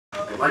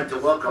I'd like to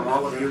welcome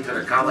all of you to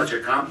the College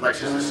of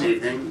Complexes this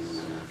evening.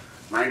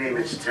 My name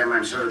is Tim.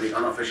 I'm sort of the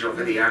unofficial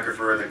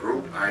videographer of the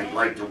group. I'd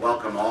like to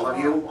welcome all of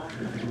you.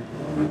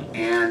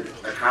 And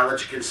the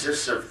college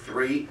consists of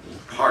 3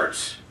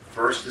 parts.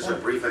 First is a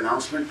brief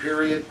announcement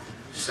period.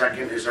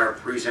 Second is our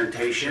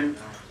presentation.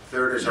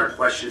 Third is our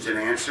questions and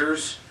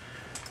answers.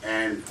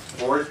 And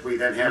fourth, we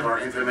then have our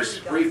infamous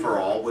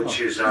free-for-all,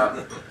 which is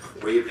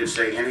where you can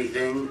say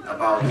anything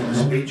about the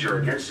speech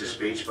or against the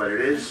speech, but it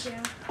is.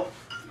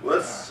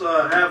 Let's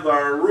have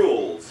our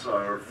rules.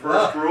 Our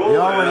first rule is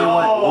one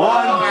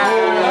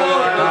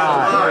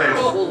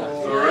rule.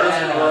 The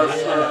rest of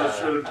us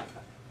should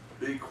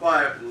be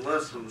quiet and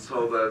listen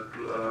so that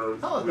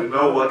we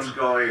know what's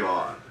going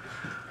on.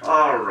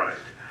 All right.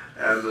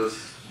 And the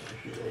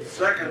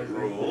second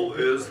rule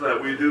is that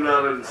we do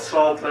not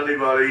insult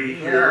anybody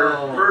here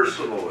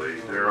personally.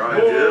 Their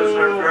ideas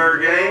are fair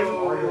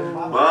game,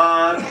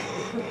 but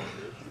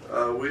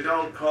we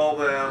don't call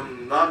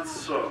them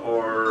nuts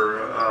or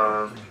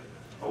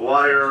a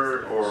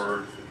liar,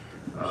 or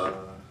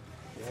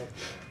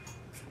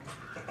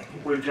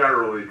we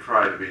generally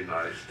try to be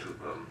nice to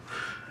them,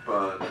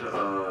 but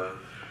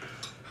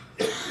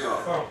you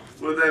know,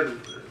 within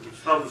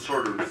some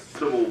sort of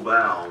civil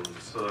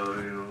bounds.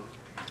 You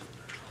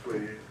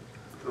know,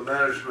 the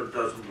management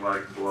doesn't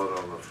like blood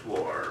on the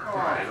floor.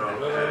 Right.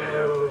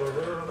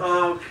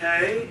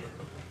 Okay.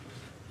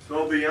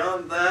 So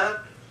beyond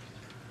that,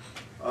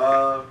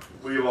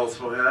 we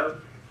also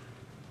have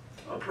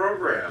a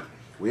program.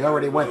 We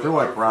already went through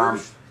it, Brom.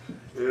 First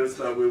is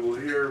that we will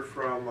hear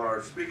from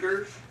our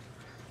speakers.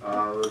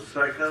 The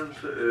second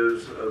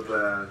is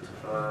that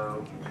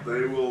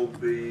they will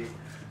be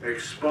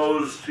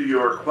exposed to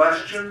your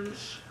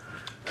questions.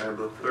 And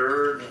the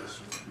third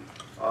is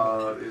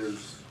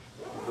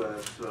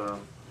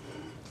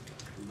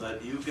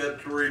that you get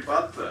to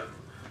rebut them,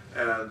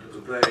 and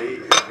they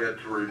get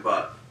to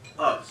rebut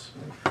us.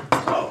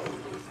 So,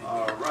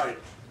 all right.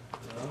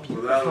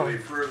 Without any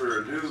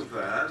further ado,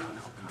 then,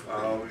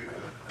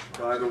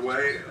 by the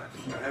way,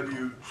 have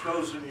you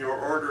chosen your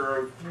order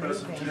of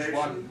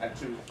presentation?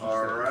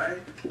 All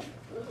right.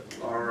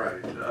 All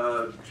right.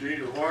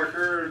 Gene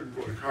Horcher,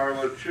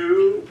 Karla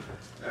Chew,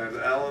 and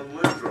Allan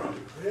Lindrup.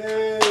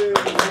 Yay!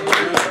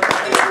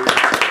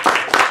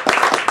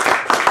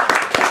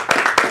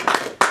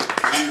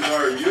 These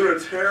are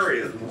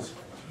Unitarians.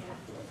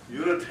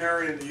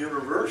 Unitarian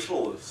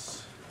Universalists.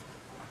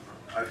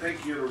 I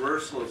think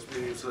Universalist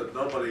means that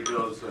nobody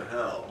goes to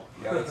hell.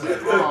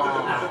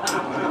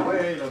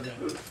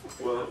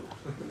 Well,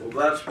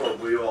 that's what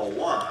we all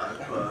want,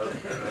 but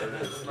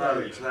it's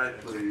not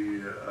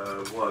exactly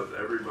what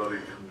everybody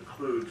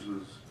concludes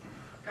is.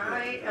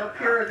 Guy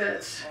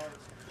Alpirovitz,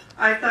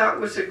 I thought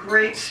was a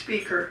great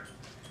speaker,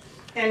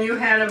 and you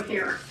had him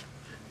here.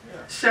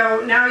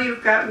 So now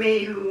you've got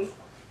me, who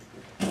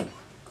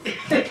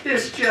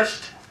is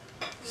just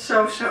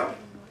so-so.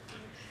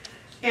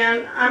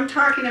 And I'm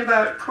talking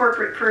about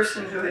corporate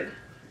personhood.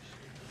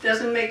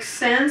 Doesn't make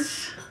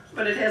sense,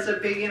 but it has a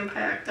big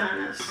impact on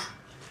us.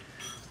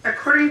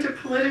 According to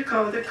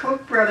Politico, the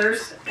Koch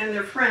brothers and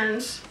their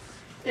friends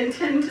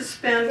intend to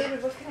spend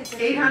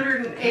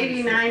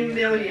 $889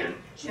 million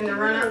in the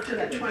run-up to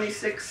the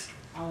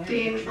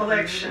 2016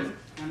 election.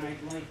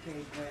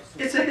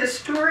 It's a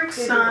historic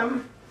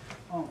sum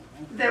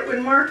that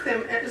would mark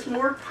them as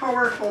more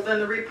powerful than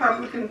the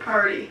Republican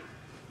Party.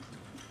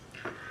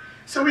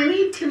 So we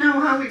need to know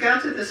how we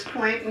got to this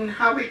point and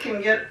how we can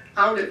get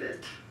out of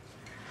it.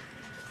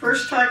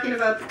 First, talking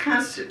about the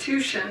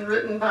Constitution,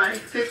 written by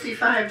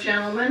 55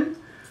 gentlemen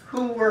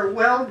who were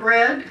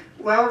well-bred,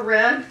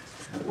 well-read,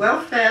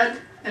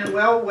 well-fed, and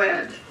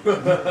well-wed.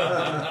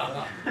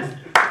 The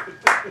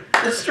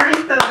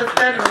strength of the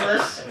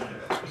Federalists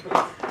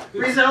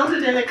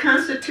resulted in a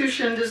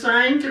Constitution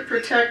designed to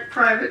protect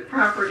private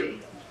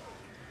property.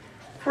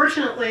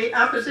 Fortunately,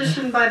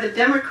 opposition by the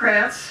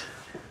Democrats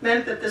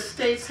meant that the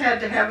states had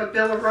to have a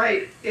Bill of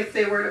Rights if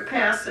they were to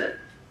pass it.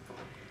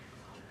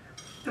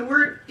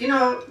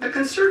 The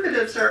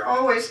conservatives are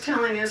always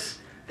telling us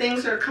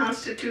things are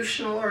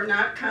constitutional or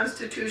not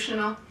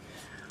constitutional.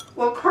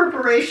 Well,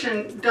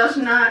 corporation does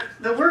not,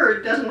 the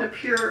word doesn't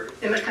appear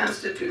in the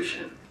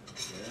Constitution.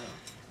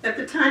 At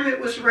the time it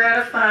was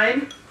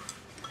ratified,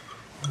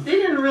 they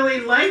didn't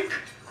really like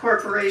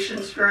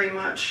corporations very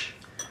much.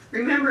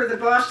 Remember the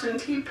Boston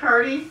Tea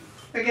Party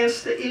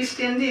against the East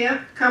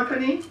India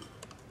Company?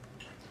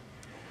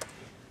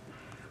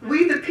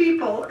 We the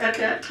people at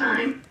that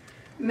time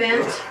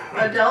meant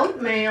adult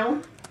male,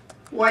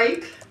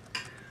 white,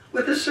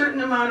 with a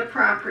certain amount of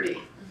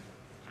property.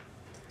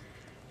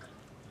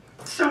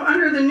 So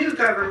under the new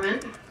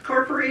government,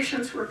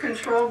 corporations were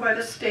controlled by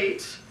the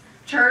states.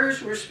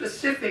 Charters were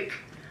specific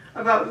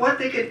about what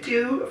they could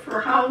do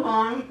for how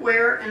long,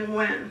 where, and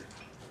when.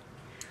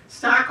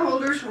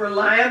 Stockholders were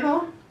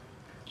liable,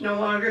 no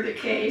longer the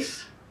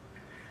case.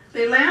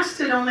 They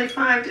lasted only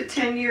 5 to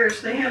 10 years.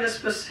 They had a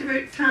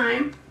specific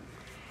time.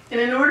 And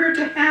in order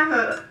to have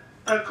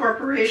a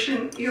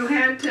corporation, you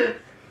had to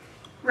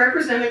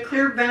represent a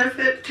clear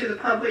benefit to the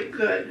public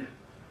good.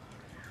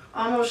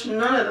 almost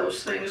none of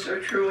those things are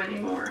true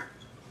anymore.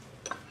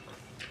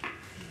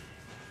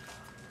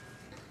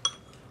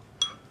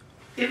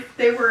 If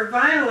they were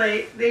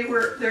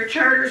their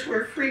charters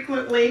were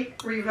frequently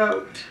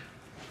revoked.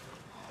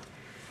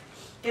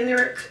 In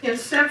their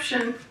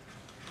inception,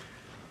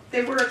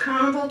 they were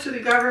accountable to the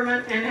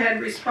government and had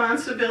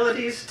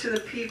responsibilities to the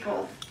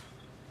people.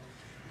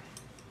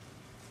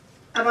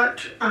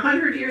 About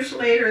 100 years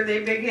later, they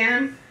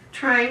began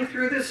trying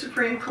through the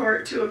Supreme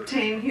Court to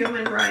obtain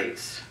human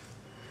rights.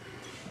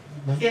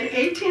 In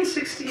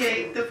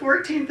 1868, the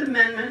 14th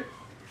Amendment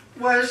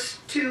was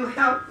to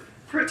help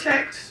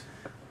protect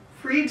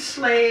freed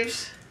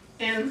slaves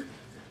and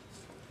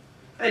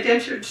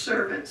indentured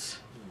servants.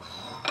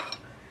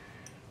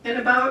 And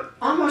about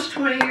almost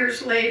 20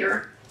 years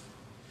later,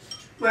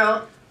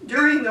 well,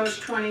 during those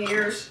 20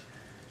 years,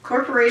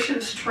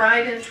 corporations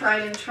tried and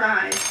tried and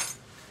tried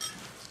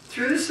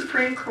through the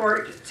Supreme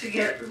Court to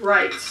get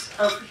rights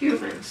of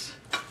humans.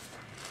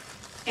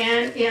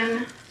 And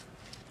in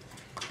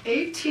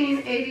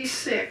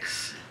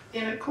 1886,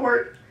 in a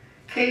court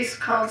case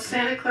called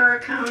Santa Clara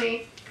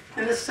County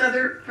and the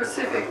Southern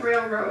Pacific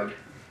Railroad,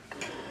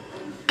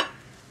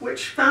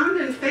 which found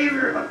in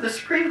favor of, the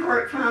Supreme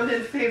Court found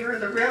in favor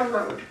of the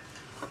railroad.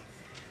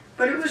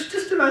 But it was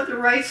just about the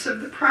rights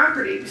of the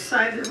property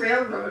beside the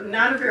railroad,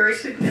 not a very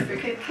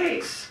significant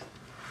case.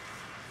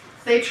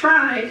 They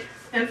tried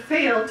and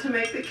failed to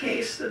make the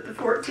case that the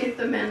 14th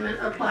Amendment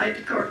applied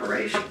to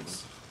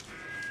corporations.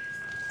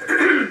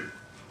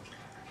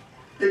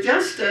 The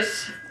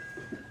Justice,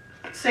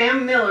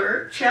 Sam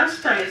Miller,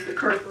 chastised the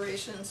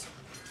corporations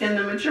in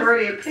the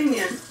majority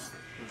opinion.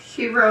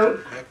 He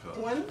wrote,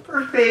 "One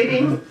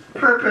pervading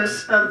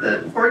purpose of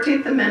the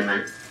 14th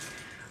Amendment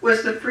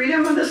was the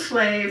freedom of the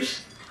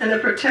slaves and the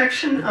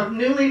protection of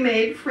newly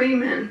made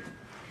freemen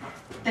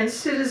and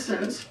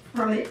citizens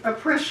from the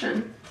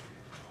oppression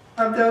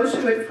of those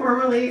who had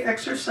formerly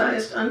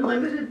exercised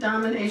unlimited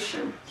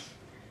domination.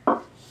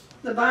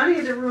 The body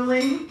of the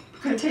ruling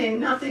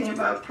contained nothing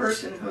about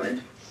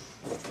personhood.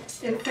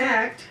 In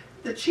fact,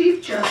 the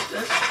Chief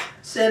Justice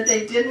said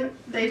they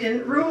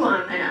didn't rule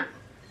on that.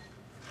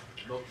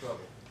 No trouble.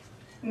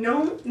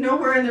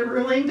 Nowhere in the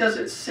ruling does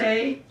it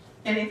say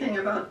anything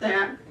about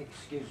that.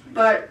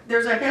 But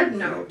there's a head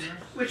note,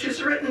 which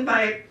is written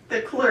by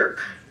the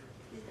clerk.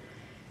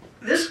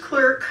 This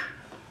clerk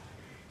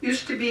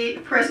used to be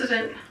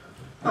president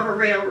of a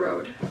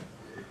railroad.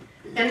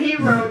 And he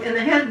wrote in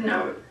the head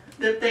note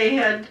that they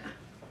had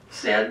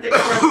said that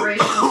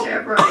corporations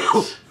have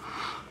rights.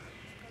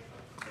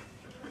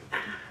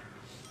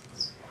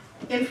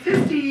 In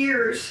 50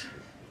 years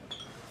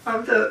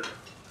of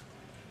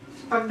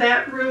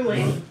that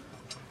ruling,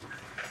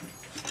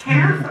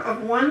 half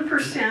of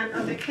 1%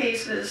 of the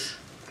cases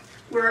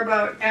were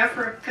about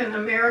African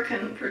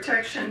American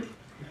protection.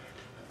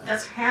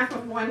 That's half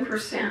of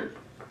 1%.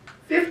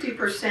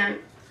 50%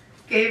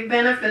 gave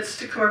benefits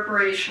to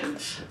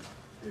corporations.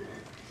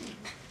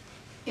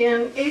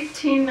 In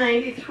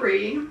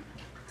 1893,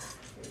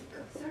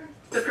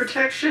 the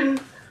protection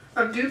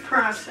of due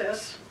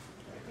process,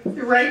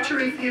 the right to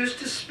refuse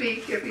to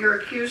speak if you're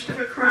accused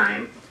of a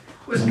crime,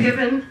 was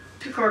given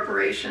to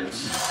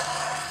corporations.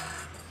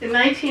 In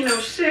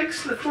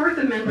 1906, the Fourth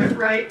Amendment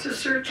right to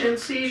search and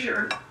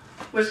seizure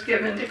was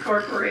given to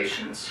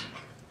corporations.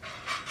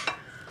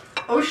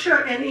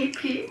 OSHA and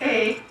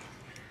EPA,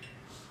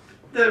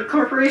 the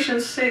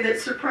corporations say that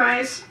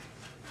surprise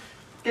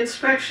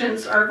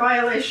inspections are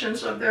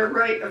violations of their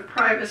right of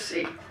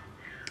privacy.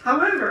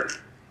 However,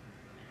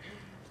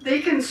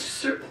 they can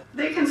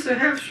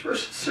have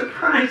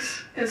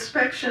surprise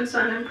inspections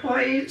on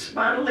employees'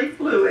 bodily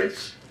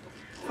fluids,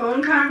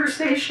 phone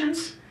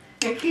conversations,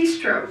 and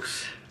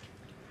keystrokes.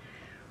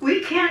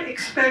 We can't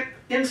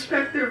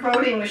inspect their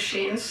voting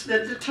machines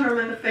that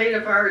determine the fate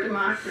of our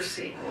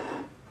democracy.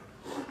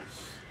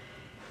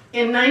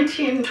 In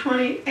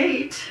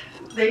 1928,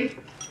 they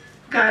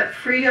got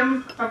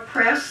freedom of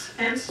press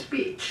and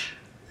speech.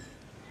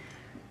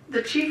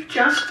 The Chief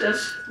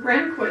Justice,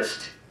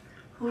 Rehnquist,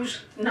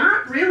 who's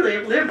not really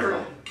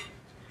liberal,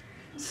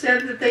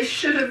 said that they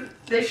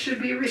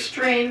should be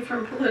restrained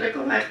from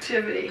political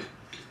activity.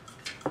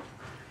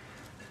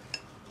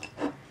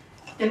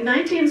 In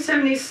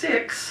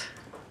 1976,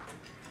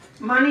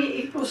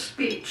 money equals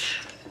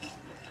speech.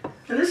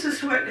 And this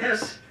is what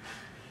has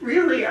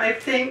really, I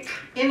think,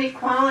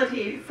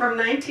 inequality from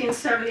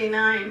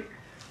 1979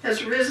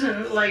 has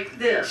risen like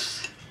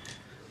this.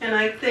 And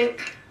I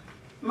think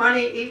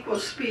money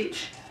equals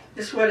speech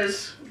is what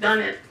has done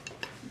it,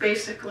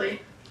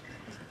 basically.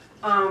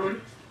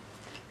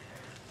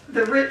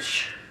 The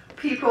rich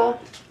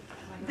people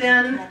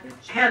then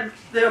had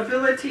the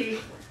ability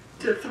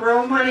to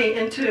throw money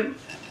into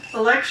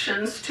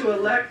elections to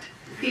elect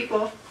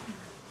people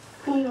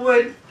who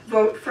would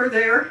vote for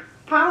their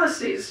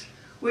policies,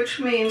 which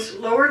means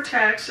lower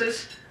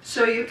taxes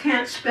so you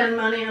can't spend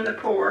money on the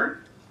poor.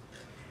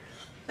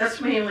 That's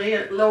mainly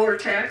it, lower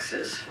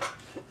taxes.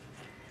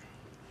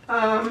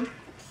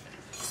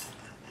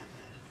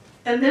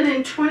 And then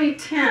in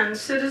 2010,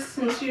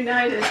 Citizens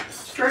United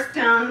struck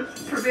down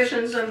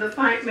provisions of the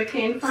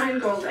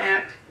McCain-Feingold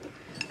Act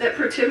that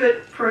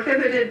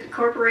prohibited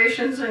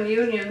corporations and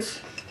unions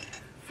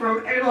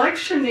from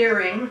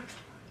electioneering,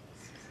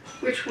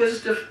 which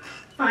was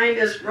defined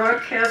as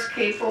broadcast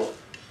cable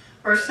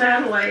or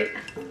satellite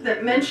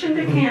that mentioned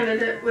a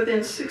candidate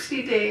within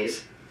 60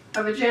 days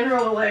of a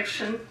general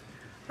election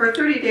or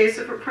 30 days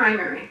of a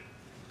primary.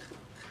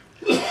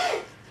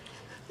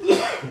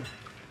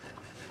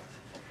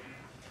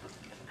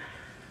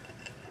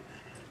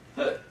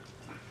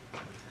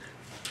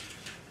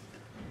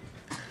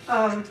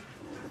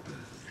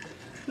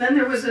 Then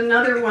there was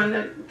another one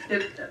that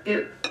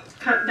it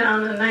cut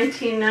down a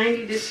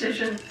 1990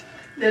 decision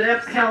that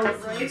upheld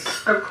the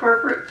rights of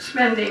corporate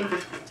spending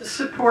to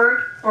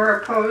support or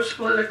oppose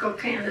political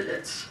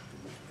candidates.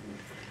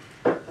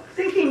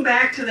 Thinking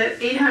back to that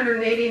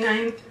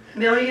 $889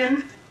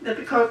 million that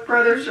the Koch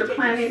brothers are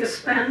planning to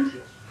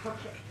spend,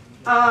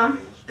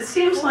 it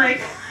seems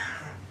like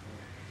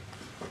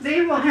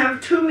they will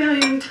have 2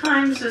 million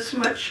times as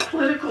much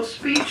political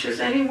speech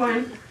as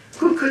anyone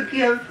who could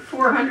give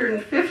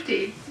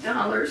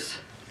 $450,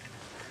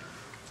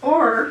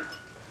 or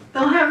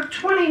they'll have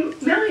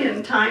 20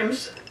 million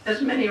times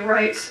as many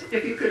rights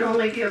if you could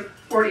only give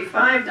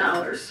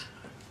 $45.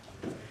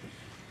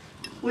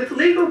 With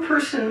legal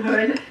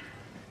personhood,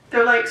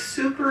 they're like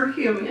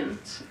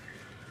superhumans.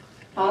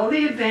 All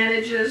the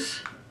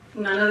advantages,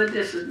 none of the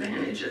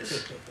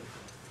disadvantages.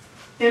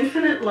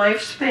 Infinite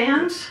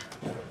lifespans.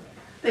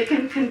 They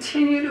can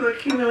continue to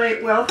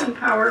accumulate wealth and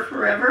power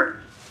forever.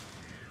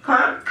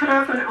 Cut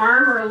off an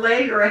arm or a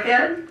leg or a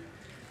head,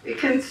 it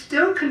can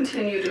still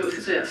continue to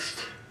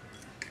exist.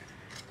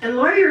 And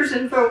lawyers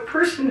invoke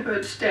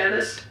personhood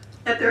status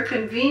at their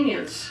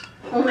convenience,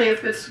 only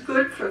if it's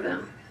good for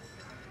them.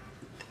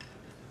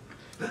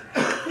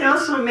 They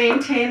also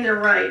maintain their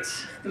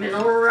rights,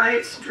 mineral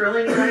rights,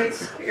 drilling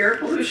rights, air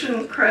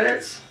pollution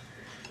credits,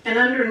 and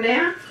under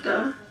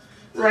NAFTA,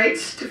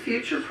 rights to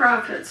future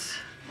profits.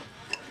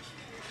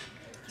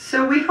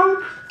 So we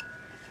hope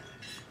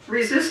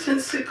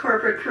resistance to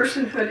corporate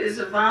personhood is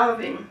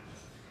evolving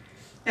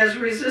as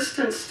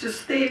resistance to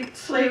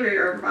slavery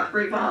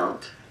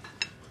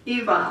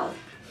evolved.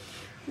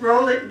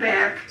 Roll it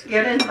back,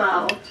 get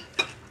involved.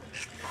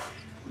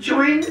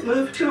 Join,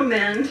 move to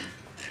amend.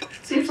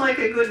 Seems like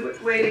a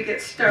good way to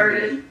get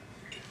started.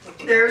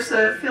 There's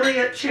an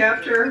affiliate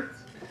chapter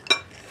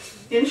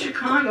in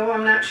Chicago,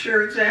 I'm not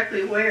sure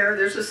exactly where.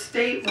 There's a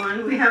state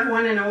one. We have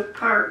one in Oak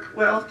Park.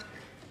 Well,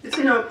 it's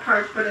in Oak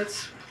Park, but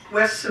it's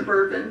west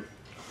suburban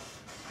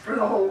for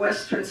the whole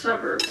western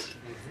suburbs.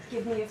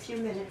 Give me a few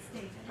minutes,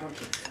 David.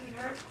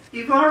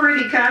 You've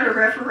already got a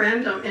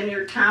referendum in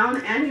your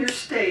town and your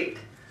state.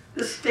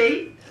 The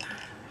state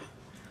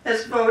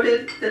has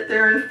voted that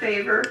they're in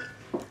favor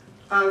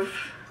of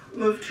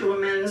move to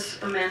amends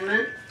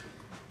amendment,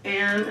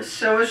 and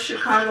so is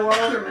Chicago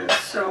aldermen.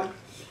 So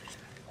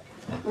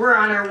we're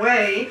on our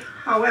way.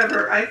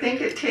 However, I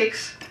think it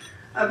takes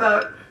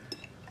about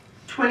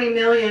 20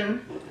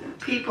 million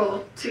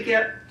people to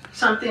get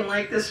something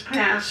like this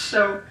passed,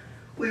 so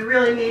we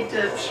really need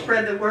to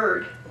spread the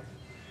word.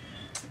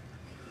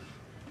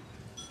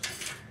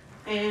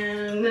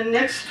 And the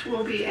next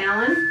will be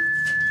Allan,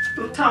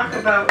 who'll talk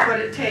about what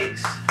it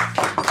takes.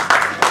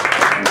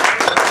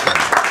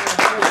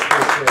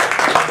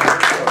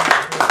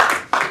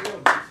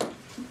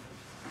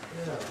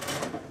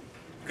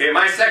 Okay,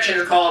 my section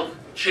is called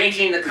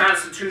Changing the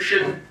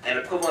Constitution and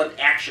Equivalent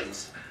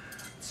Actions.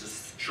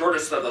 It's the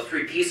shortest of the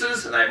three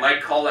pieces, and I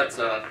might call it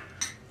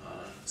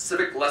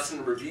Civic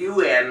Lesson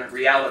Review and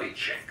Reality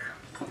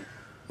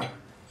Check.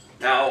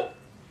 Now,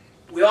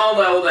 we all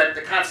know that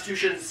the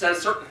Constitution says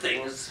certain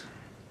things,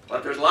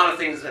 but there's a lot of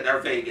things that are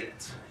vague in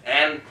it.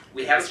 And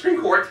we have a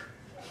Supreme Court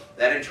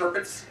that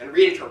interprets and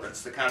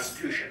reinterprets the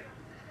Constitution.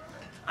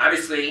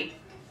 Obviously,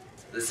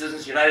 the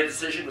Citizens United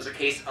decision was a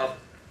case of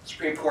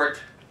Supreme Court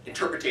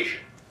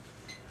interpretation.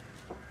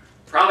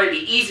 Probably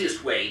the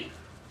easiest way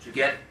to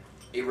get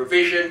a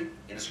revision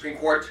in a Supreme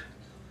Court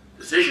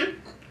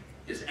decision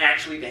is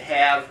actually to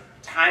have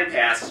time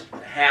pass, to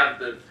have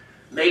the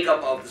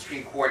makeup of the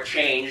Supreme Court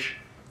change,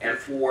 and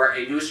for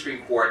a new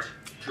Supreme Court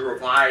to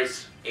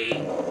revise a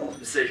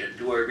decision,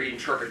 do a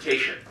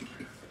reinterpretation.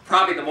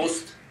 Probably the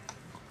most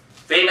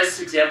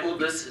famous example of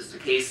this is the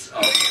case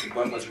of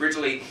what was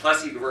originally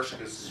Plessy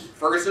versus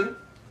Ferguson,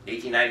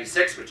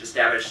 1896, which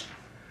established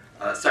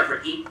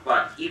separate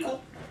but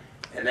equal,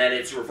 and then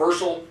its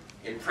reversal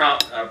in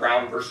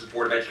Brown versus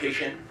Board of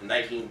Education in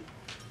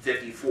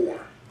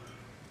 1954.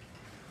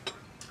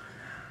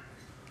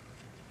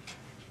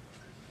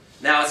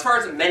 Now, as far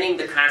as amending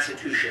the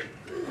Constitution,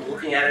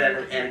 looking at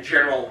it in a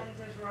general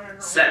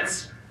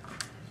sense,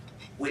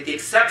 with the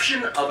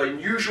exception of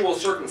unusual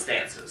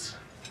circumstances,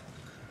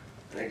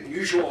 and the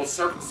usual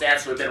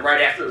circumstance would have been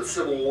right after the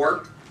Civil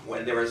War,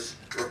 when there was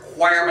a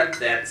requirement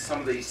that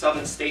some of the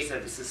southern states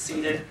that had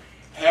seceded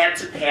had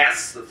to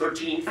pass the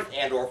 13th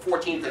and or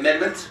 14th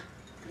Amendment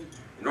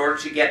in order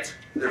to get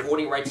their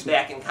voting rights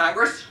back in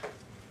Congress.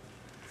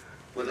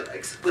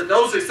 with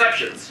those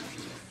exceptions,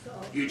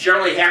 you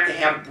generally have to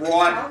have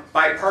broad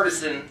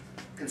bipartisan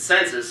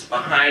consensus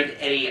behind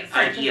any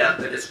idea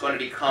that it's going to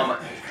become a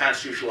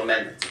constitutional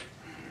amendment.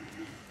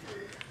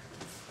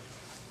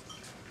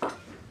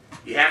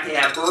 You have to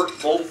have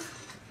both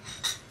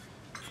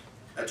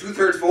a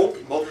 2/3 vote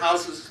in both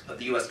houses of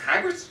the U.S.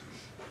 Congress,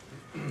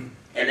 and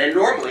then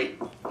normally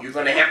you're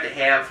going to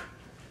have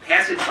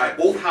passage by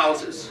both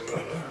houses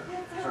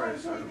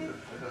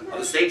of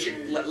the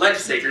state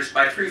legislatures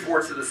by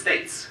 3/4 of the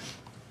states.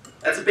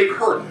 That's a big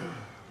hurdle.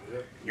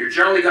 You're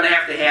generally going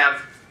to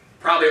have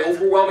probably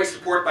overwhelming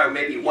support by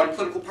maybe one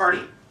political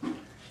party,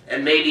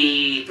 and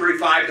maybe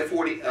 35 to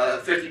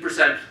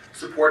 50%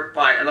 support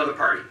by another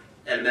party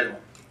at a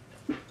minimum.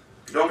 If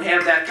you don't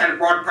have that kind of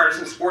broad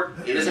partisan support,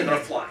 it isn't going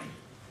to fly.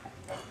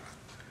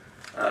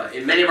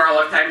 In many of our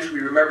lifetimes, we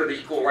remember the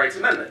Equal Rights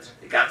Amendment.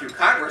 It got through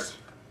Congress,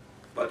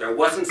 but there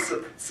wasn't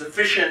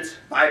sufficient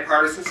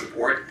bipartisan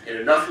support in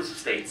enough of the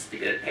states to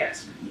get it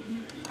passed.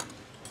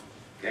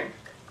 Okay?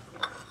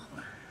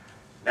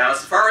 Now,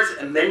 as far as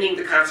amending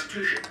the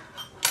Constitution,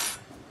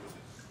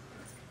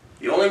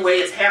 the only way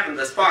it's happened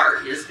thus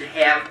far is to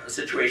have a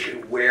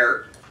situation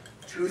where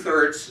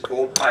 2/3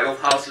 vote by both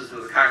houses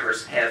of the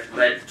Congress have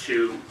led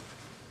to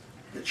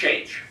the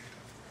change.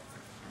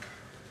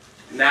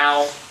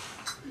 Now,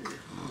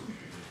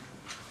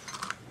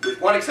 with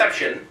one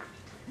exception,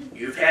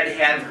 you've had to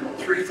have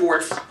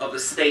 3/4 of the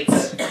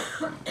states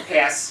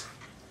pass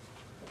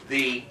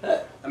the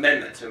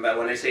amendment. And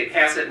when I say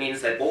pass, it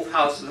means that both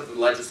houses of the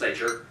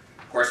legislature,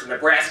 of course in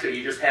Nebraska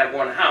you just have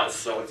one house,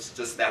 so it's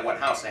just that one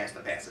house that has to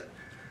pass it.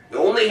 You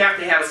only have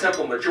to have a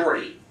simple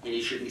majority in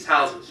each of these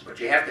houses, but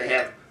you have to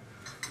have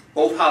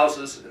both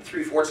houses and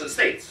 3/4 of the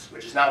states,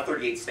 which is now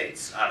 38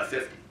 states out of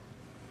 50.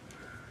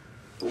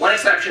 The one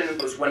exception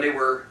was when they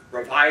were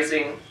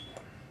revising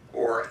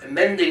or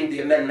amending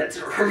the amendment,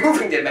 or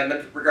removing the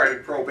amendment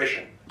regarding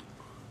prohibition.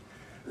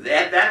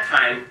 At that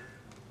time,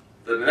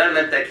 the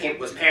amendment that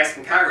was passed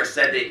in Congress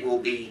said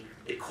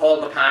it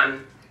called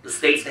upon the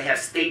states to have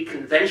state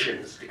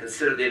conventions to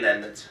consider the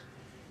amendment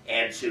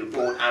and to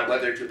vote on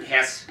whether to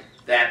pass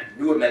that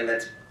new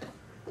amendment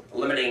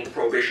eliminating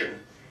prohibition.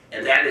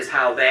 And that is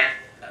how that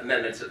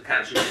amendment to the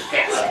Constitution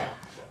passed.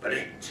 But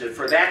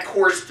for that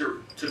course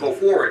to go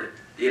forward,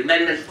 the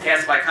amendment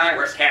passed by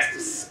Congress has to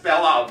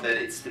spell out that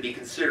it's to be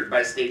considered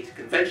by state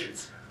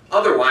conventions.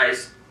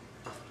 Otherwise,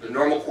 the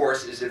normal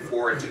course is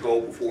for it to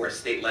go before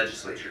state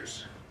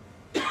legislatures.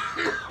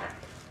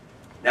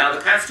 Now,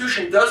 the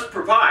Constitution does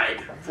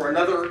provide for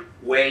another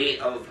way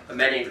of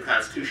amending the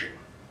Constitution.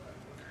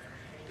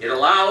 It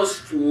allows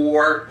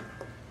for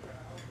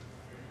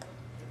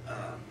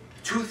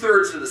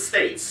 2/3 of the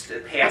states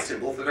to pass in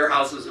both of their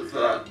houses of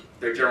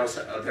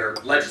their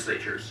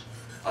legislatures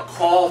a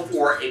call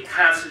for a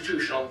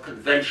constitutional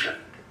convention.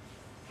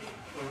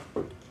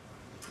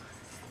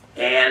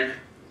 And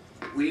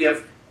we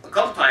have a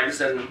couple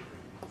times, and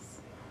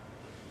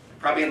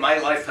probably in my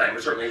lifetime, or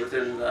certainly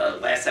within the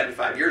last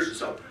 75 years or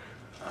so,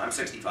 I'm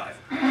 65,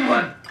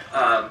 but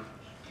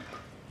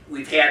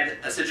we've had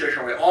a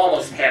situation where we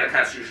almost had a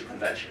constitutional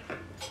convention.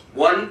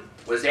 One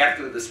was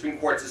after the Supreme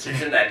Court's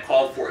decision that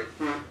called for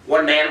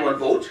one man, one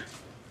vote.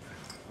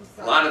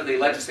 A lot of the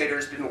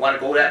legislators didn't want to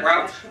go that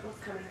route,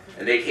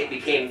 and they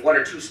became 1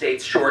 or 2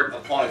 states short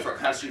of calling for a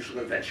constitutional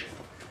convention.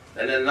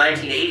 And in the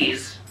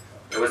 1980s,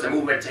 there was a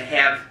movement to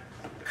have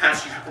a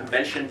constitutional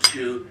convention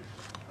to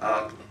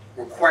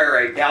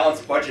require a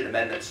balanced budget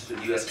amendment to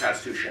the U.S.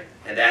 Constitution,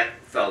 and that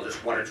fell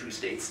just 1 or 2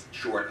 states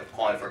short of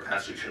calling for a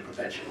constitutional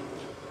convention.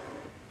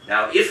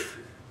 Now, if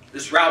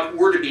this route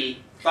were to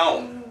be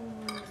followed,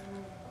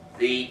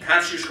 the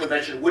Constitutional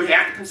Convention would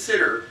have to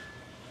consider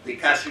the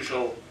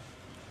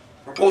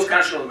proposed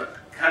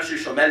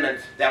constitutional amendment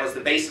that was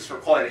the basis for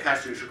calling the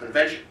Constitutional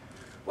Convention.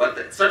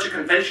 But such a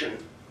convention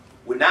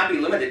would not be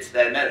limited to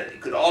that amendment.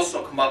 It could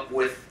also come up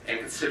with and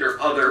consider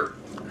other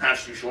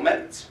constitutional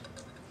amendments.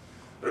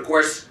 But of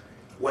course,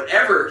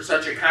 whatever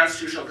such a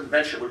constitutional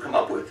convention would come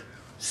up with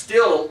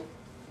still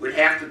would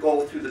have to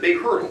go through the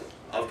big hurdle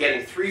of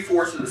getting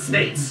 3/4 of the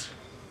states,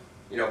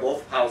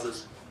 both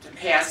houses, to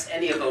pass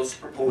any of those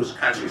proposed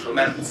constitutional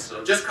amendments.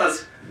 So just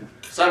because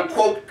some,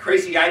 quote,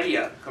 crazy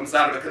idea comes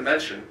out of a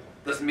convention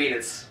doesn't mean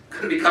it's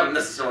going to become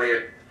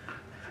necessarily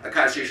a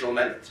constitutional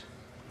amendment.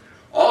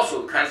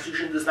 Also, the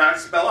Constitution does not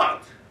spell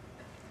out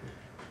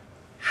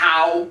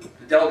how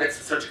the delegates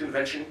to such a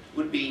convention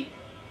would be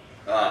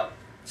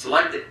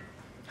selected,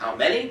 how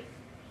many,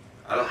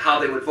 how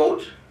they would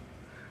vote.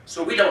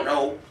 So we don't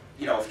know,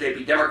 if they'd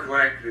be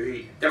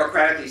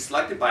democratically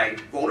selected by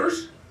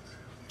voters,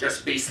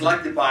 just be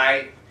selected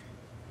by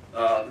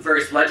the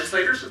various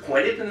legislators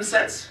appointed in a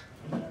sense.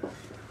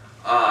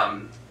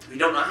 We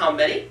don't know how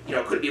many.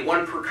 It could be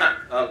 1 per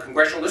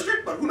congressional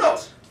district, but who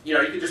knows? You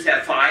could just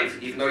have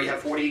 5, even though you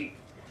have 40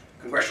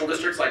 congressional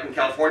districts, like in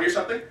California or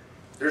something.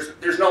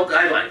 There's no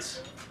guidelines.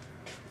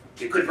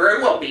 It could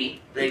very well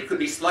be they could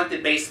be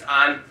selected based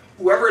on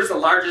whoever is the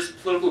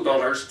largest political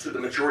donors to the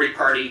majority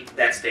party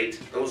that state.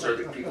 Those are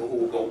the people who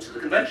will go to the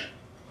convention.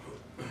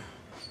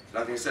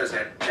 Nothing says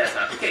that that's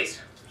not the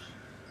case.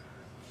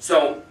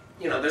 So,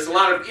 you know, there's a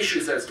lot of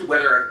issues as to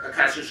whether a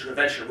constitutional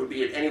convention would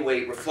be in any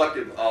way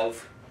reflective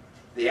of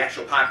the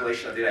actual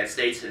population of the United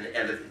States and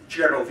the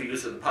general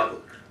views of the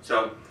public.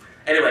 So,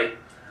 anyway,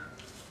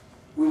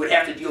 we would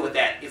have to deal with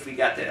that if we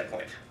got to that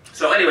point.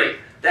 So anyway,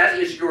 that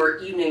is your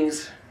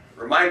evening's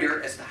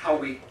reminder as to how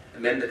we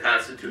amend the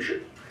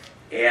Constitution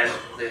and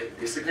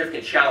the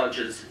significant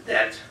challenges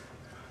that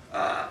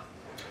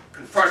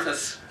confront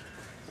us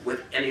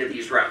with any of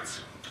these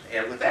routes.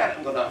 And with that,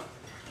 I'm going to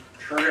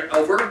turn it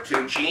over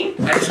to Gene.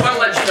 I just want to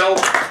let you know,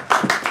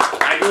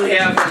 I do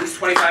have at least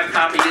 25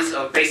 copies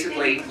of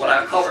basically what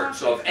I've covered.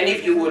 So if any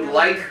of you would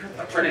like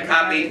a printed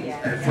copy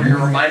for your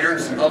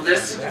reminders of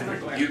this,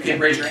 you can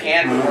raise your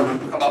hand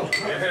or come up.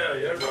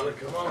 Yeah, brother,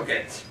 come on.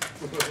 Okay.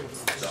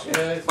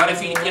 So, but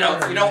if you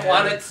don't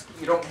want it,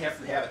 you don't have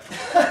to have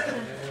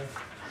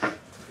it.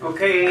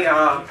 Okay,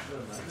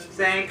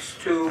 thanks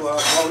to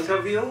both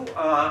of you,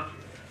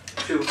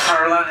 to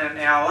Karla and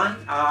Allan.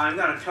 I'm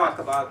going to talk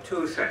about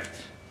two things.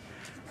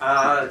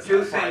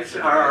 Two things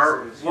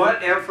are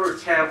what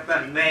efforts have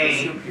been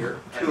made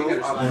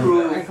to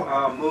approve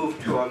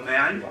move to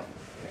amend.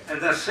 And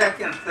the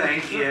second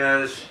thing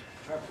is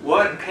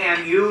what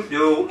can you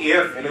do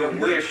if you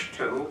wish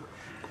to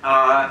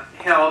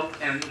help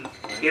in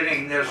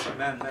getting this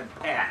amendment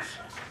passed.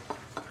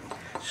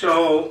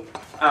 So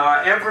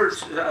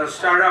efforts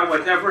start out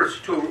with efforts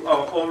to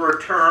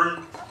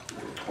overturn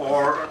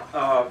or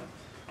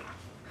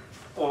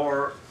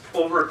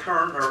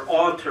overturn or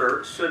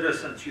alter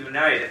Citizens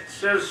United.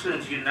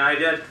 Citizens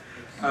United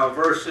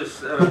versus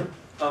the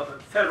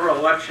Federal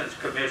Elections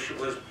Commission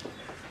was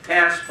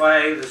passed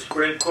by the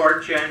Supreme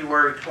Court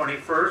January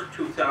 21st,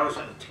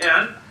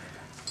 2010.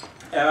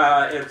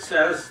 It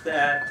says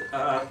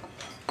that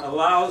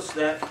allows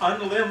that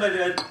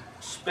unlimited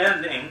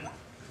spending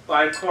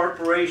by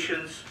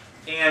corporations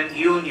and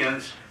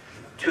unions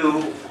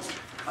to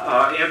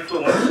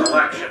influence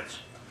elections.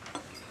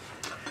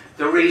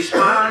 The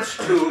response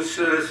to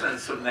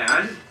Citizens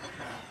Amend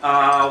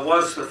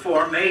was the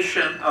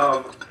formation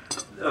of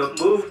the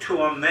Move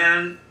to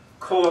Amend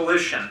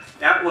Coalition.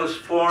 That was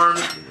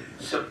formed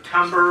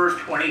September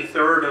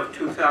 23rd of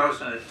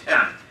 2010,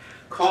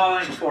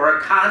 calling for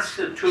a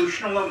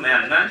constitutional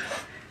amendment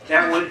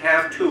that would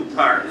have two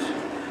parts.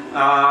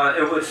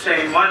 It would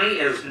say money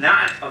is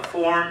not a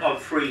form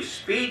of free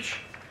speech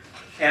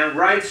and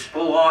rights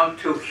belong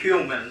to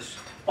humans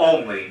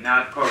only,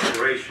 not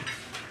corporations.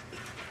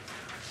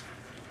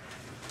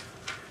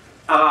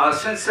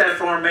 Since that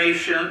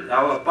formation,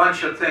 a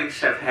bunch of things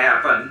have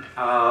happened.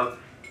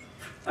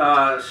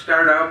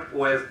 Start up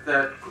with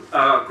that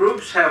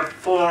groups have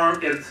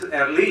formed in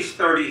at least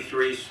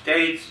 33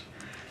 states.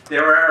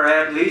 There are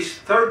at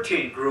least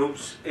 13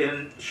 groups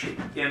in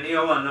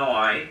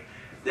Illinois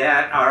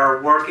that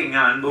are working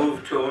on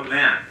Move to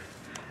Amend.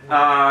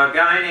 A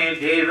guy named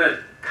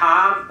David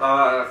Cobb,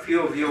 a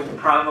few of you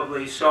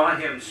probably saw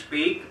him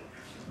speak.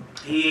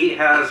 He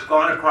has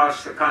gone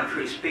across the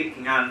country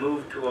speaking on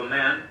Move to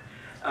Amend,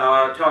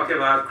 talking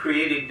about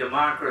creating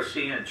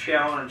democracy and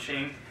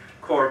challenging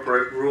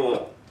corporate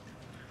rule.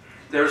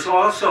 There's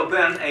also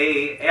been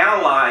a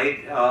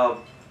allied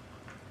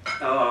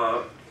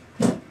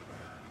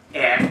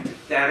act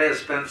that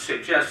has been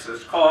suggested.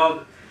 It's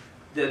called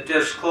the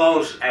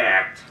Disclose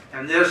Act,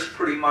 and this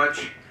pretty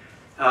much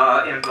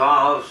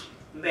involves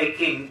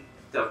making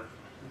the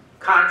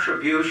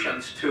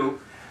contributions to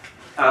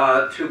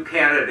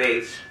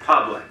candidates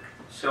public.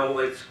 So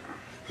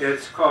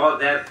it's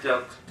called that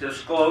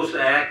Disclose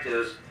Act.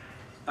 Is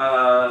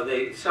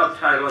the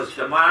subtitle is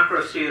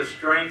Democracy is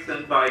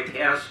Strengthened by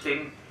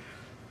Casting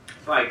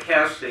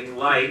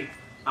Light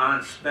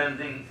on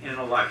Spending in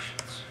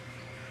Elections.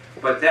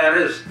 But that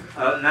is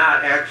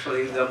not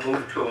actually the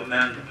Move to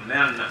Amend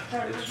amendment.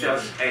 It's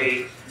just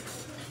a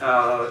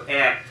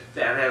act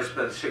that has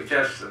been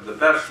suggested. To the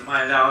best of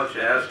my knowledge,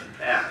 it hasn't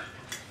passed.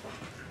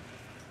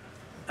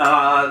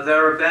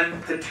 There have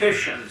been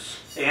petitions,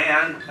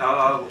 and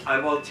I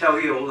will tell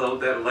you a little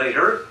bit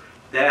later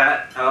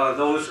that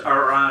those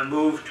are on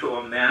Move to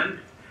Amend.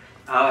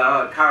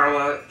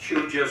 Karla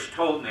Chew just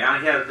told me I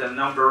had the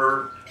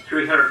number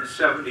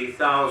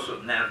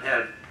 370,000 that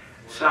had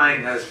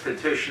signed this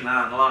petition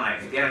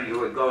online. Again, you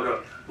would go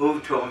to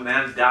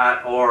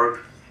movetoamend.org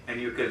and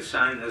you could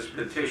sign this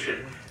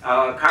petition.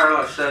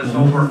 Karla says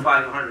over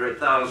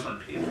 500,000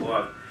 people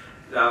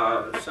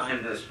have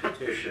signed this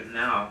petition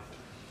now.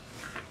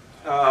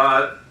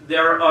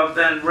 There have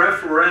been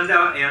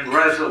referenda and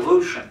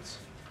resolutions.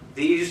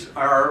 These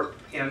are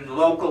in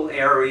local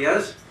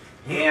areas,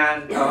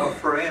 and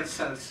for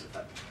instance,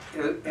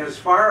 as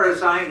far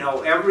as I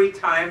know, every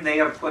time they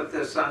have put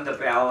this on the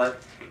ballot,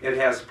 it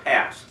has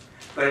passed.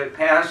 But it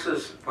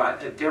passes by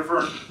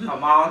different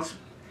amounts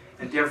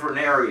in different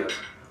areas.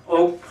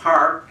 Oak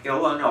Park,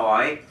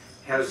 Illinois,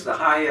 has the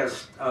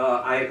highest,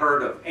 I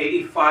heard of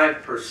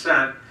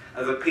 85%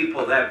 of the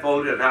people that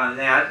voted on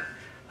that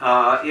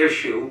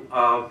issue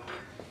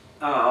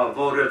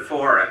voted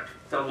for it.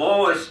 The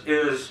lowest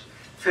is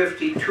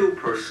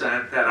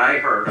 52% that I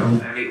heard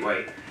of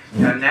anyway.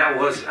 and that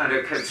was in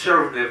a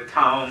conservative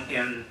town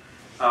in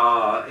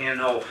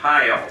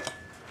Ohio.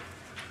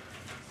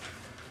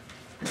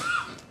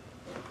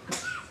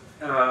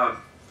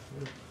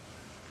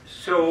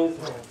 So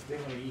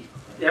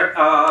there,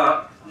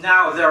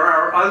 now there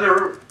are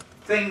other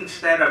things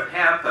that have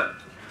happened.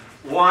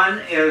 One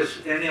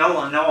is in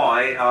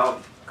Illinois,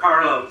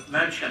 Karla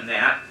mentioned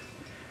that.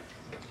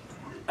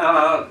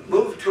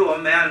 Move to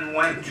Amend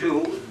went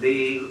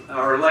to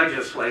our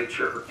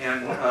legislature,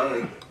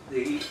 and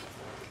the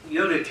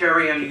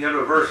Unitarian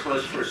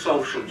Universalists for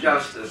Social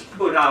Justice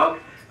put out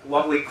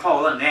what we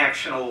call an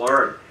action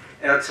alert.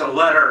 It's a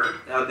letter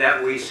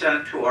that we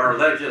sent to our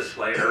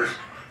legislators.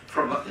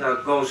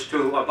 Goes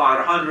to about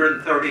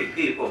 130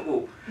 people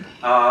who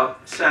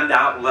send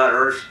out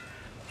letters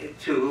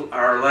to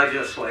our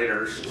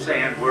legislators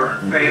saying we're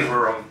in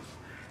favor of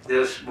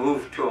this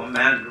Move to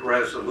Amend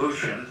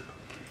resolution.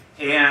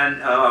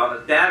 And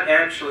that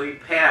actually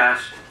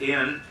passed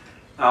in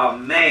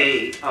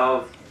May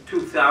of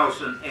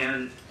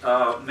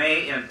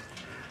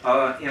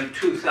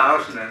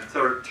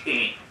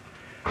 2013.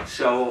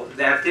 So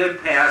that did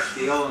pass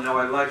the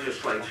Illinois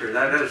legislature.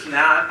 That is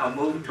not a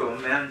Move to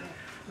Amend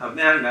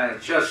amendment.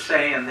 It's just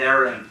saying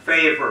they're in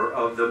favor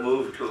of the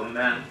Move to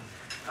Amend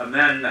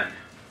amendment.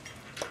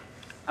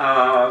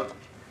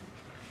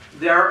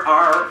 There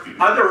are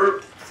other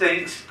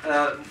things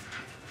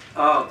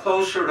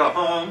closer to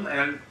home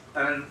and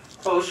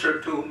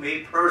closer to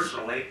me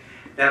personally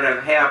that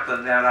have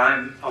happened that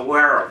I'm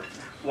aware of.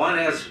 One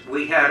is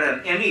we had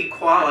an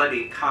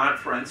inequality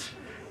conference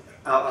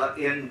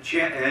in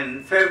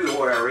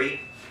February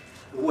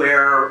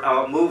where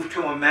Move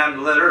to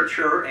Amend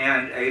literature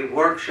and a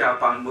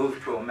workshop on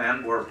Move to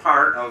Amend were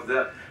part of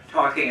the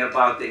talking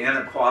about the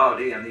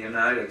inequality in the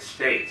United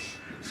States.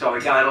 So we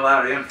got a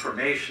lot of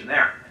information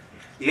there.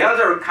 The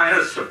other kind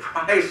of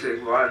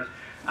surprising one,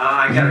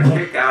 I got a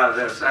kick out of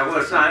this. I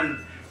was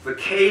on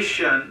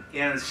vacation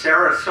in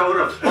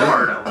Sarasota,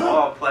 Florida, of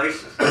all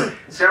places.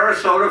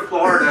 Sarasota,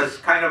 Florida is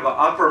kind of an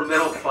upper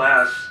middle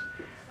class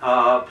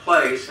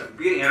place.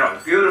 You know,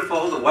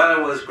 beautiful, the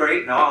weather was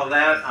great and all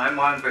that. I'm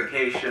on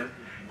vacation.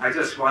 I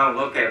just want to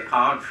look at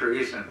palm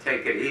trees and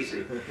take it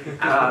easy.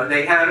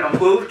 They had a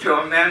Move to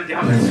Amend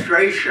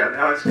demonstration.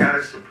 I was kind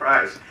of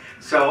surprised.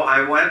 So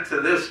I went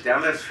to this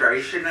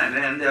demonstration, and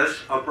in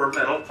this upper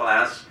middle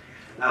class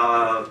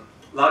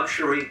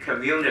luxury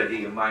community,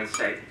 you might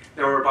say,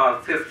 there were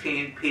about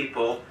 15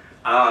 people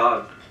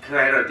who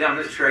had a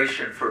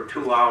demonstration for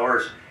 2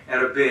 hours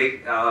at a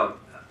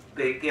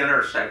big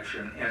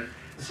intersection in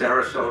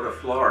Sarasota,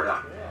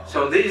 Florida.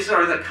 So these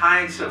are the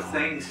kinds of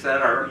things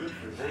that are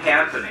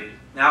happening.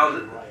 Now,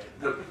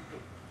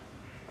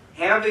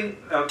 having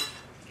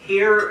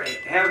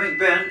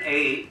been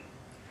a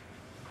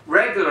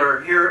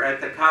regular here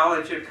at the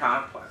College of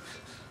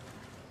Complexes,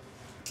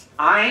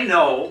 I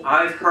know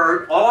I've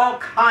heard all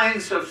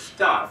kinds of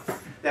stuff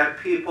that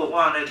people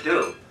want to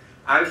do.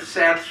 I've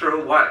sat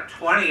through, what,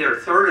 20 or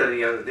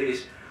 30 of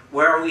these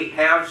where we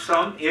have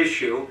some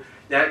issue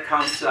that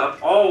comes up.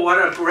 Oh, what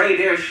a great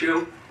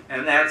issue,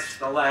 and that's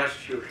the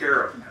last you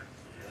hear of it.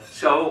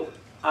 So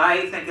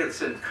I think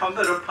it's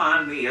incumbent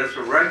upon me as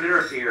a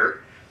regular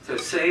here to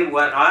say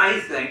what I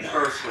think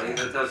personally.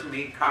 That doesn't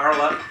mean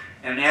Karla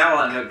and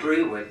Allan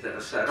agree with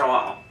this at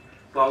all.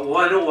 But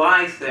what do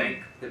I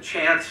think the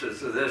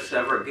chances of this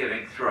ever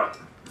getting through?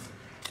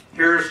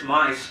 Here's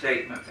my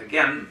statement.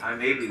 Again, I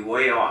may be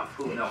way off,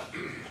 who knows?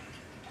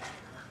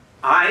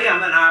 I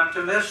am an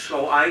optimist,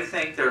 so I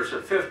think there's a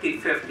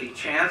 50-50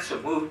 chance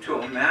of Move to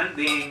Amend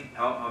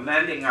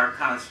amending our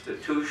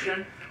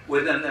Constitution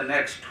within the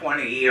next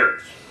 20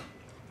 years.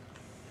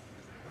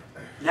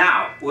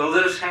 Now, will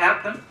this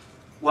happen?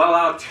 Well,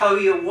 I'll tell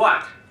you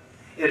what.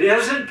 It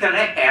isn't going to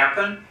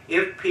happen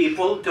if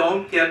people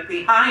don't get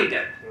behind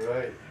it.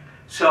 Right.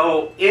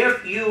 So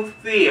if you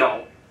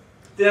feel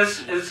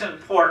this is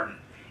important,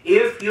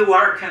 if you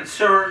are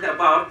concerned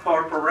about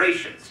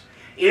corporations,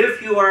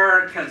 if you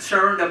are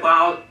concerned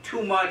about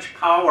too much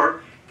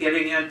power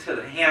getting into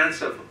the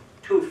hands of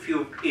too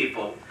few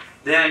people,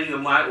 then you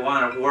might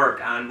want to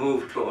work on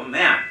Move to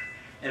Amend.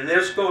 And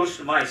this goes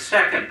to my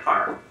second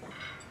part.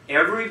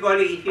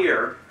 Everybody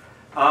here,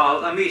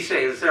 let me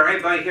say, is there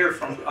anybody here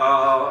from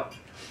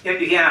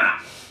Indiana?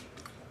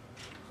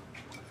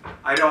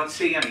 I don't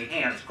see any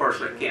hands. Of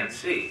course, I can't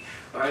see,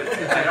 but I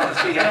don't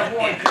see any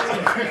hands.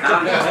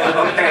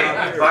 Okay,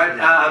 but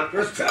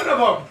There's 10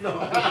 of them.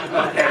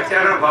 okay,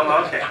 10 of them.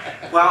 Okay.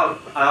 Well,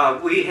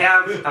 we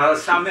have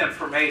some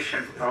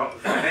information from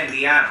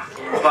Indiana,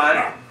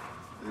 but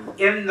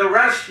in the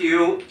rest of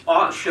you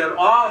should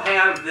all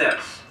have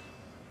this,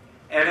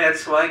 and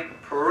it's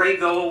like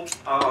Perrigo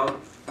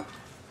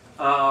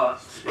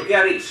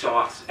spaghetti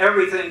sauce.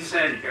 Everything's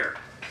in here.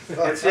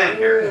 It's in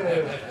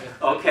here.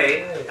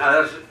 Okay,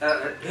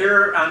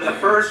 here on the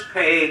first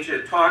page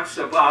it talks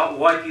about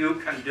what you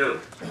can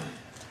do.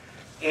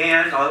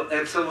 And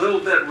it's a little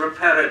bit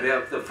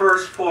repetitive. The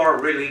first four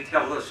really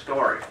tell the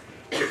story.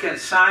 You can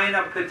sign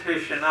a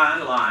petition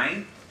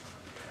online.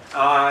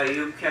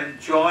 You can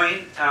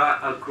join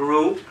a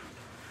group.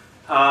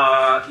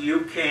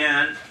 you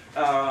can,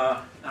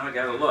 now I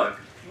gotta look,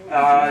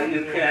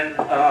 you can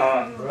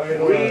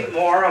read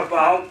more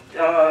about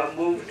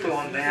move to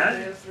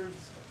amend,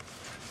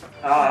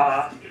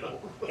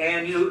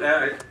 and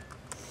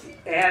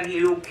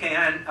you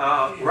can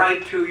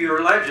write to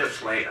your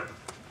legislator.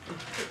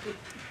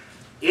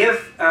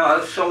 If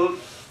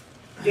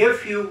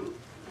you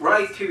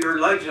write to your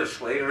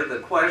legislator, the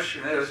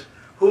question is,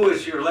 who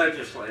is your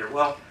legislator?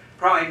 Well,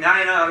 probably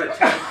 9 out of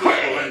 10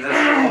 people in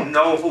this room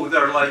know who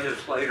their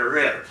legislator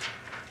is.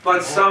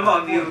 But some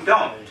of you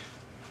don't.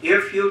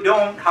 If you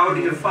don't, how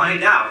do you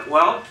find out?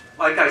 Well,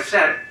 like I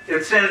said,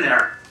 it's in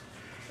there,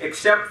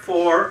 except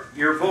for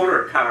your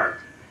voter card.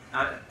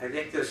 I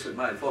think this is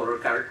my voter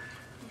card.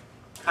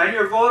 On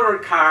your voter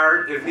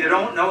card, if you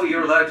don't know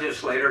your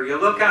legislator, you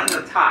look on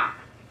the top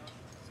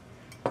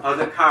of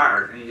the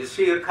card, and you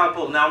see a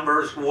couple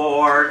numbers,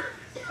 ward,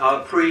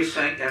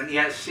 precinct, and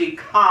you see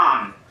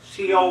Cong,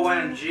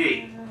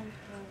 C-O-N-G.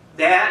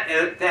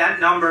 That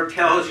number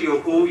tells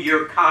you who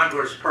your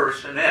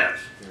congressperson is.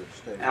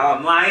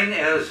 Mine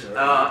is,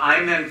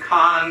 I'm in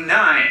Cong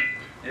 9.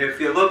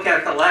 If you look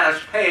at the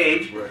last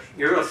page,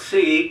 you'll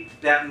see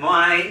that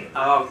my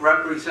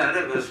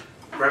representative is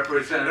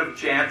Representative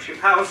Jan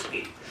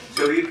Schakowsky.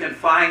 So you can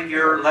find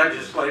your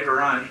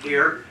legislator on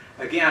here.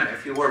 Again,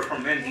 if you were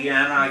from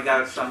Indiana, I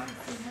got some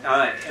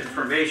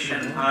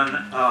information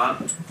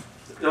on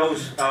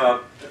those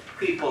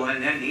people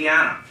in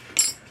Indiana.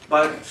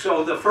 But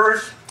so the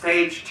first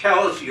page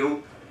tells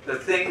you the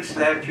things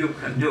that you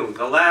can do.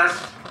 The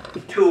last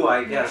two,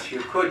 I guess, you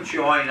could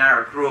join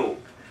our group,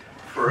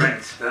 for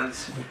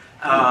instance,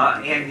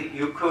 and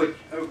you could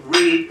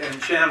read in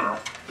general.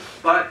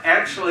 But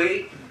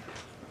actually,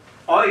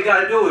 all you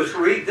got to do is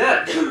read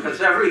this,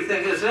 because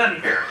everything is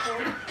in here.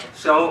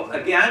 So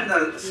again,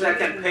 the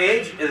second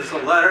page is a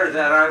letter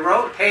that I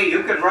wrote. Hey,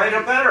 you can write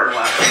a better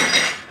letter.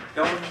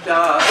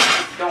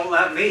 Don't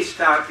let me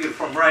stop you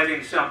from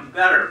writing something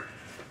better.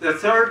 The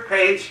third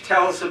page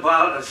tells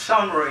about a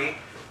summary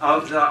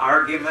of the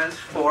arguments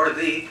for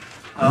the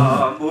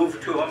move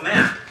to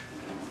amend.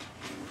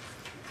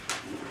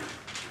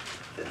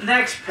 The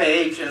next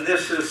page, and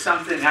this is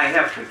something I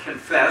have to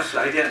confess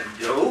I didn't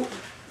do,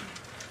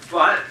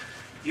 but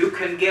you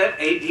can get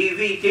a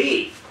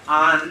DVD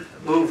on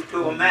move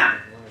to amend.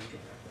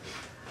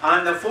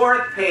 On the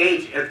fourth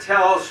page, it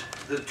tells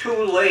the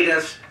two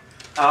latest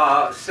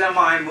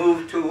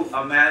semi-move to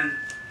amend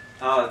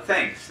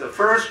things. The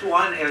first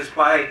one is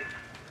by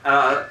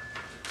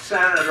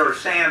Senator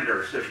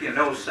Sanders, if you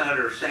know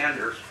Senator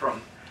Sanders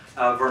from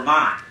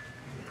Vermont.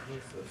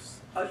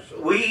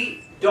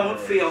 We don't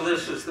feel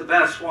this is the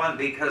best one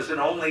because it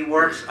only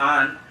works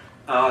on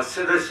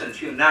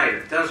Citizens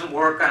United. It doesn't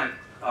work on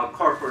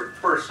corporate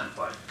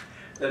personhood.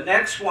 The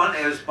next one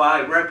is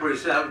by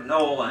Representative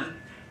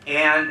Nolan,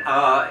 and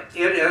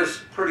it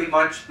is pretty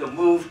much the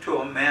move to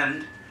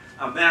amendment.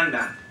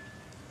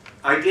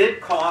 I did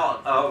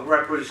call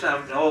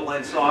Representative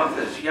Nolan's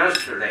office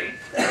yesterday,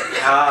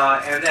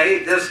 and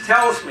this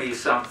tells me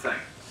something.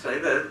 Say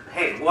that,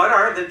 hey, what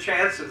are the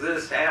chances of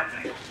this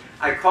happening?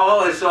 I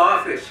called his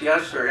office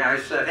yesterday, and I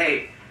said,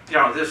 hey, you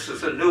know, this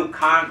is a new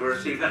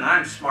Congress. Even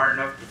I'm smart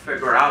enough to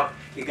figure out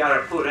you got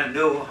to put a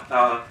new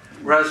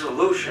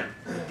resolution.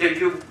 Did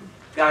you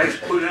guys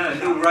put in a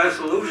new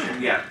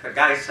resolution yet? The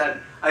guy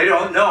said, I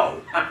don't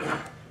know.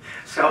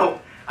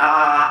 So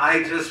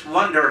I just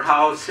wonder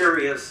how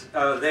serious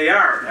they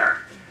are there.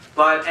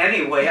 But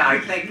anyway, I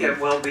think it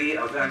will be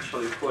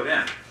eventually put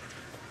in.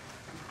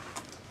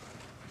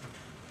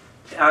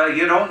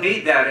 You don't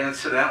need that,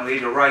 incidentally,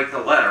 to write the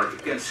letter. You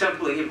can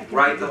simply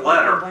write the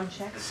letter and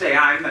say,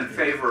 I'm in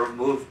favor of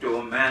move to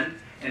amend,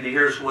 and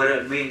here's what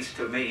it means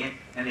to me,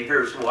 and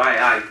here's why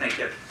I think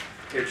it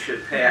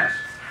should pass.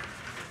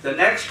 The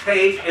next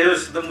page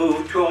is the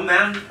move to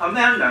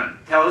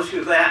amendment. Tells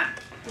you that.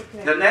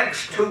 Okay. The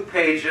next two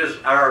pages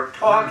are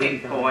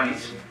talking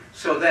points,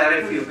 so that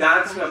if you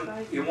got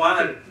you want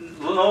to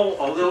know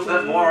a little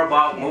bit more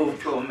about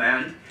move to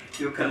amend,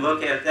 you can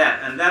look at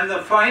that. And then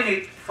the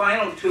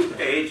final two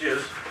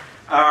pages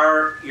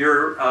are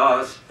your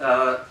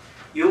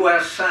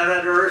U.S.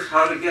 senators,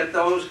 how to get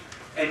those,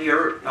 and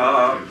your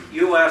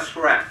U.S.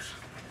 reps.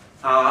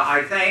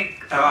 I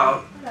thank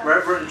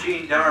Reverend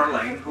Jean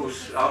Darling,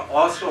 who's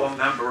also a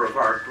member of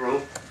our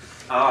group,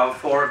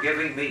 for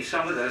giving me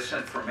some of this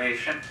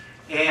information.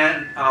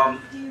 And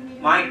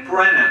Mike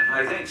Brennan,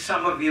 I think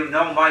some of you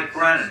know Mike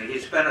Brennan.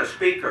 He's been a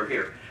speaker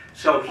here.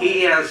 So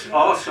he has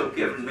also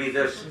given me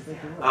this,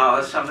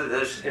 some of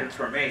this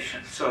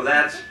information. So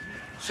that's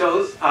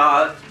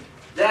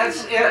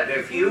it.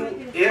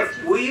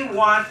 If we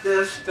want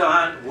this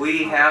done,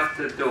 we have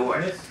to do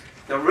it.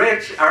 The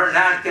rich are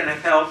not going to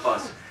help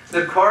us.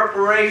 The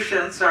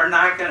corporations are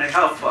not going to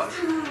help us.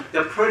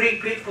 The pretty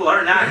people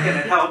are not going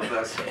to help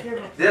us.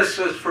 This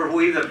is for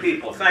we the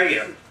people. Thank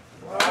you.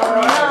 All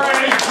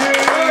right,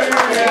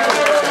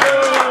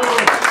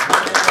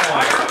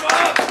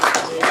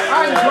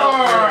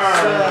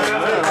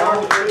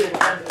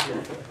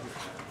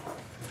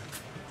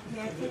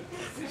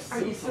 Are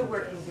you still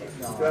working there?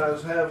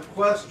 guys have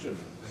questions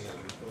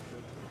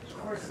Of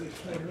course you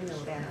can, we know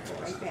that.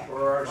 Right back.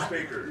 for our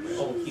speakers?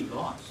 Oh, keep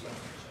going.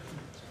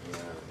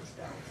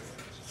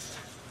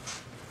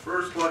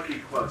 First lucky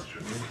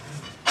question.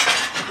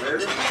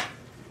 David?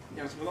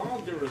 Yes, with all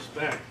due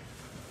respect,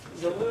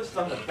 the list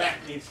on the back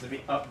needs to be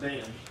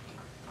updated.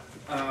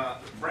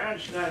 Brad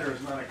Schneider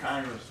is not a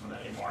congressman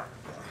anymore.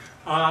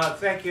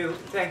 Thank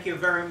you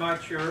very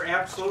much. You're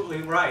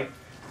absolutely right.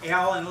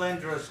 Allan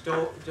Lindrup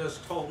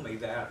just told me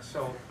that,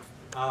 so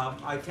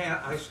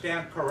I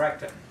stand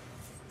corrected.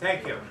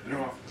 Thank you. You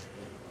know,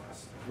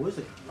 Who is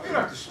it? you don't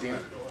have to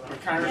stand. The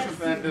congressman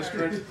from that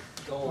district,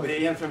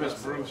 the infamous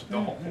Bruce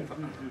Dole.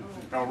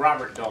 No,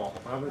 Robert Dole.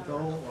 Robert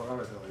Dole or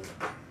Robert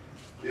Dole?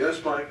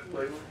 Yes, Mike?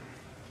 Lakeland?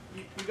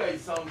 You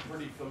guys sound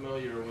pretty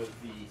familiar with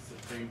the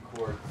Supreme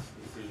Court's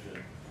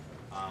decision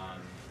on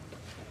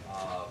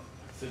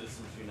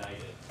Citizens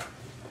United.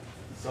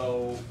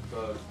 So,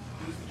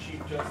 who's the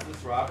Chief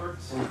Justice,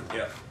 Roberts?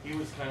 Yeah. He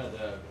was kind of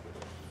the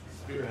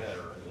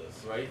spearheader of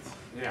this, right?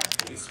 Yeah.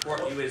 He was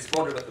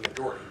supported with the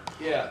majority.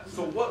 Yeah,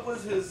 so what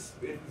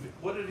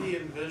did he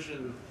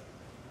envision,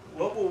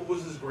 what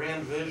was his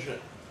grand vision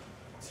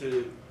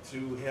to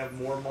have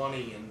more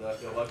money in the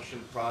election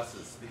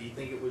process? Did he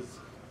think it was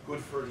good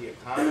for the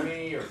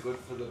economy or good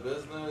for the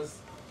business?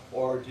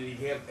 Or did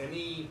he have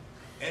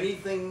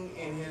anything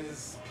in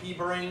his pea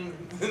brain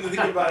thinking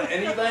about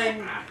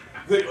anything?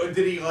 Did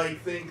he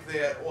think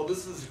that, well,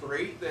 this is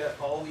great that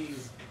all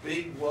these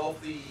big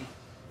wealthy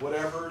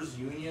whatevers,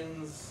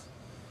 unions,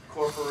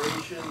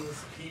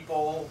 corporations,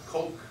 people,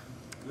 Coke,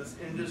 this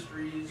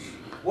industries,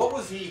 what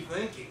was he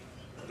thinking?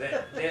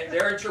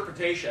 Their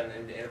interpretation,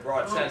 in a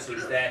broad sense,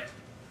 is that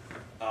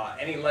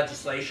any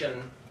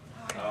legislation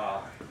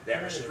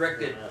that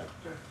restricted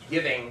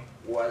giving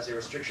was a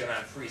restriction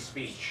on free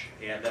speech,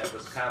 and that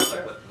was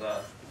conflict with the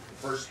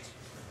First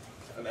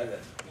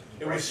Amendment.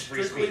 It was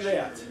strictly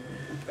that.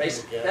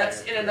 Basically,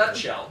 that's in a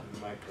nutshell.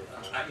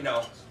 You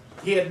know,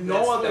 He had no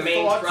that's other the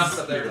main thoughts. thrust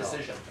of their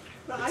decision.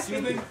 But I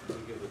Excuse think me?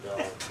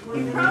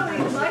 we probably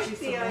like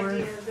the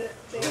idea that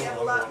they have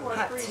a lot more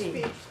free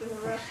speech than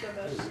the rest of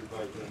us.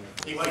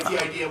 He liked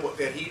the idea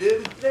that he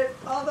did. That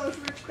all those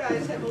rich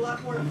guys have a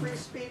lot more free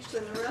speech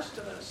than the rest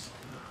of us.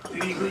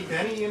 Did he leave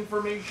any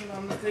information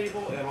on the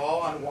table at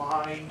all on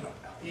why?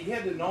 He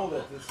had to know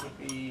that this would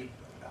be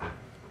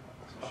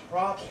a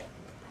problem.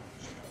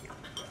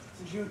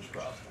 It's a huge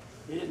problem.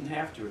 He didn't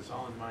have to, it's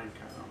all in mind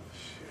count.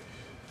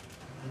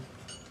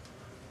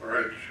 All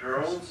right,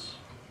 Charles?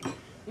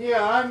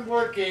 Yeah, I'm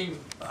working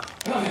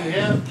to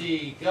have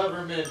the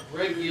government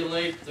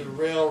regulate the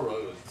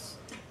railroads.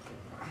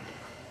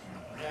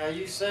 Are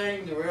you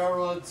saying the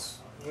railroads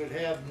would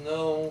have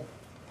no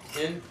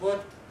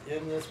input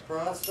in this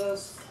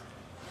process?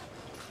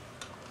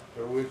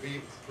 Or would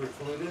be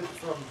precluded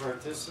from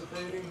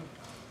participating?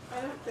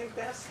 I don't think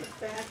that's the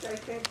fact. I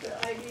think the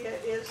idea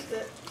is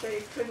that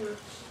they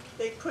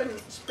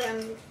couldn't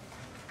spend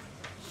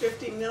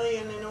 50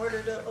 million in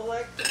order to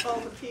elect all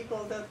the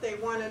people that they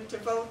wanted to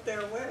vote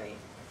their way.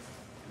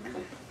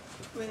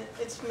 I mean,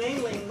 it's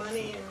mainly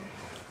money and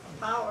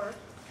power.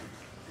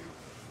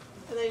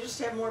 And they just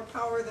have more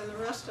power than the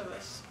rest of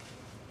us.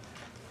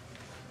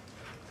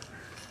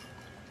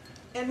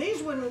 And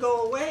these wouldn't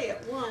go away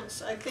at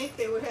once. I think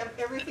they would have,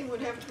 everything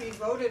would have to be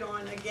voted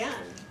on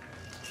again,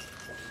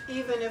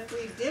 even if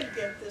we did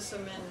get this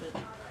amendment.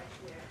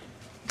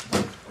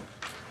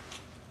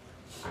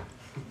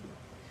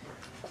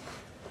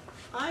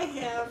 I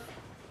have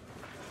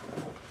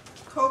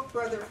Koch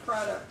brother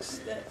products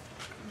that,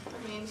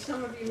 I mean,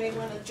 some of you may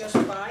want to just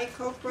buy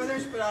Koch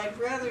brothers, but I'd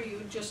rather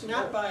you just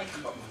not buy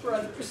Koch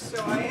brothers.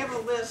 So I have a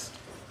list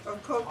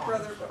of Koch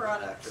brother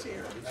products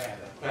here.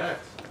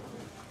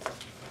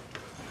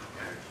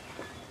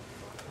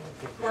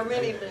 Or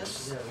many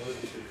lists.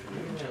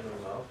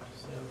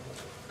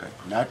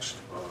 Next.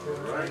 All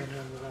right.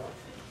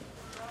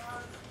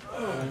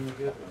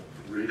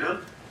 Rita?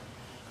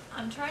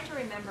 I'm trying to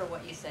remember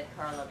what you said,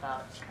 Karla,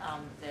 about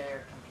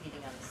they're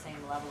competing on the same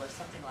level or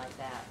something like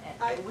that.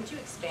 And would you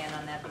expand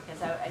on that? Because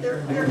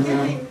They're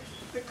giving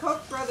the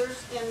Koch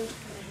brothers and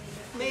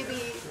maybe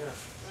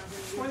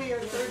 20 or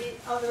 30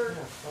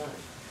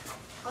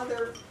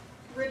 other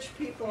rich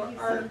people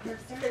are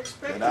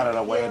expected Get out of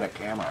the to way of the give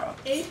camera.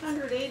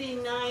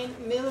 889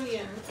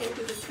 million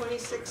into the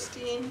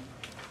 2016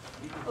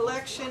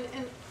 election,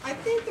 and I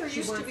think there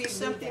used to be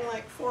something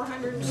like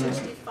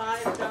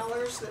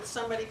 $465 that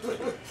somebody could,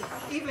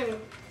 even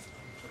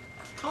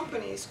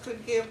companies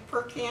could give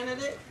per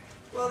candidate.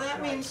 Well,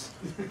 that means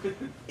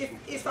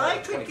if I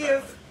could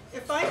give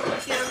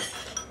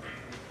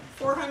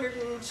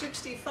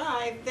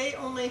 465, they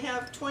only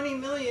have 20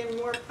 million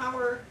more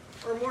power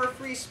or more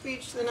free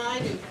speech than I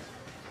do.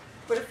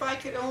 But if I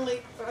could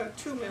only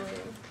 2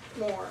 million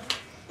more,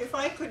 if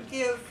I could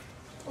give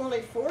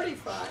only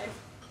 45,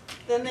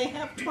 then they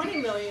have 20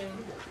 million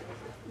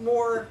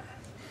more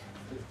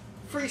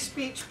free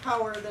speech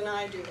power than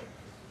I do.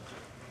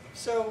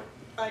 So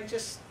I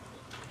just,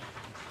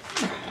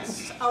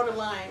 out of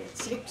line, it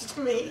seems to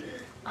me.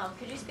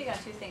 Could you speak on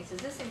two things? Does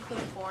this include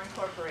foreign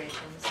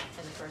corporations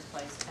in the first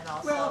place, and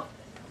also? Well,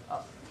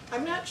 oh,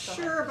 I'm not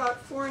sure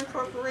about foreign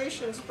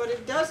corporations, but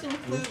it does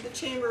include the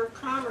Chamber of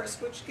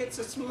Commerce, which gets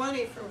its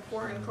money from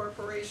foreign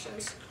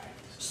corporations.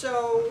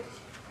 So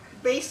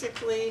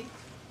basically,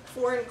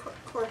 foreign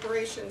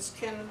corporations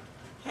can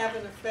have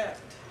an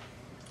effect.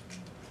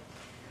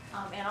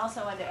 And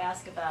also I wanted to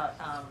ask about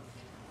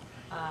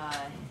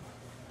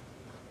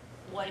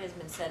what has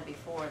been said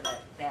before,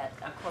 that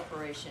a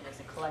corporation is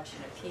a collection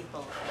of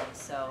people, and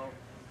so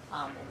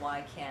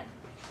why can't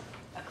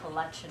a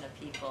collection of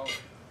people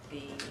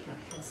be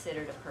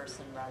considered a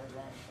person rather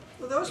than?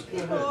 Well, those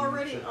people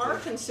already are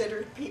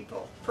considered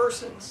people,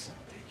 persons.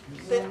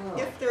 That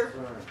if they're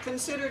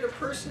considered a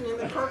person in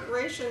the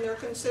corporation, they're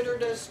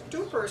considered as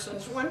two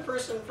persons, one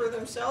person for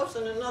themselves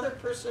and another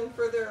person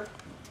for their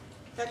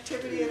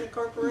activity in the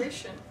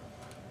corporation.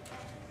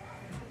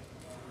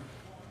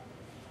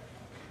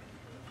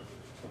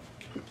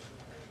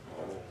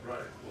 All right,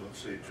 let's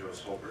see, Joe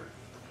Holbert.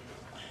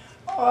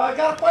 I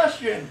got a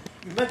question.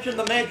 You mentioned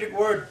the magic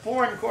word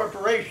foreign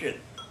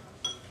corporation.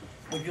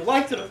 Would you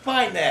like to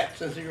define that,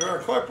 since you're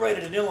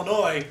incorporated in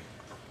Illinois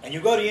and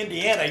you go to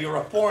Indiana, you're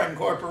a foreign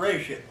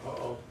corporation?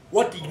 Uh-oh.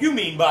 What did you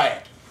mean by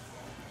it?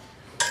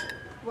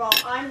 Well,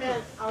 I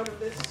meant out of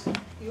this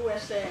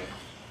USA,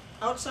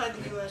 outside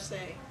the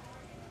USA.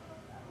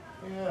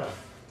 Yeah.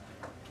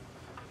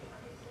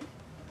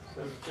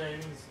 Some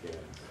Chinese guys.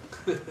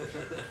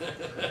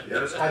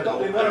 Yes, I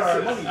thought we wanted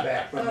our money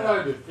back from Not that.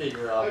 hard to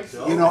figure out,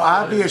 Joe. You know,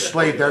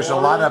 obviously, there's a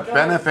lot of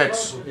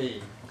benefits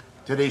Company.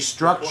 to the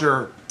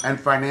structure and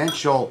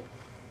financial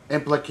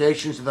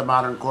implications of the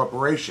modern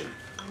corporation.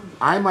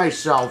 I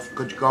myself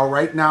could go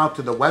right now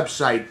to the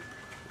website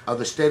of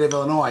the state of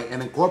Illinois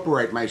and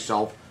incorporate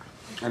myself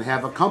and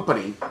have a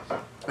company,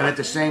 and at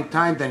the same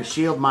time then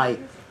shield my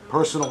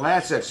personal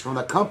assets from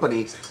the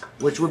company,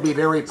 which would be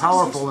very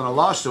powerful in a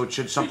lawsuit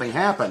should something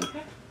happen.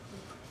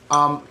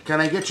 Can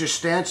I get your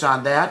stance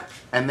on that?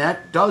 And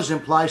that does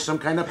imply some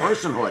kind of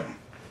personhood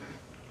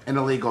in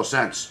a legal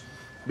sense,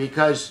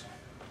 because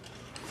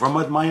from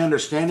what my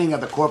understanding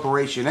of the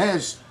corporation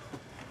is,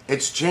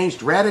 it's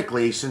changed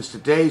radically since the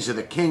days of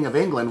the King of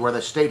England, where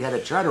the state had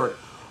a charter.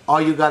 All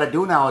you got to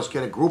do now is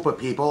get a group of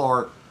people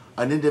or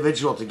an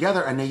individual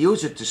together, and they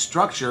use it to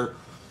structure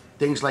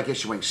things like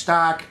issuing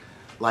stock,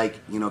 like,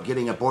 you know,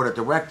 getting a board of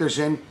directors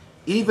in,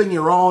 even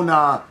your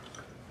own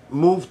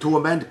move to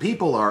amend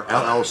people or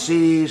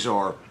LLCs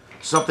or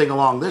something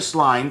along this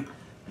line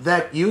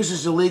that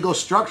uses the legal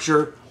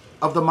structure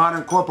of the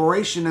modern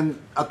corporation and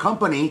a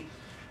company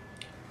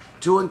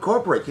to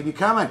incorporate. Can you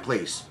comment,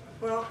 please?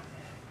 Well,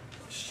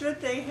 should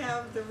they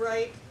have the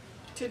right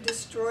to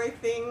destroy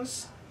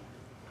things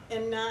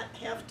and not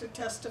have to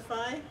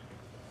testify?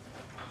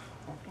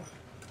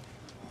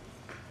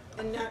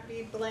 And not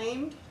be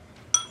blamed?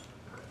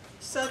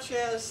 Such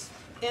as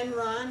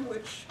Enron,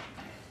 which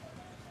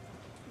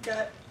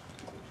got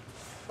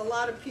a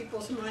lot of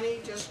people's money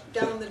just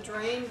down the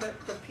drain, but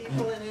the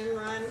people in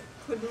Enron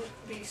couldn't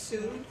be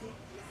sued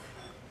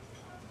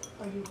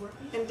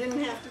and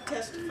didn't have to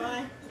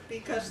testify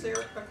because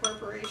they're a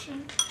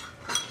corporation.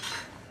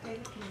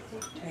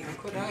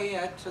 Could I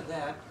add to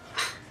that?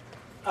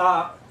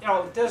 You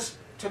know, this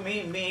to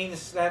me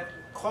means that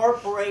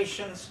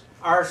corporations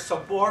are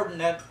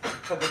subordinate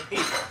to the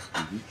people.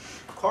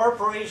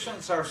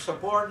 Corporations are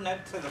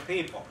subordinate to the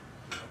people.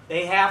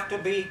 They have to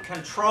be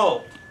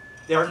controlled.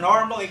 They're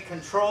normally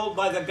controlled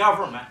by the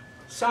government.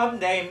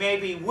 Someday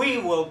maybe we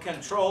will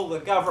control the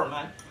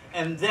government,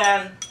 and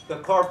then the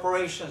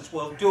corporations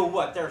will do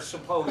what they're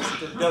supposed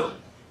to do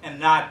and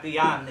not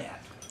beyond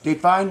that.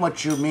 Define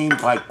what you mean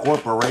by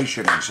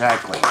corporation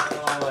exactly.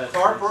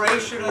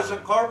 Corporation is a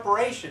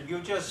corporation. You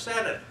just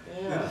said it.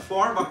 You can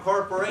form a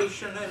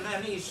corporation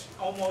in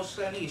almost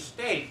any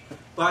state.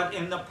 But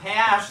in the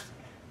past,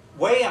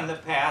 way in the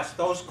past,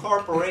 those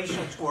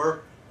corporations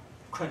were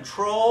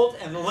controlled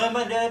and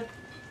limited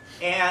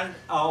and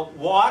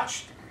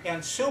watched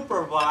and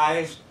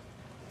supervised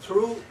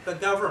through the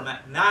government,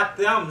 not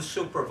them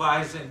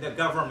supervising the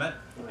government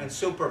and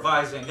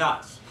supervising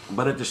us.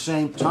 But at the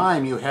same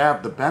time, you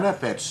have the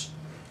benefits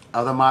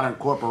of the modern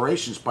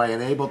corporations by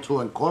being able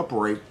to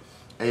incorporate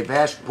a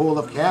vast pool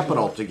of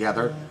capital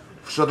together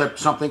so that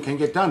something can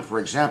get done. For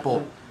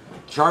example,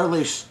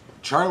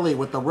 Charlie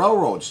with the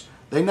railroads,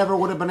 they never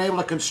would have been able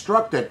to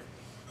construct it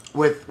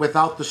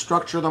without the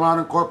structure of the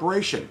modern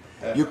corporation.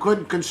 You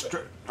couldn't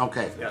construct.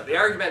 Okay. Yeah, the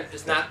argument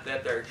is not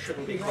that there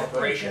shouldn't be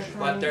corporations,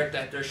 but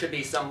that there should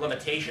be some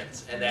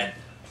limitations, and that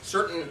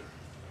certain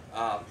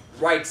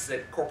rights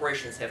that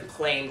corporations have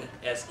claimed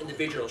as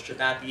individuals should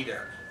not be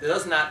there. That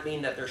does not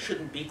mean that there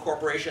shouldn't be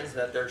corporations,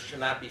 that there should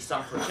not be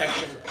some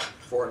protection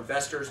for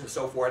investors and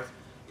so forth.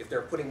 If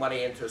they're putting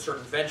money into a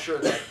certain venture,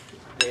 that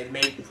they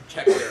may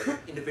protect their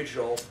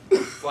individual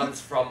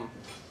funds from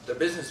the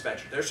business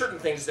venture. There are certain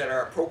things that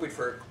are appropriate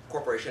for a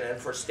corporation and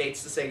for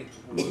states to say,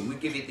 we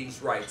give you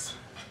these rights.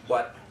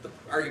 But the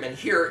argument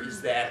here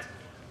is that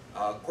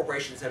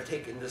corporations have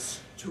taken this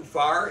too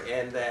far,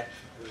 and that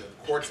the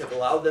courts have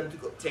allowed them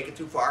to take it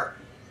too far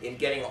in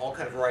getting all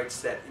kind of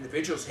rights that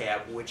individuals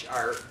have, which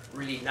are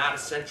really not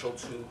essential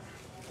to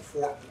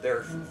for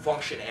their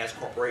function as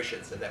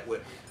corporations, and that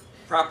with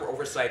proper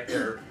oversight,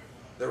 their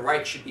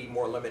rights should be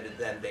more limited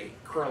than they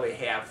currently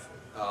have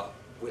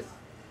with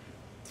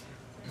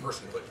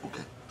personhood.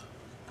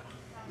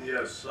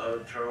 Yes,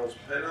 Charles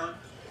Pena?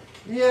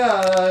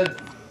 Yeah,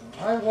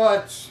 I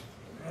watch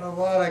a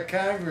lot of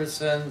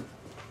Congress, and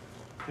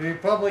the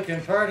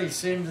Republican Party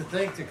seemed to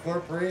think that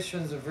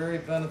corporations are very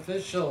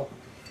beneficial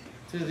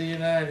to the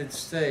United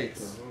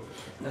States.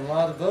 And a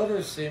lot of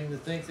voters seem to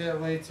think that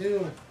way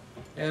too.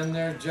 And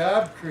they're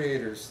job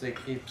creators, they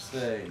keep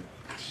saying.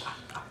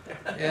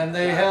 And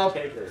they help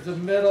the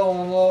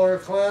middle and lower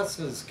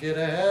classes get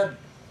ahead.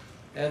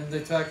 And they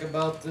talk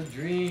about the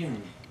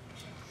dream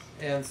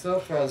and so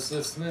forth. I was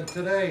listening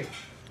today.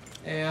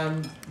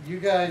 And you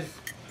guys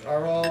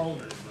are all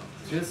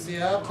just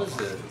the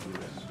opposite.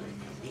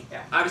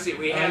 Yeah, obviously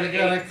we have Are they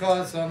going to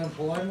cause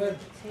unemployment?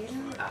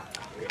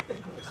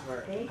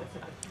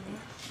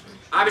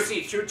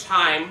 Obviously, through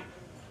time,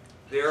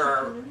 there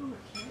are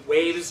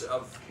waves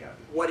of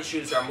what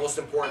issues are most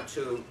important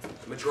to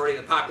the majority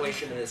of the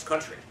population in this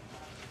country.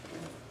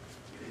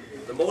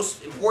 The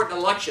most important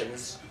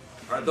elections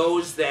are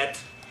those that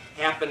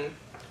happen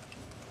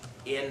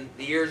in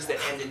the years that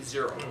end in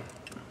 0.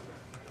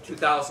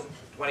 2000,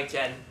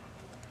 2010,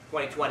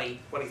 2020,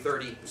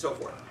 2030, and so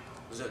forth.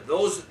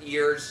 Those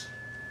years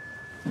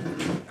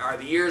are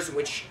the years in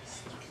which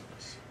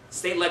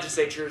state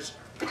legislatures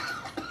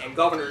and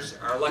governors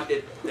are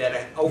elected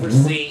that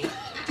oversee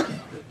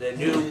the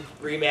new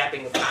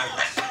remapping of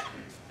Congress.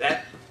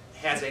 That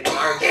has a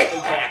large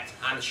impact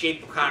on the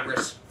shape of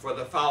Congress for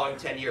the following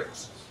 10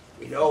 years.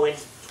 We know in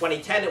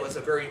 2010 it was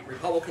a very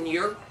Republican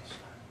year.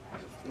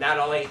 Not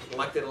only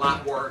elected a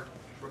lot more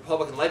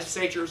Republican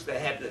legislatures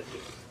that had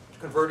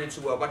converted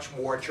to a much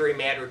more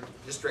gerrymandered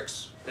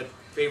districts that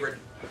favored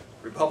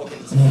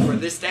Republicans for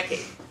this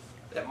decade.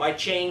 That might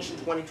change in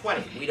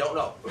 2020. We don't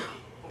know.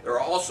 There are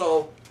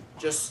also,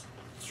 just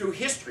through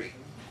history,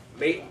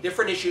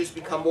 different issues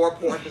become more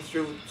important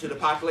to the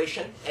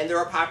population, and there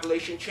are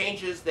population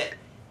changes that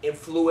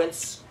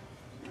influence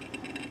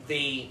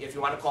the, if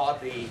you want to call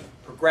it, the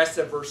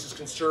progressive versus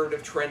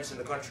conservative trends in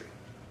the country.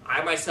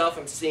 I myself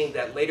am seeing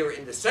that later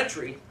in the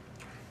century,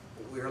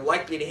 we are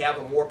likely to have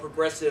a more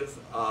progressive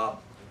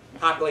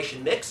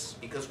population mix,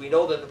 because we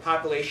know that the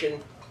population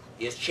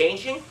is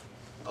changing.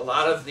 A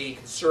lot of the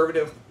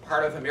conservative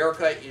part of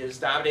America is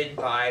dominated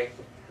by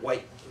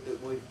white,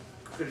 we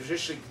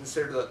traditionally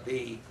consider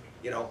the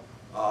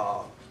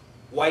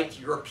white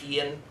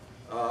European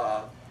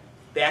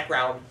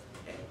background,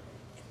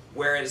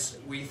 whereas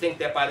we think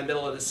that by the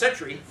middle of the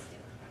century,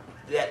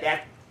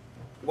 that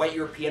white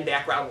European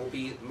background will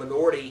be a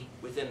minority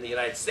within the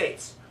United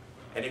States.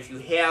 And if you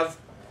have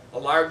a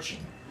large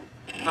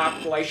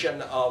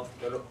population of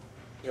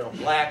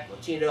black,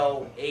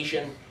 Latino,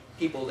 Asian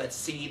people that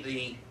see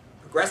the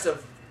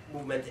progressive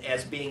movement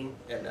as being,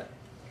 and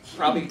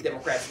probably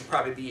Democrats would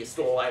probably be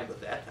still aligned with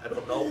that, I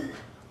don't know,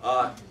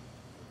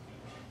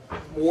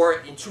 more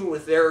in tune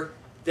with their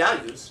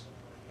values,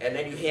 and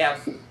then you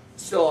have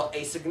still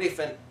a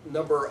significant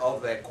number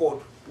of the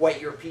quote white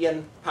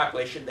European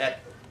population that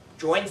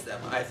joins them.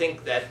 I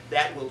think that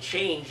that will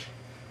change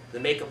the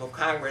makeup of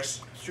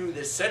Congress through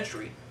this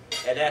century,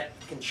 and that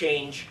can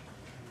change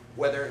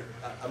whether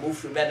a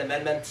move to amend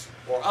amendments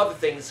or other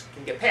things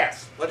can get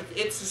passed. But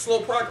it's a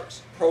slow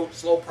progress,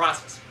 slow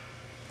process.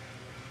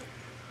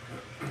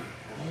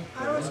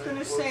 I was going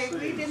to say,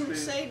 we didn't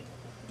say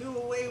do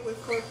away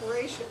with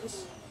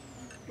corporations.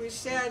 We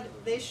said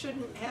they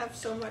shouldn't have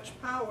so much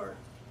power,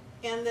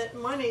 and that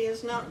money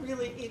is not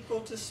really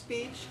equal to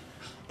speech,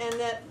 and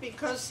that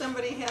because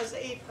somebody has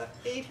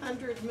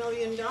 $800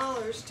 million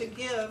to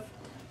give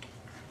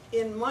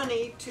in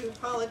money to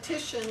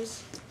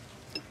politicians,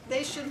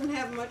 they shouldn't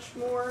have much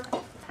more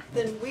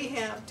than we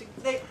have.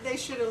 They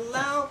should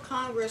allow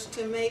Congress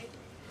to make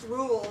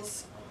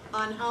rules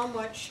on how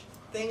much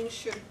things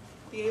should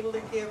be able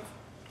to give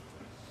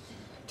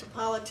to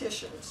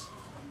politicians.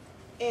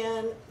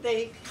 And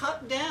they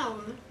cut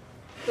down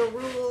the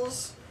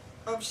rules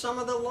of some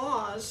of the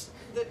laws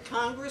that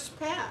Congress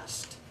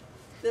passed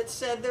that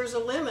said there's a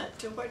limit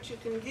to what you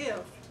can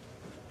give.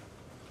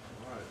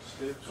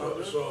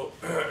 So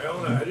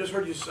Ellen, I just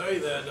heard you say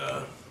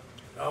that,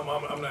 I'm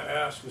going to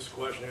ask this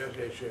question. I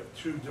actually have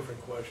two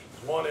different questions.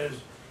 One is,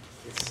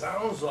 it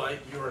sounds like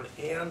you're an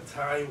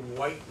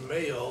anti-white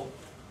male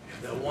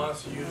that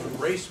wants to use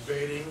race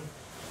baiting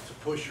to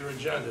push your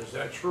agenda. Is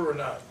that true or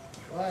not?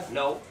 What?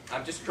 No,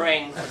 I'm just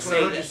trying to That's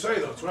say what I heard you say,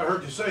 though. That's what I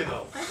heard you say,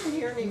 though. I didn't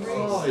hear any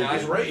Oh,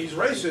 race. he's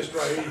racist,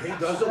 right? He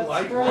doesn't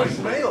like white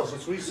males.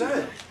 That's what he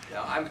said.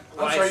 No, I'm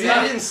sorry,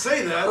 I didn't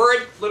say that.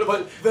 Heard political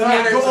But then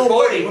patterns they of go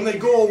away. voting. When they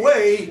go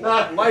away,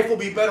 life will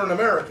be better in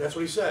America. That's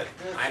what he said.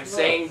 I'm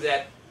saying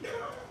that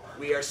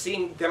we are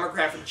seeing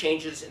demographic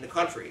changes in the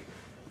country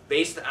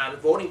based on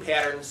voting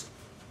patterns.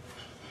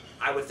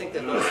 I would think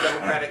that those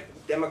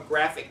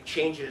demographic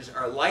changes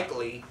are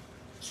likely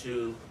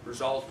to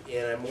result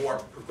in a more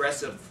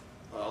progressive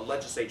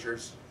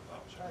legislatures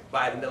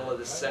by the middle of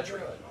this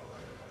century.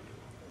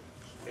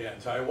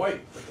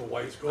 Anti-white, but the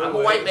whites go I'm a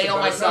away, white it's a male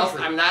better myself.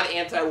 country. I'm not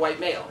anti-white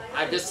male.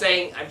 I'm just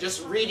saying, I'm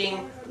just reading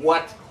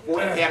what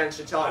voting patterns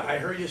should tell you. I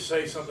heard you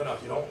say something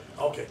else. You don't?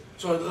 Okay.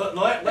 So the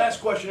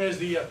last question is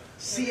the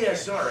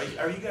CSR.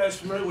 Are you guys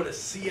familiar with what a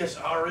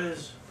CSR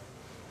is?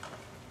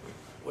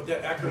 What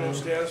that acronym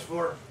stands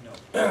for?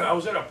 No. I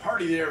was at a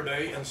party the other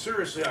day, and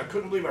seriously, I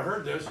couldn't believe I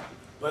heard this,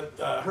 but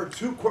I heard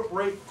two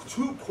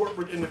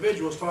corporate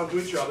individuals talking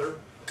to each other,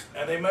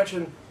 and they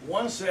mentioned,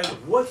 one said,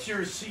 what's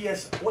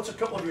a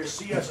couple of your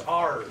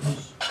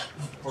CSRs?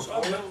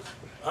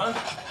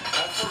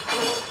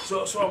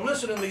 So I'm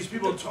listening to these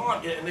people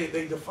talk, and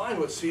they defined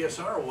what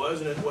CSR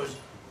was, and it was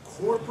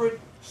corporate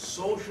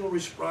social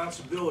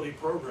responsibility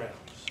programs.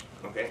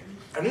 Okay.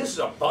 And this is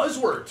a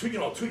buzzword. Two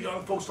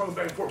young folks talking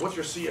back and forth. What's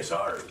your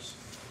CSRs?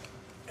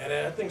 And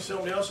I think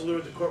somebody else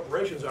alluded to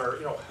corporations are,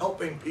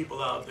 helping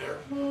people out there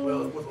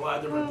with a lot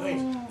of different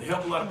things. They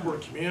help a lot of poor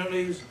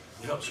communities.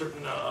 They help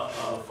certain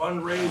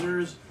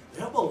fundraisers. They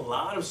help a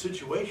lot of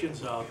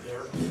situations out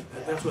there. And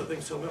that's what I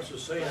think someone else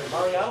was saying.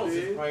 Mariano's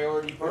a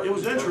priority partner. It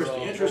was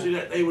interesting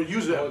that they would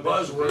use that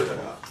buzzword.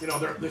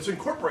 It's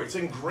incorporated. It's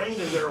ingrained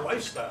in their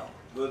lifestyle.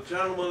 The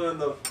gentleman in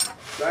the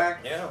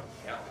back. Yeah.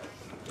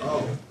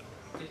 Oh.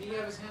 Did he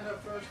have his hand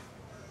up first?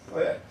 Go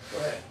ahead, go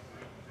ahead.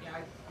 Yeah,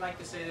 I'd like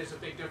to say there's a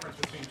big difference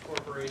between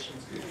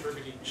corporations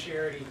contributing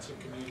charity to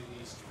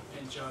communities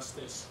and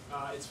justice.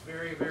 It's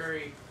very,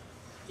 very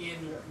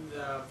in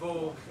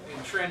vogue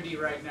and trendy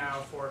right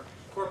now for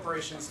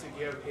corporations to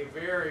give a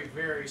very,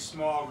 very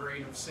small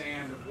grain of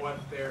sand of what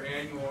their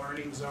annual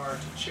earnings are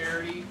to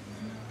charity.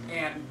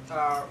 And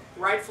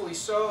rightfully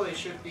so, they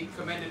should be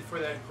commended for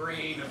that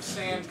grain of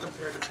sand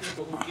compared to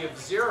people who give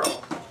zero.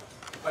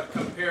 But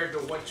compared to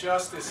what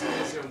justice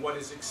is and what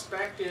is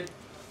expected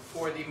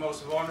for the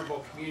most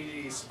vulnerable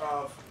communities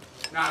of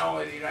not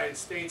only the United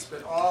States,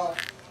 but all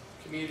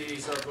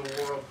communities of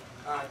the world,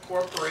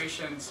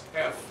 corporations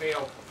have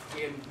failed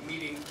in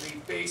meeting the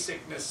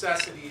basic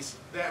necessities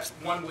that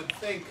one would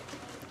think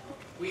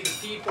we, the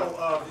people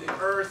of the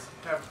earth,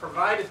 have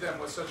provided them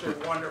with such a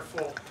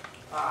wonderful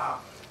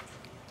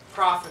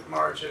profit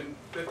margin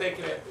that they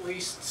can at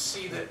least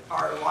see that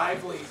our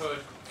livelihood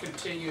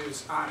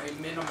continues on a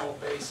minimal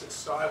basis.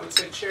 So I would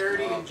say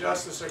charity and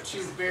justice are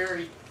two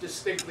very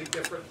distinctly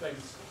different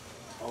things.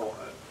 Oh,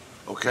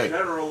 Okay.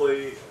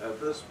 generally,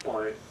 at this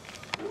point,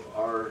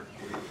 our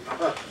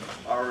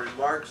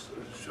remarks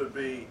should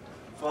be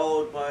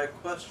followed by a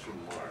question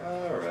mark.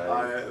 All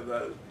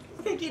right.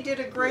 I think you did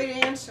a great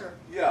answer.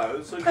 Yeah,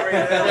 it's a great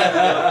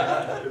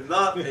answer,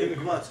 not a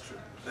question.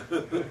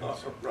 All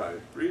right,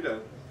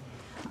 Rita.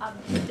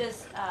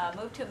 Does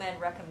Move to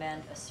Amend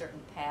recommend a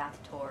certain path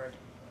toward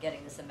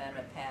getting this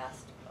amendment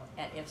passed?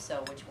 And if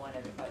so, which one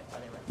are they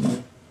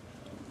recommending?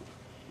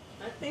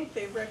 I think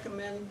they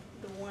recommend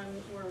the one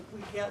where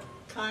we get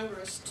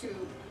Congress to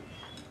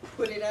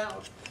put it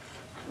out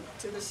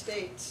to the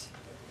states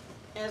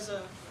as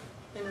an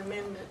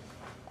amendment.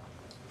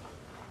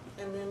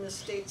 And then the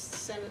states,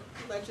 Senate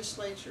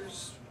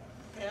legislatures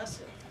pass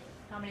it.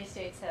 How many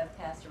states have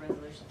passed a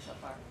resolution so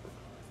far?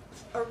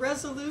 A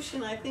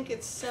resolution, I think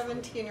it's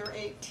 17 or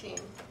 18,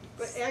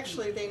 but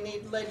actually they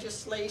need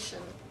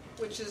legislation,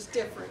 which is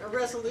different. A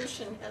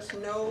resolution has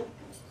no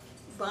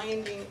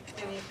binding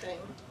anything.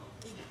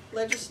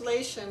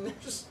 Legislation,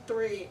 there's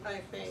 3, I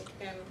think,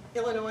 and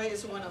Illinois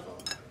is one of them.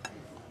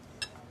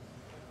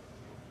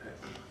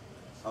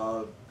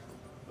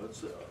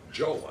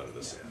 Joe wanted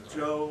to say.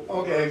 Joe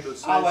Okay, wanted to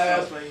say I'll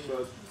ask. something,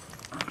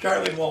 but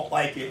Charlie won't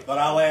like it, but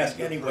I'll ask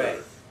anyway.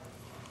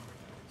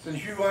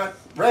 Since you want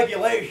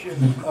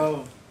regulation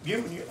of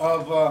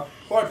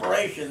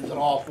corporations in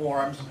all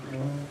forms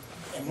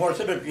and more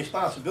civic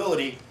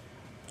responsibility,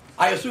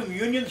 I assume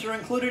unions are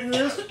included in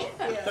this,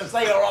 Yes. since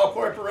they are all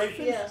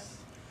corporations? Yes.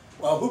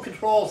 Well, who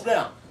controls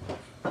them?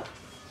 Well,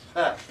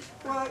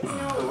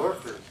 the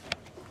workers.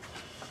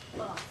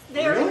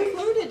 they're Really?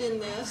 included in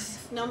this,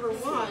 number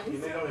 1.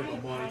 They don't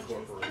have a money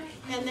corporation.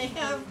 And they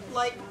have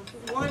like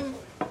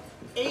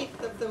 1/8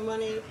 of the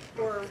money,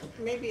 or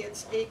maybe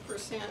it's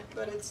 8%,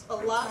 but it's a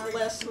lot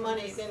less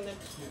money than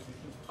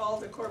all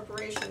the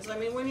corporations. I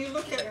mean, when you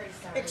look at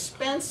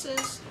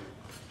expenses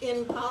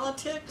in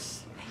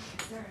politics,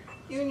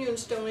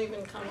 unions don't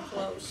even come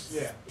close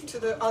to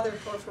the other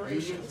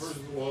corporations.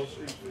 Versus Wall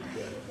Street.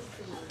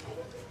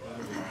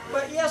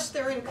 But yes,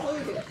 they're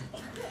included.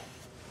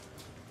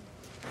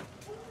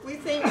 We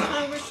think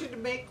Congress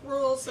should make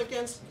rules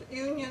against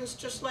unions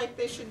just like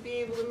they should be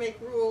able to make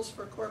rules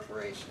for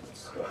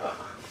corporations.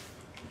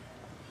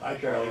 Hi,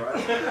 Charlie. All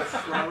right, that's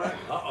Ronna.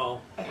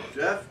 Uh-oh.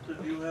 Jeff,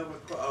 did you have a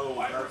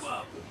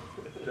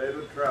that's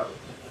David Travis.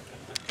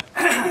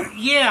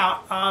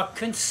 Yeah,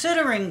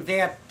 considering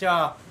that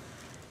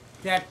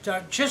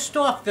just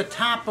off the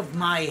top of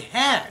my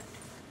head,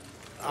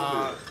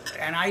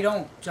 and I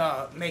don't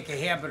make a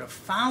habit of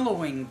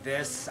following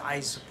this, I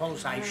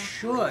suppose I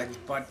should,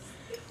 but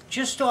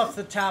just off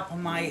the top of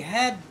my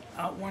head,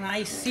 when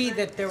I see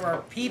that there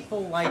are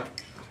people like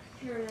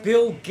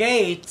Bill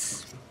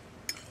Gates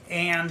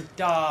and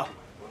that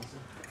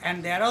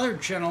other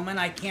gentleman,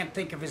 I can't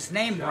think of his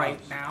name right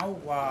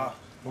now.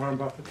 Warren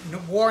Buffett.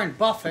 Warren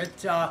Buffett,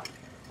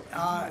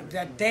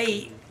 that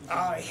they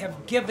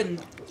have given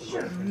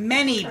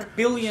many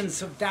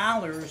billions of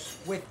dollars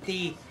with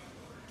the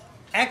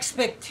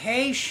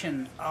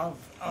expectation of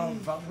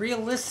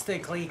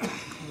realistically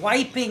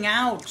wiping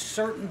out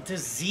certain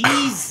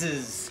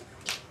diseases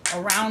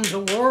around the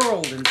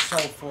world and so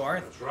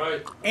forth. That's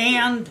right.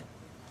 And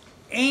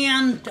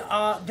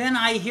then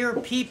I hear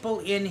people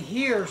in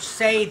here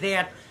say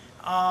that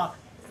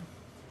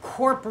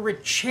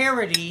corporate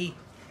charity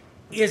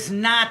is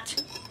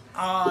not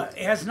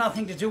has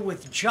nothing to do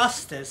with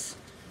justice.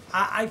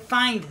 I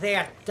find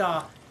that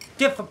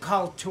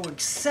difficult to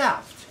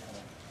accept.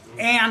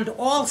 And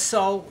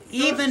also,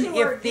 even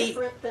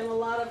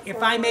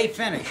if I may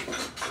finish,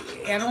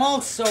 and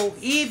also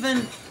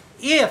even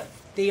if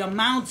the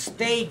amounts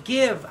they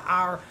give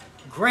are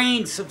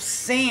grains of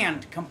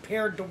sand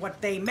compared to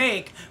what they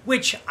make,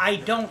 which I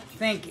don't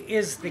think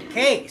is the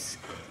case,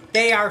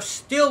 they are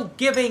still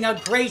giving a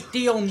great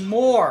deal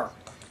more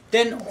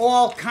than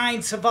all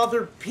kinds of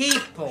other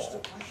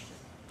people.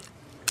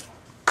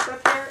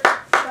 But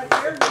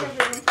their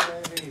giving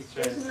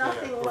is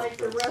nothing like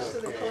the rest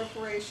of the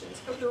corporations.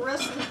 But the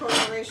rest of the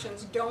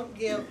corporations don't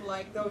give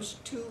like those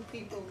two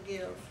people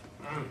give.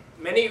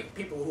 Many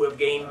people who have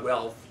gained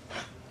wealth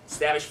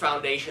establish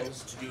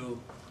foundations to do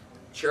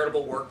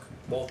charitable work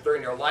both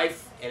during their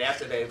life and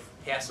after they've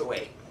passed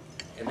away.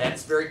 And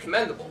that's very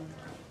commendable.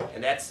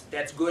 And that's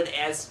good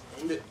as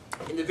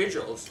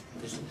individuals.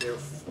 They're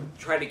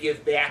trying to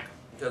give back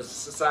because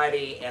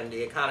society and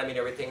the economy and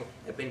everything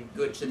have been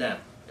good to them.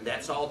 And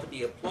that's all to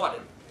be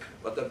applauded.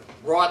 But the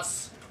broad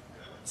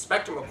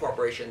spectrum of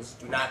corporations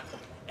do not,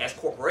 as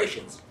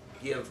corporations,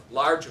 give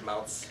large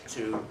amounts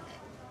to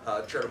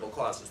charitable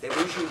causes. They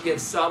usually give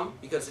some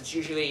because it's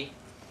usually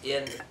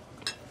it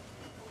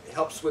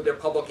helps with their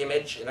public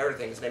image and other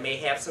things. They may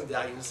have some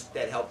values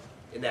that help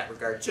in that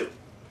regard too.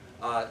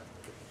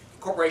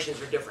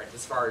 Corporations are different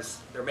as far as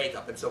their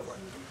makeup and so forth.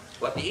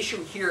 But the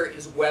issue here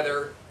is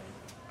whether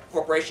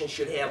corporations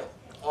should have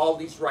all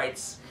these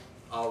rights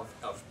of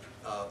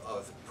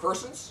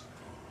persons,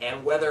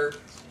 and whether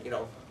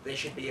they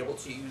should be able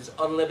to use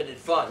unlimited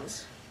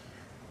funds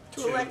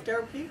to elect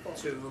our people,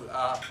 to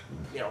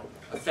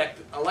affect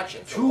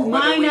elections. To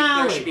my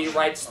knowledge, there should be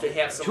rights to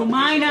have some. To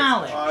my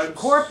knowledge,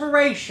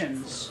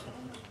 corporations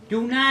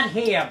do not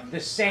have the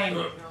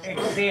same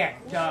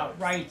exact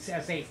rights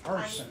as a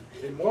person.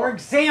 For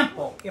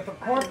example, if a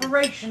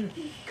corporation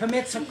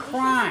commits a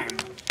crime,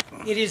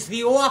 it is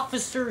the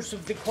officers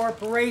of the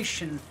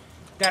corporation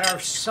that are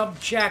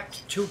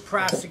subject to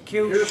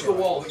prosecution. Pierce the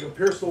wall. You can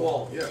pierce the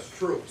wall. Yes,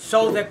 true.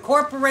 So the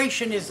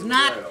corporation is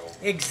not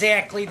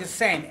exactly the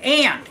same.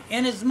 And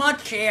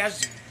inasmuch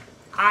as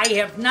I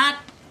have not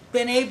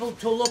been able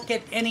to look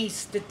at any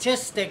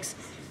statistics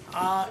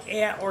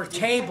or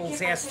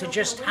tables as to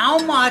just how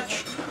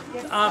much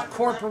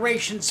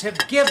corporations have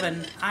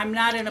given, I'm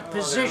not in a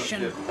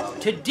position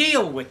to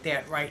deal with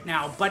that right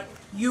now. But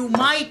you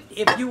might,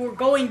 if you were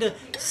going to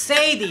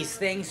say these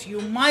things,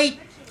 you might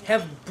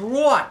have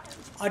brought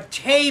a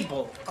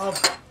table of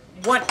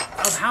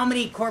how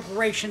many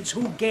corporations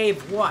who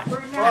gave what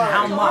and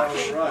how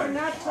much. We're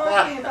not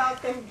talking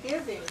about them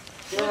giving.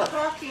 We're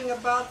talking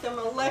about them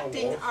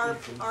electing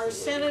our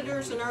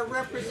senators and our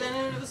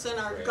representatives and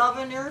our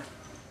governor,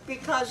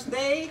 because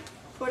they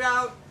put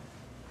out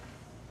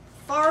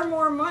far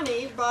more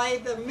money by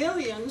the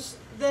millions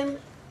than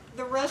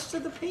the rest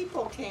of the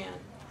people can.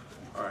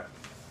 All right.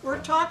 We're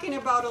talking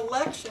about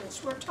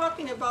elections. We're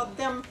talking about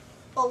them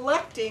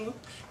electing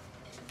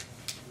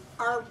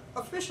our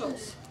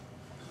officials.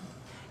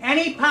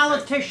 Any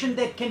politician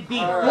that can be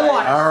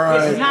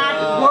bought is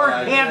not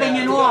worth having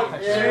in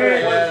office. I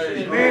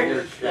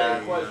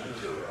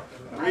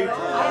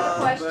have a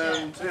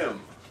question.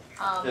 Tim.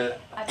 I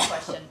have a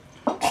question.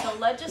 The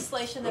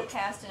legislation that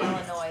passed in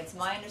Illinois, it's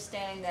my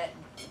understanding that,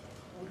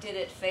 did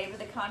it favor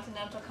the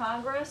Continental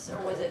Congress, or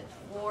was it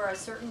for a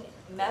certain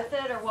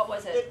method, or what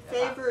was it? It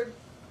favored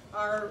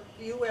our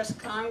U.S.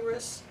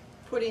 Congress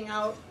putting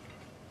out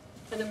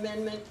an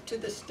amendment to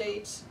the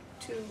states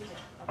to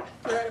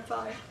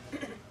ratify.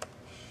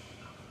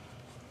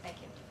 Thank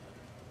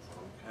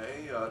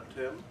you. Okay,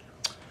 Tim?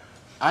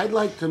 I'd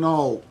like to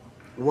know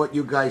what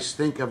you guys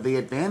think of the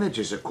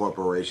advantages of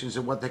corporations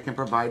and what they can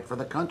provide for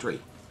the country.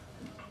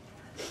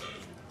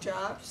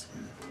 Jobs.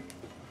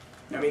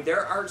 I mean,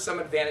 there are some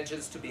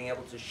advantages to being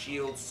able to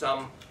shield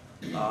some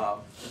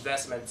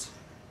investments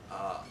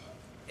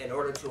in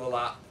order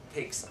to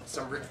take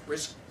some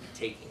risk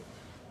taking.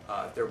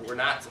 There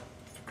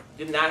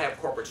did not have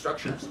corporate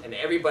structures, and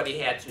everybody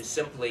had to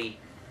simply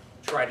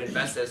try to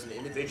invest as an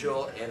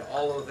individual, and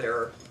all of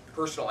their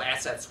personal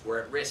assets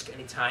were at risk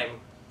anytime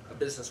a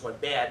business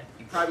went bad.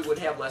 You probably would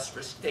have less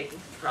risk taking.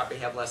 You probably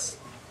have less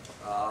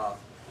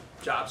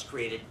jobs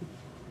created.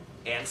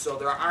 And so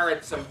there are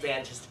some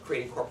advantages to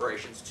creating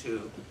corporations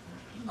to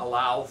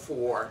allow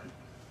for,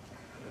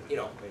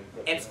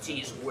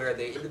 entities where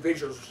the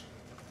individuals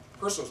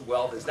person's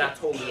wealth is not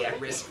totally at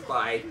risk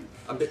by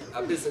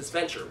a business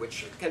venture,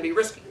 which can be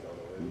risky.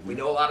 We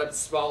know a lot of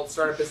small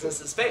startup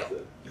businesses fail.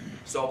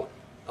 So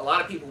a lot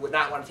of people would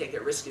not want to take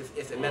that risk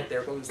if it meant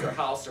they're going to lose their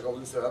house, they're going to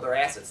lose their other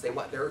assets.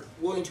 They're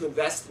willing to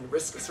invest and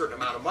risk a certain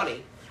amount of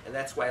money, and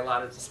that's why a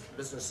lot of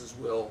businesses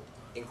will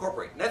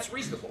incorporate. And that's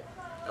reasonable,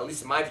 at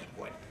least in my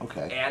viewpoint.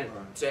 Okay. And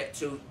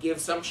to give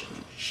some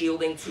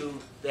shielding to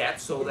that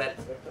so that,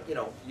 you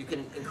know, you can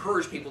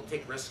encourage people to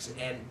take risks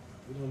and,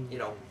 you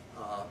know,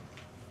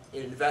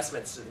 in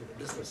investments in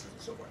businesses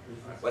and so forth.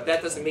 But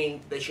that doesn't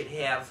mean they should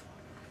have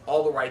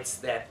all the rights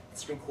that the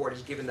Supreme Court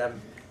has given them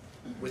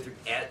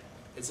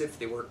as if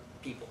they were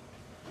people.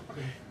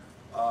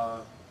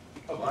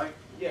 Mike?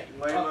 Yeah.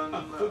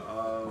 Layman,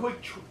 quick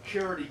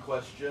charity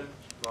question.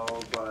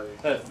 followed by.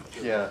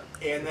 Yeah.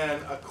 And then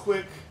a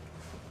quick,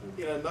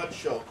 in a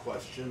nutshell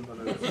question.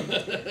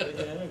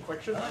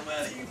 Question?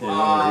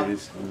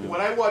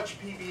 When I watch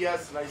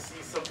PBS and I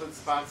see something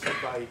sponsored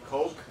by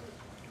Coke,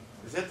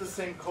 is that the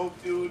same Coke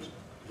dude?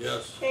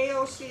 Yes.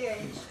 KOCH.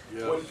 Yes.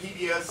 When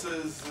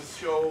PBS's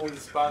show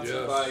is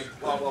sponsored by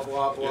blah blah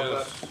blah blah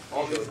Yes. blah,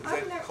 all these, is I've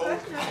that not Coke?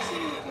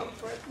 seen the Coke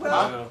for it.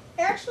 Well,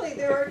 actually,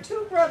 there are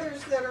two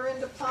brothers that are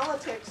into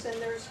politics, and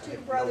there's two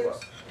brothers.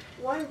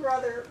 One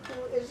brother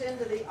who is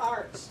into the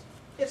arts.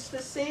 It's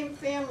the same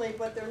family,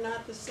 but they're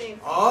not the same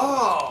family.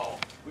 Oh,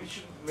 we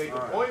should make a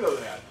point of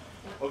that.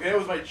 Okay, that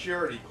was my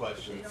charity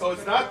question. So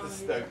it's not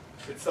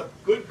it's a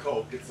good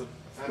Coke. It's a.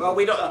 Well,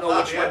 we don't know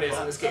which one it is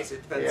in this case.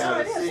 It depends. Yeah,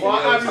 on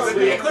well,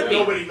 obviously, it could be.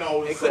 nobody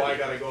knows, It so could I be.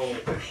 gotta go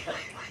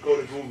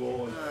to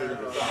Google and figure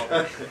this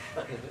out.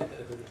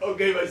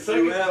 Okay, my You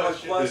second have a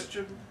question.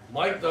 question?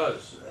 Mike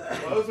does.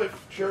 Well, that was my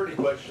charity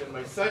question.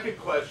 My second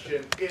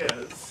question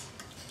is,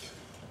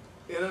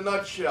 in a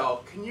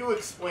nutshell, can you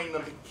explain the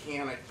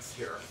mechanics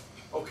here?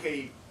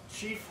 Okay,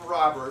 Chief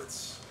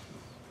Roberts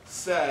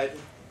said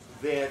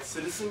that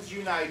Citizens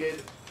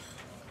United,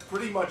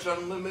 pretty much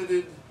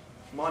unlimited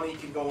money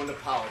can go into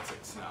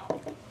politics now.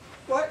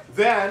 What?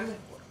 Then,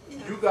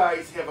 you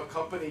guys have a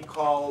company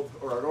called,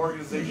 or an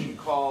organization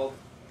called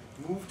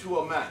Move to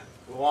Amend,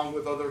 along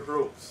with other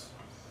groups.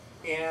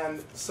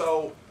 And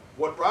so,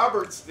 what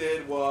Roberts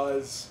did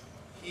was,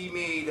 he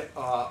made,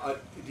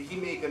 did he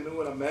make an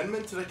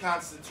amendment to the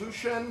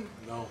Constitution?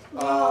 No.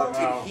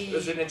 Did he,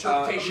 There's an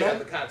interpretation of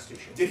the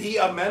Constitution. Did he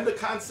amend the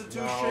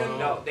Constitution?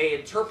 No, they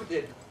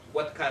interpreted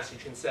what the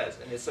Constitution says,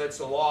 and it says it's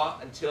a law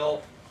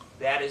until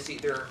that is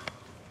either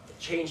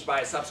changed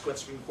by a subsequent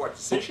Supreme Court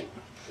decision,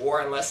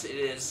 or unless it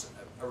is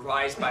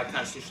revised by a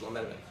constitutional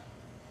amendment.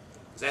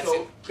 That's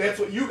So it. that's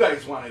what you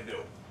guys want to do.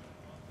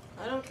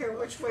 I don't care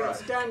which way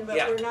it's done, but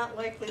Yeah. we're not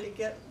likely to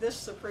get this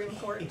Supreme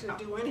Court to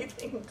do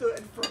anything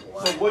good for a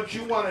while. So what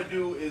you want to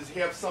do is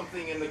have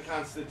something in the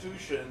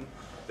Constitution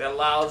That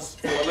allows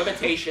for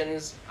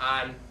limitations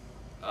on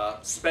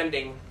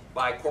spending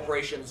by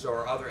corporations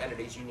or other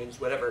entities, unions,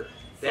 whatever.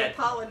 That,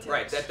 politics.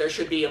 Right, that there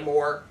should be a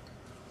more,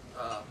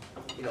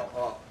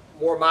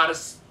 more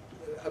modest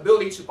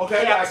ability to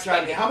Okay, I cap got you.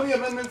 spending. How many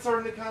amendments are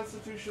in the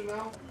Constitution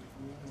now?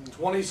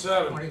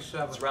 27. It's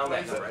around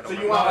that number. I don't So you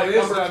remember. want like It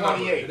is number that number.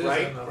 28, It is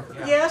right? that number.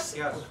 Yes,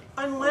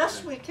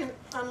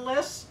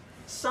 unless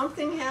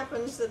something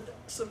happens that the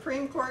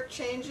Supreme Court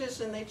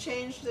changes and they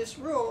change this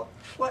rule,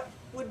 what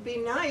would be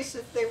nice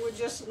if they would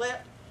just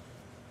let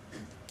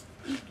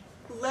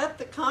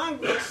the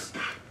Congress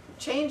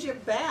change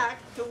it back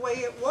the way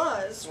it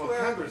was, Well,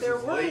 where Congress there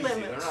is were lazy. They're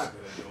limits. not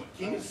going to do it.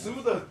 Can you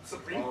sue the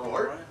Supreme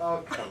Court?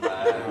 Oh, come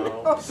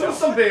on. Sue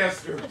some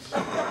bastards.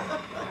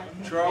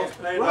 Charles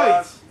Payne,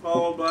 Right.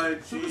 followed by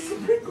Sue the Gene.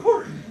 Supreme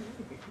Court.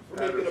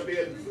 We're making a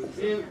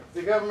bad.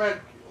 The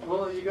government,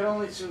 well, you can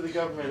only sue the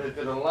government if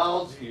it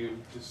allows you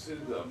to sue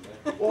them.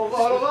 Well,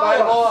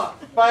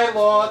 By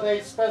law, they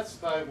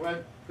specify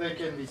when they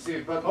can be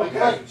sued, but my Okay,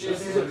 question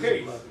this is the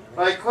case.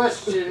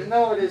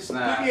 no, it is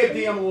not. Give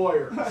me a damn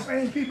lawyer.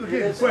 Same people It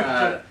get is questions.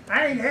 not.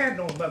 I ain't had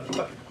no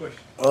motherfucking question.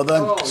 Well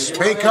then, Oh,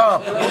 speak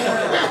up.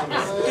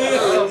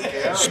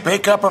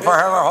 Speak up or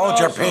forever hold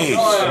your peace.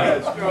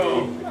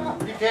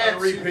 You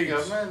can't sue the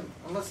government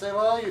unless they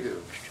allow you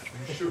to.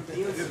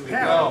 The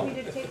panel,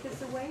 You to take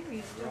this away, or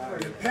you still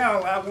the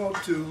panel, I want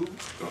to,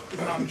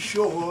 I'm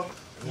sure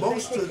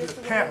most of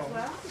the panel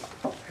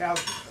have,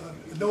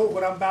 know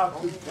what I'm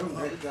about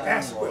to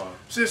ask. But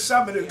since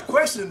some of the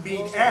questions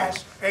being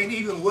asked ain't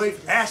even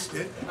worth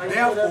asking,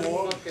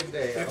 therefore,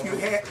 if you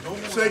had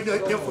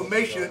certain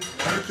information,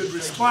 you could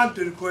respond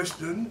to the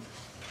question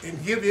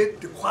and give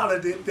it the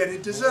quality that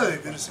it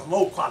deserves, and it's a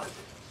low quality.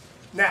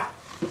 Now,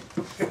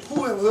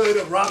 who have heard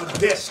of Robert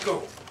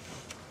Desco?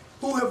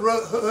 Who have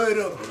heard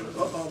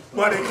of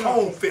Buddy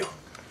Homefield?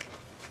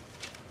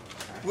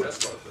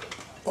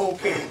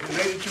 Okay, the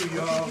lady too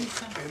young,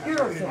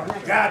 and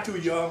the guy too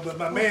young, but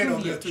my man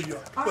over there too young.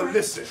 But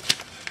listen,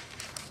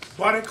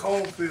 Buddy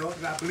Homefield,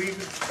 and I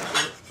believe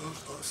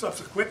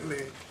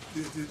subsequently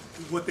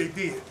what they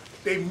did,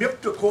 they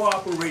milked the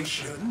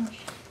corporation,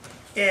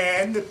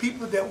 and the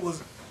people that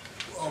was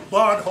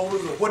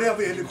bondholders or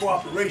whatever in the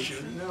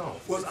corporation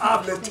was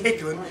obviously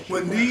taken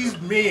when these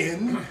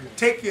men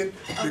taking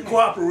the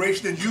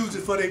corporation and used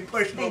it for their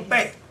personal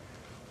bank.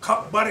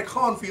 Buddy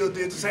Cornfield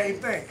did the same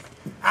thing.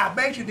 I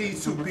mention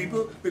these two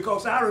people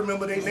because I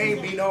remember their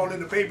name being all in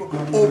the paper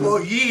over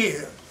a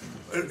year.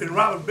 And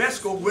Robert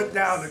Besco went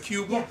down to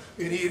Cuba,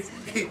 and he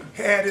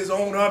had his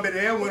own army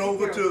there, went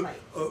over to,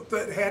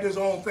 had his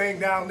own thing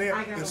down there,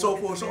 and so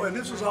forth. So, and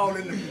this was all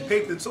in the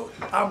paper. So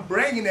I'm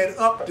bringing that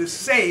up to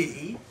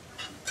say,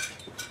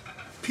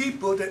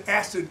 people that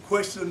ask the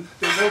question,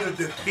 they want to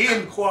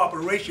defend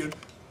cooperation,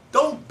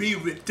 don't be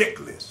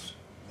ridiculous.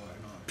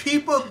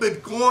 People have been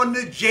going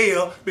to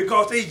jail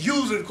because they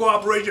using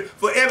cooperation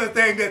for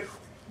everything that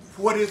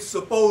what it's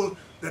supposed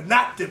to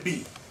not to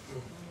be.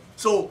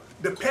 So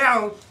the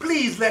panel,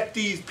 please let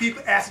these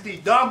people ask these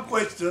dumb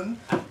questions.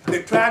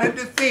 They're trying to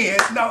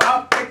defend. No,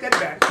 I'll take that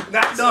back.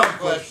 Not dumb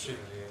questions.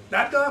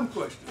 Not dumb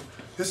questions.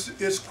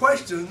 It's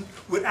questions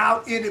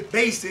without any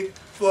basic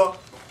for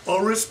a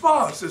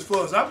response, as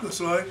far as I'm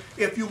concerned.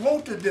 If you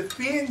want to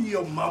defend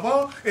your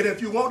mama, and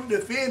if you want to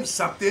defend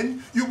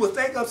something, you will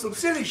think of some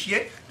silly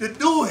shit to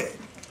do it.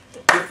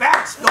 The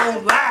facts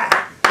don't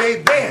lie.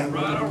 They there.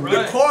 Right.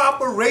 The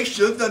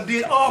corporations done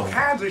did all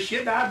kinds of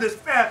shit. Now I just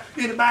found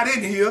anybody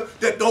in here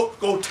that don't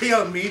go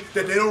tell me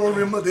that they don't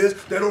remember this,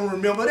 they don't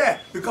remember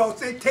that. Because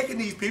they taking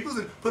these people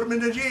and put them in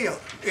the jail.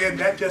 And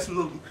that's just a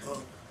little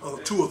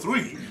 2 or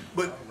 3.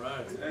 But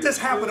this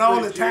happen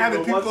all the time,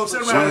 and people go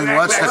sit around and act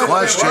what's the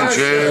question,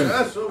 Gene?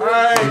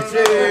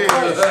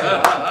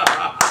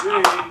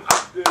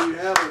 Gene, do you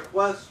have a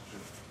question?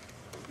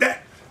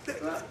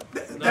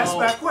 That's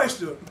my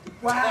question.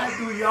 Why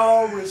do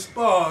y'all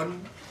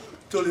respond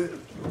to the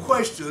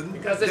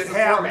question that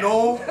have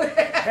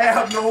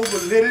no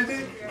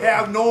validity,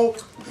 have no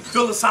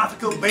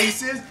philosophical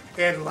basis,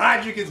 and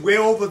logic is way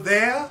over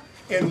there,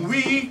 and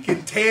we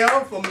can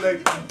tell from the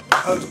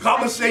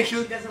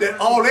conversation that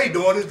all they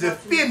doing is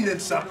defending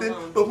something.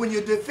 But when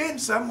you defend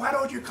something, why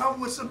don't you come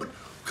with some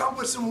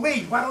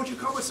weight? Why don't you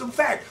come with some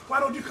fact? Why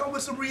don't you come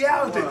with some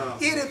reality?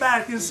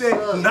 Anybody can say,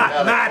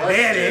 not my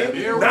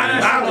daddy, not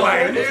my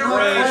wife.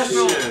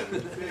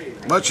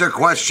 What's your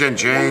question,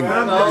 Gene?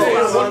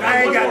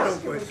 I ain't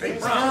got no question.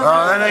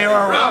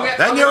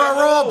 Then you're a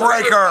rule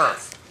breaker.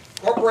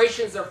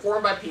 Corporations are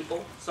formed by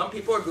people. Some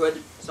people are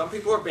good, some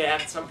people are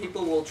bad, some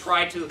people will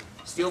try to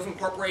steal from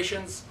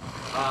corporations.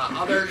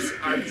 Others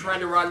are trying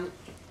to run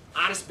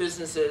honest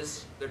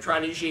businesses. They're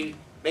trying to usually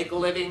make a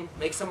living,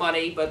 make some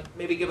money, but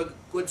maybe give a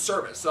good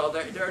service. So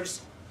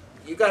there's,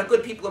 you've got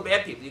good people and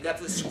bad people. You've got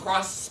this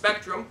cross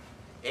spectrum,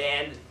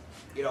 and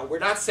you know, we're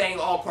not saying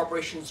all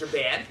corporations are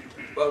bad,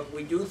 but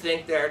we do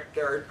think there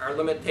are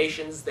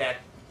limitations that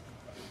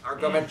our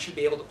government should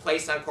be able to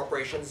place on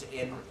corporations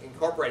in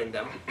incorporating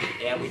them,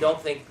 and we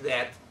don't think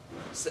that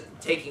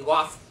taking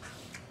off,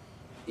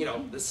 you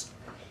know, this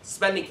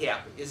spending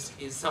cap is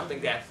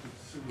something that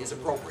is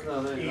appropriate.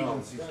 No,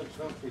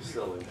 don't be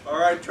silly. All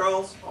right,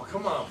 Charles. Oh,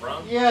 come on,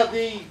 bro. Yeah,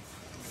 it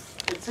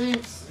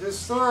seems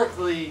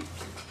historically,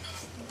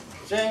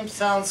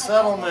 Jamestown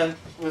Settlement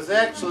was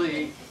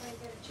actually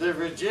the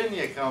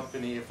Virginia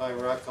Company, if I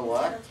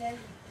recollect,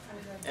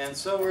 and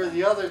so were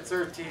the other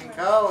 13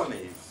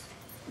 colonies.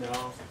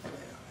 No.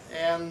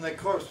 And of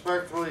course,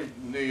 particularly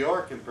New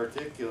York in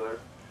particular.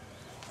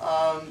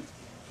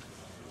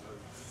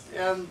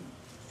 And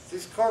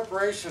these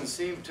corporations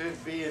seem to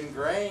be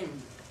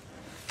ingrained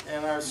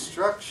in our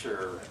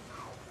structure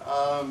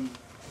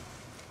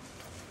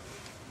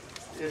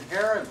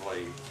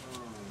inherently.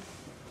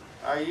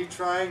 Are you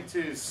trying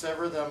to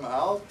sever them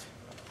out?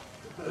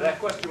 That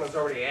question was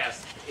already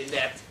asked, in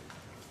that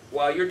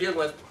while you're dealing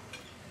with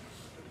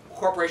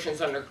corporations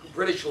under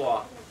British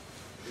law,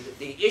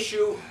 the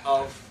issue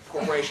of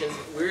corporations,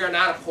 we are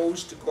not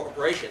opposed to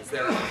corporations.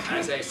 They're,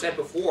 as I said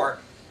before,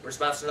 in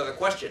response to another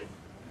question,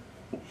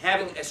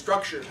 having a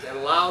structure that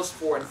allows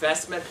for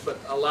investment but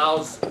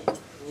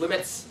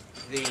limits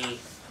the,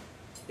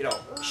 you know,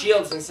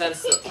 shields and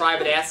sense of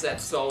private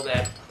assets so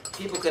that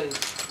people can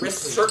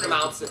risk certain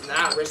amounts and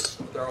not risk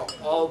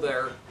all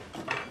their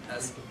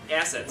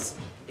assets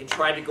in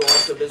trying to go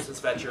into a business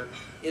venture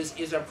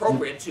is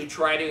appropriate to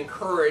try to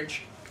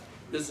encourage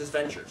business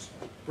ventures.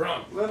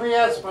 Let me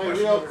ask my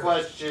real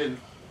question.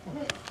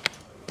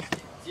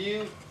 Do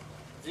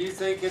you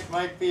think it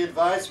might be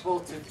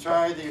advisable to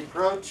try the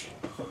approach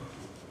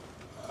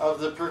of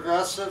the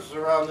progressives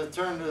around the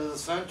turn of the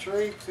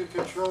century to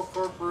control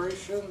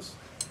corporations?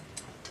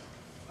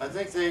 I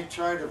think they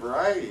tried a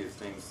variety of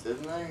things,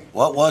 didn't they?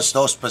 What was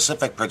those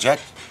specific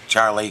project,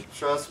 Charlie?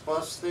 Trust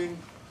busting.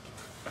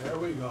 There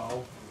we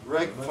go.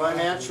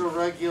 Financial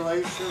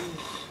regulation.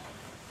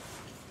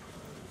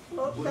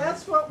 Well,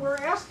 that's what we're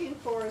asking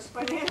for, is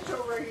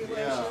financial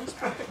regulations,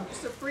 but the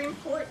Supreme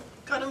Court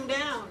cut them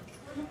down.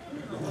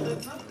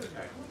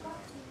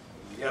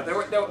 Yeah,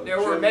 there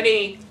were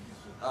many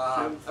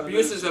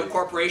abuses of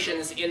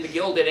corporations in the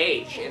Gilded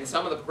Age, and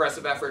some of the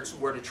progressive efforts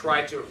were to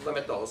try to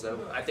limit those. And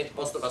I think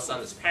most of us on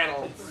this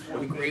panel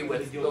would agree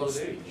with those,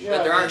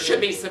 that there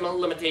should be some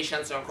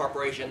limitations on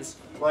corporations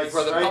Like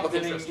for the public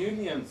strengthening interest.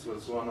 unions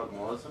was one of them,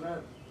 wasn't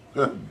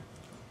it?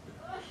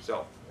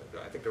 So,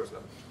 I think there was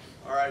none.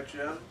 All right,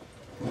 Jim?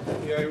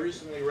 Yeah, I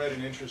recently read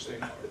an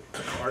interesting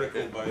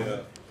article by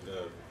a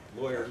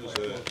lawyer who's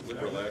a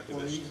liberal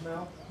activist.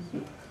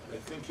 I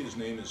think his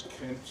name is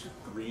Kent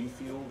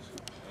Greenfield,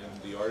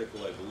 and the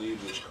article, I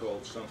believe, was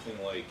called something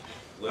like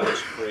 "Let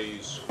Us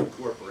Praise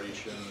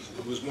Corporations."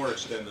 It was more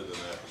extended than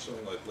that,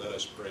 something like "Let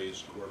Us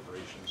Praise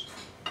Corporations."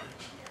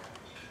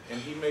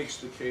 And he makes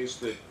the case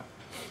that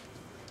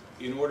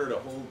in order to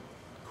hold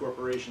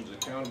corporations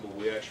accountable,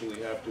 we actually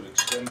have to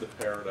extend the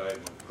paradigm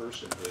of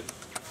personhood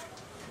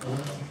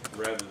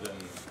rather than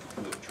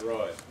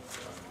withdraw it.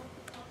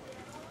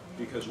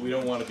 Because we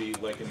don't want to be,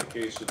 like in the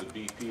case of the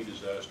BP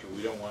disaster,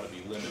 we don't want to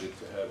be limited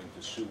to having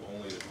to sue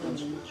only the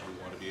principals.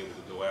 We want to be able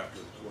to go after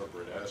the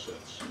corporate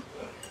assets.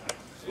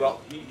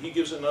 Well, he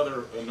gives a number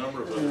of other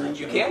examples.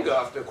 You can go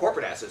after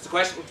corporate assets. The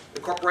question,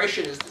 the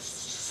corporation is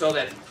so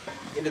that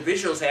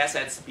individuals'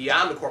 assets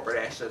beyond the corporate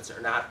assets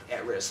are not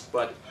at risk,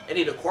 but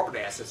any of the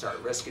corporate assets are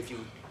at risk if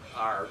you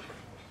are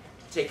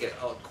take a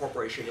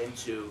corporation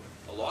into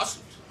a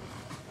lawsuit.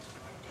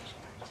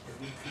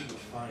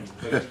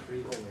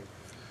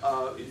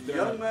 The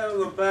young man in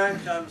the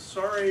back, I'm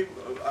sorry,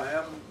 I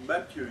haven't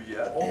met you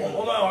yet. Oh,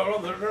 hold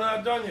on, they're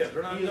not done yet.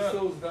 They're not He done.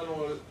 still done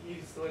with it.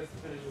 He still has to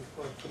finish his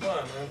question. Come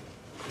on, man.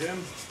 Jim,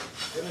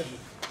 finish it.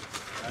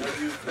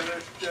 Have you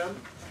finished, Jim?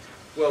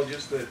 Well,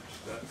 just that,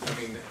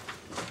 I mean,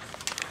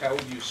 how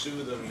would you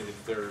sue them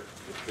if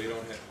they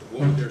don't have,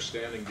 what would their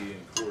standing be in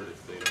court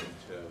if they don't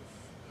have?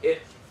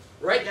 It,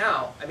 right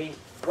now, I mean,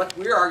 what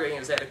we're arguing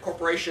is that the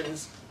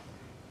corporations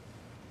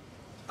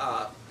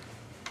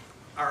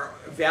are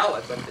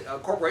valid, but a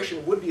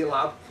corporation would be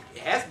allowed,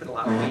 has been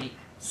allowed to be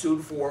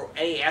sued for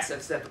any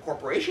assets that the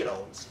corporation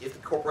owns. If the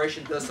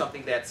corporation does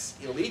something that's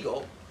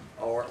illegal,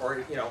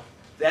 or you know,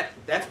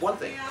 that's one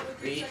thing.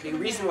 The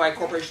reason why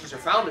corporations are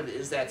founded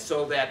is that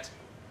so that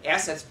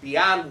assets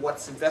beyond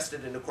what's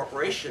invested in the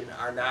corporation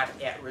are not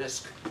at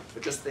risk,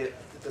 but just the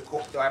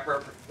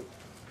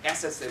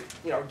assets that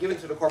are given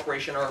to the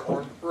corporation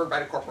or earned by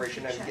the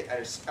corporation and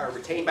are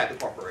retained by the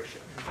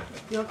corporation.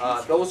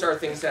 Those are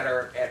things that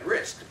are at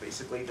risk,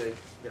 basically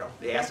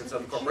the assets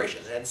of the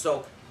corporation. And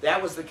so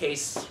that was the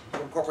case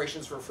when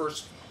corporations were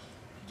first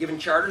given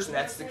charters, and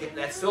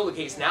that's still the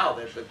case now,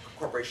 that the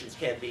corporations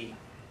can be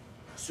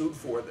sued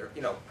for their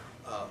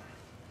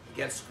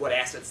against what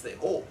assets they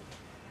hold.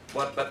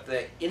 But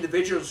the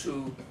individuals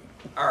who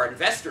are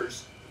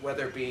investors,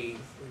 whether it be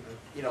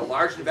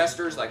large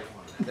investors like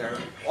their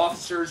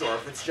officers, or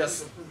if it's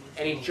just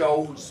any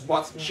Joe who's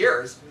bought some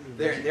shares,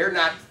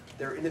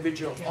 they're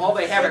individual. All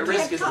they have at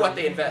risk is what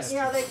they invest.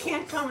 Yeah, they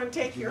can't come and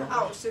take your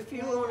house. If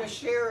you own a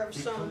share of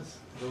some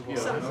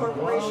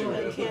corporation,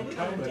 they can't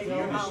come and take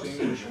your house.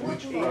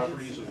 Which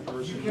properties of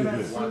person you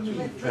want to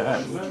withdraw,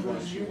 which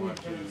ones you want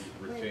to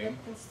retain?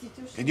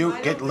 Can you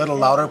get a little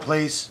louder,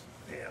 please?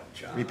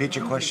 Repeat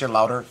your question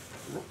louder.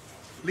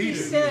 You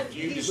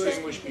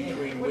distinguish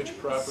between which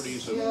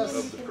properties of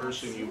the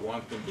person you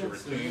want them to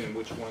retain and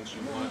which ones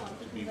you want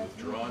to be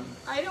withdrawn?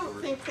 I don't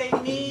think they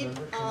need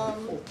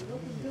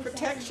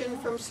protection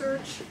from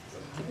search.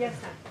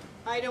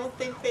 I don't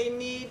think they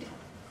need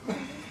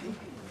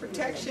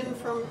protection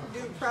from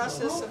due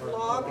process of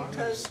law,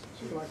 because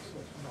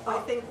I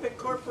think the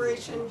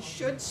corporation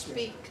should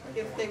speak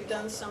if they've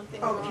done something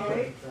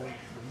wrong.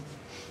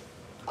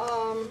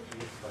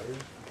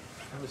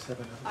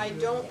 I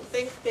don't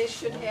think they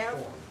should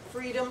have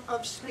freedom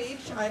of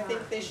speech. I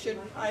think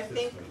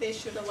they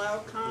should allow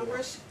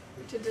Congress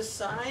to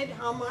decide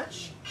how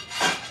much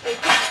they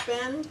can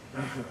spend.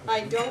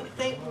 I don't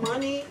think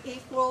money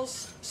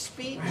equals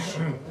speech.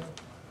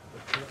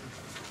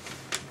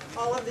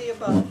 All of the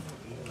above.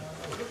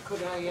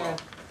 Could I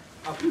add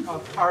a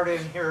part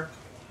in here?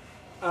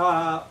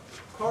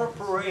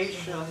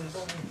 Corporations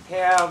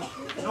have,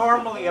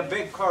 normally a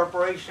big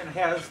corporation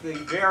has the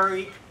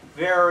very,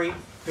 very,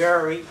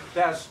 very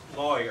best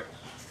lawyers.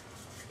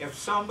 If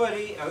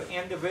somebody, an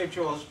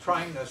individual is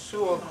trying to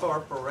sue a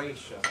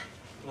corporation,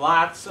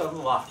 lots of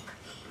luck.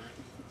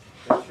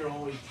 That's your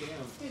only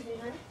chance.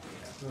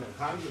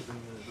 Congress isn't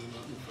going to do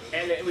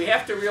nothing. And we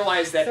have to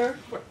realize that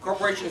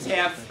corporations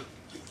have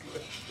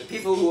the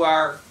people who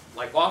are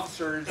like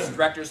officers,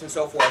 directors, and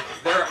so forth.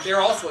 They're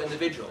also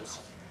individuals,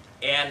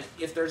 and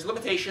if there's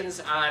limitations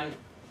on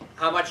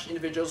how much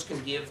individuals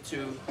can give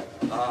to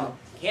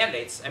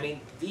candidates, I mean,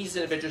 these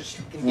individuals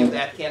can give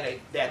that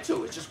candidate that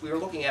too. It's just we were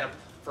looking at it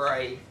for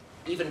a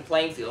even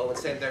playing field and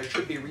saying there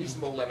should be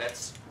reasonable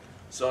limits,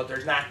 so that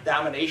there's not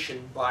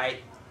domination by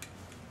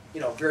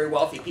very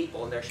wealthy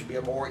people, and there should be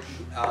a more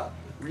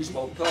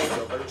reasonable playing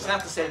field. But it's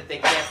not to say that they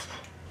can't,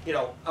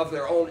 of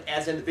their own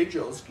as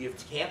individuals, give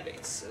to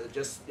candidates.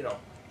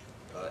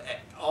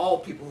 All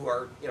people who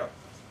are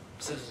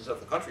citizens of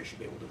the country should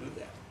be able to do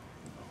that.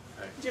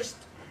 Just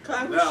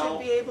Congress should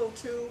be able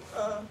to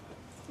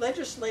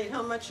legislate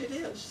how much it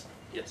is.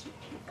 Yes.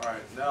 All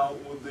right, now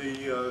would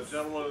the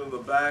gentleman in the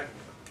back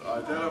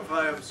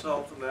identify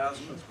himself and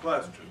ask his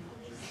question?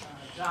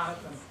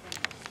 Jonathan,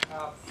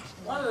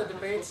 one of the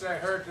debates I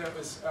heard that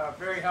was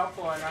very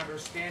helpful in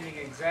understanding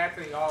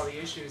exactly all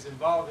the issues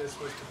involved in this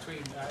was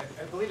between,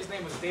 I believe his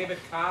name was David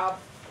Cobb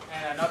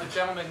and another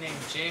gentleman named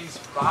James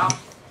Bopp.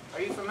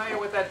 Are you familiar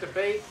with that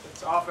debate?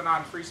 It's often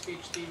on Free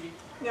Speech TV.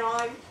 No,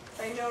 I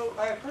know,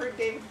 I've heard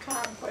David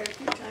Cobb quite a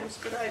few times,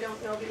 but I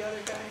don't know the other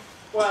guy.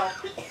 Well,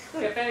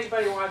 if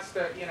anybody wants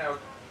to, you know,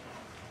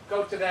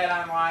 go to that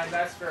online,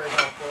 that's very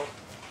helpful.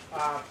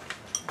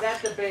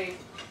 That debate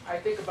I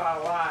think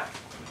about a lot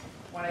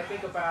when I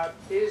think about,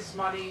 is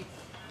money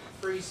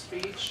free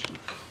speech,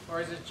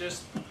 or is it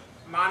just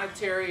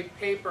monetary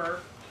paper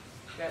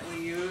that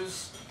we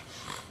use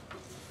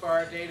for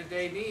our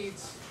day-to-day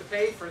needs to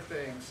pay for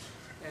things?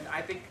 And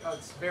I think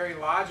it's very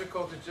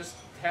logical to just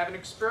have an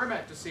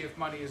experiment to see if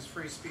money is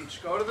free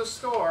speech. Go to the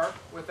store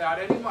without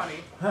any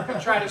money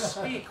and try to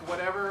speak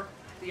whatever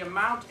the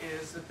amount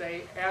is that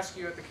they ask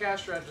you at the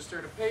cash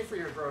register to pay for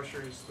your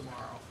groceries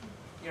tomorrow.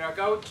 You know,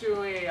 go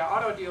to a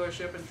auto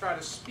dealership and try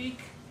to speak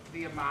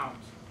the amount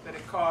that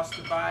it costs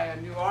to buy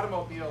a new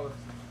automobile.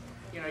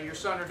 If, you know, your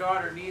son or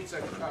daughter needs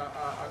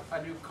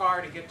a new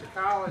car to get to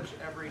college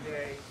every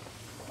day,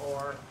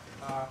 or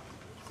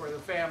for the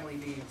family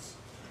needs.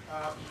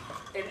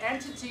 An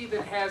entity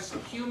that has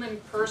human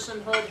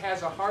personhood,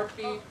 has a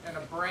heartbeat and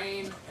a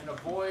brain and a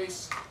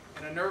voice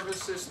and a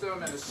nervous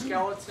system and a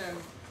skeleton.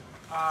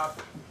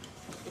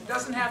 It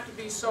doesn't have to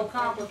be so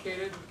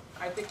complicated.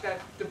 I think that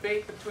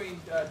debate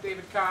between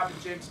David Cobb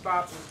and James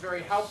Bopp was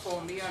very helpful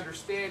in me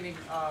understanding.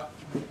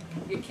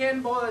 You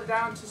can boil it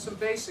down to some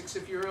basics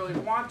if you really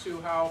want to,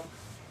 how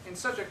in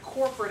such a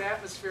corporate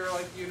atmosphere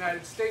like the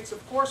United States,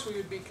 of course we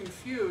would be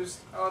confused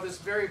of this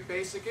very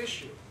basic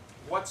issue.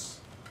 What's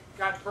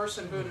got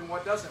personhood and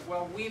what doesn't?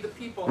 Well, we the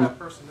people have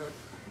personhood.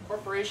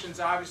 Corporations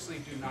obviously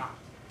do not.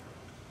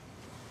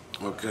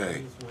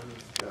 Okay.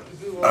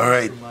 All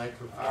right.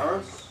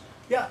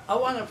 Yeah, I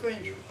want to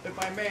finish, if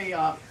I may.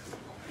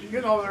 You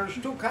know, there's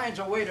two kinds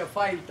of way to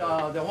fight the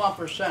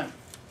 1%.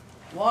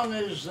 One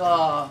is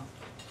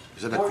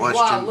Is it a bourgeois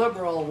question?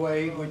 liberal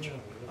way, which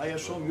I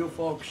assume you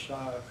folks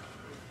have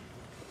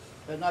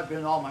not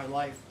been all my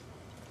life.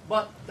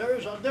 But there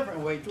is a different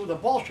way too, the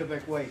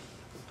Bolshevik way.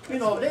 You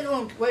know, they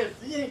don't wait.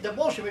 The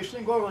Bolsheviks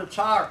didn't go to the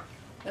Tsar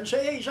and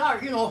say, "Hey, Tsar,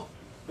 you know,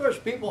 there's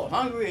people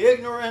hungry,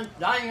 ignorant,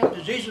 dying of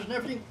diseases and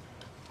everything."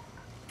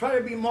 Try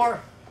to be more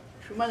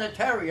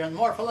humanitarian,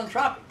 more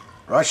philanthropic.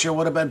 Russia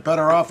would have been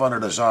better off under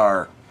the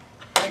Tsar.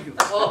 Thank you.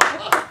 But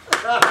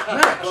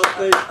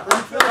they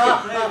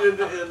participated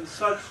in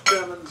such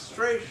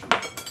demonstrations.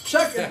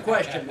 Second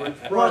question.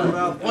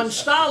 When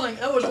Stalin,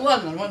 that was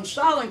London, when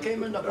Stalin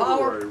came into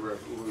power,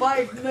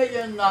 5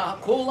 million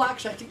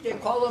kulaks, I think they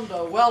call them,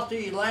 the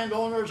wealthy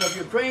landowners of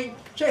Ukraine,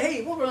 say,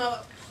 hey, we're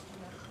gonna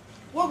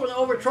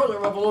overthrow the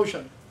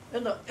revolution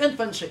in the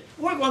infancy.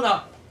 We're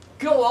gonna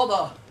kill all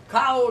the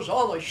cows,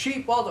 all the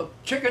sheep, all the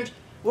chickens.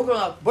 We're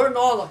gonna burn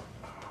all the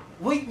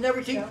wheat and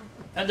everything,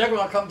 and they're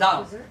gonna come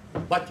down.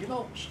 But you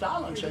know,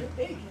 Stalin said,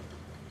 hey,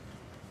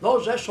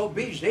 those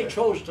SOBs, they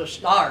chose to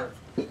starve.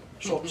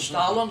 So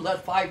Stalin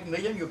let 5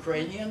 million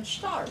Ukrainians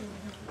starve.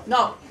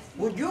 Now,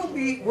 would you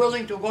be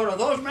willing to go to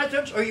those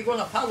methods, or are you going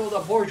to follow the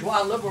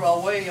bourgeois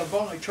liberal way of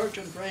going to church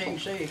and praying,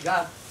 saying,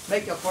 God,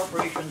 make your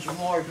corporations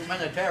more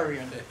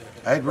humanitarian?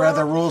 I'd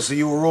rather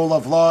rule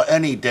of law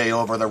any day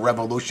over the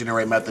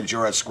revolutionary methods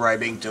you're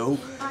ascribing to,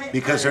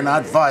 because they're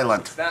not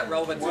violent. It's not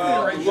relevant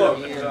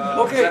to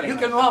Okay, you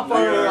can run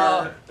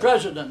for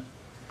president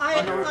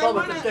on the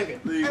Republican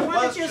ticket. The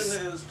question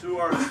is to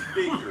our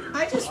speakers.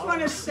 I just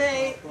want to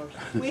say,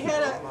 we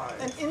had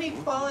an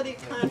inequality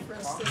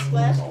conference this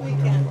last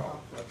weekend,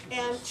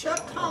 and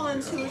Chuck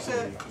Collins, who's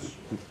a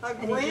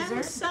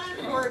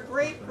grandson or a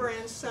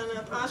great-grandson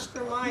of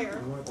Oscar Mayer,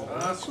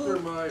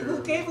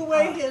 who gave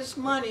away his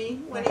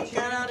money when he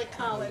got out of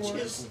college,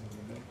 his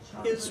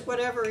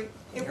whatever,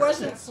 it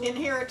wasn't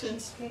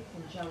inheritance.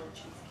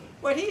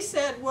 What he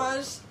said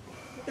was,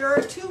 there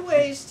are two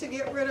ways to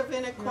get rid of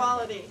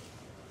inequality.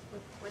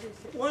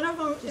 One of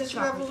them is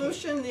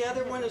revolution, the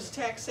other one is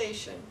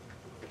taxation.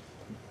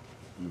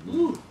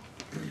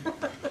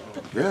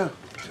 Yeah.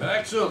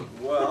 Tax them.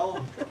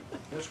 Well,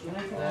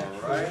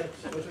 all right.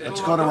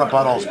 Let's go to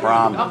rebuttals,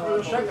 Brom.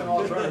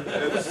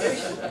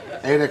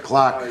 8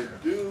 o'clock. I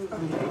do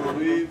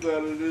believe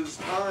that it is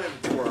time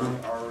for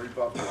our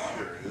rebuttal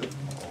period.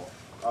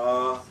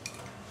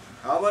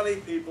 How many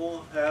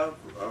people have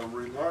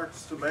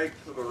remarks to make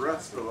to the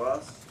rest of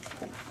us?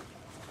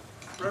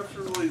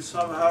 Preferably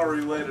somehow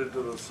related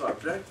to the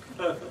subject.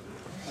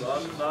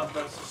 None, not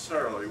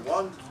necessarily.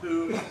 1,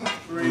 2,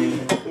 3,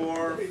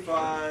 4,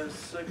 5,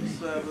 6,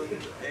 7,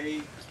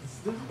 8,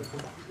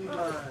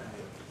 9.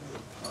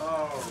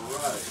 All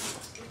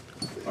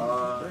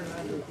right.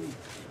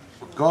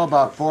 Go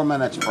about 4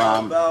 minutes,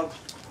 Brom. All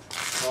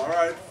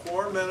right,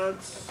 4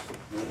 minutes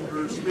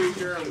per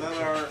speaker, and then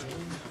our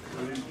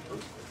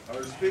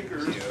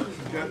speakers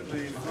get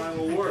the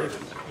final word.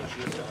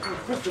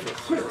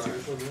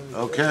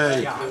 Okay.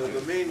 In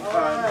the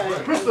meantime,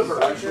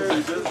 I shall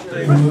be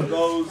visiting with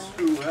those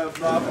who have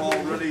not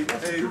already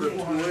paid the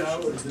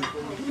tuition.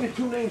 Give me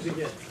two names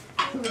again.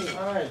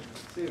 All right.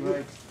 See,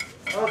 Mike.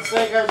 Let's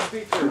thank our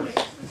speakers.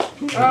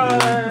 Turn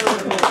that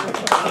on.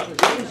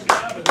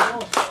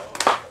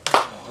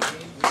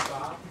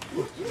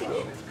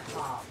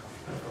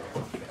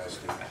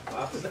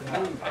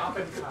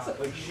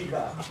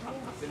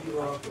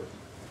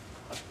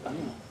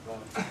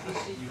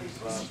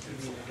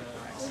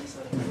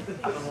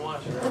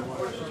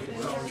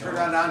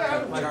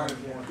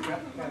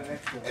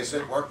 Is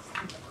it work?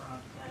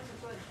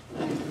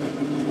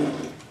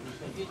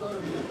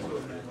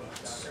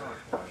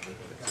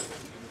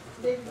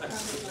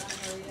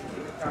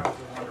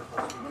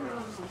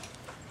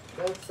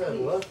 That's that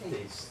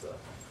lefty stuff.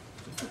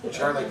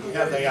 Charlie, you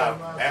have the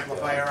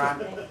amplifier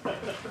on?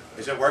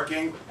 Is it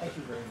working? Thank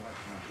you very much.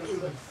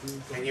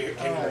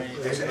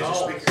 Is it a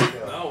speaker?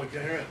 No, we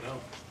can't hear it, no.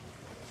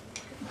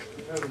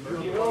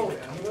 You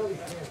really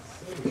can't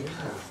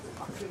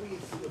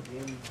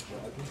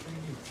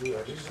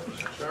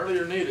Charlie,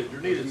 you're needed.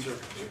 You're needed, sir.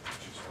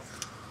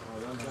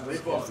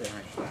 Leave off.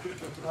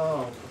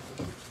 Oh.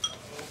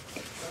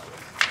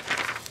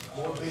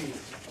 More bees,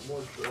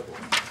 more trouble.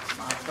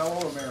 My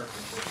fellow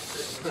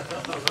Americans.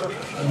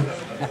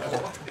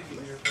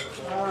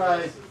 All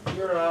right,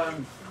 you're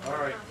on. All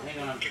right,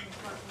 hang on.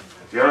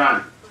 You're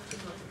on.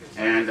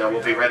 And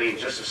we'll be ready in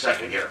just a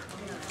second here.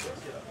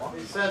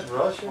 He said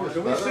Russia was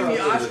Can we sing the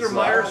Oscar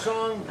Mayer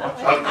song?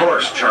 Of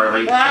course,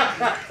 Charlie.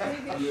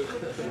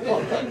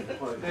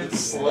 It's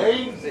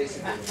slaves?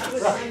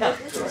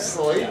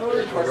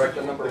 Slavery? Correct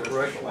the number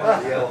correct one,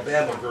 the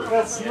Alabama version.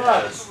 That's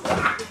nuts.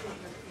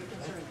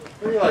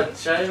 What are you like,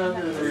 China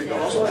to the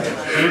Republic?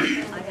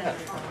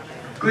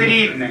 Good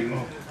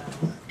evening.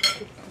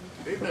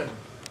 Evening.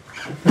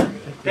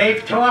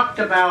 They've talked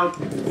about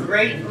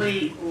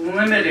greatly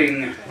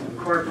limiting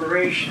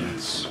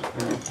corporations,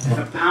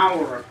 the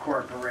power of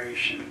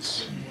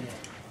corporations.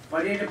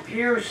 But it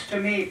appears to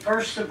me,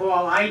 first of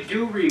all, I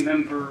do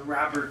remember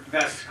Robert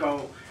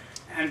Vesco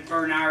and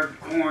Bernard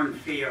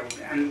Cornfield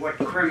and what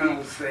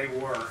criminals they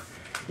were.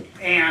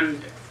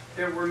 And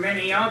there were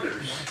many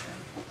others.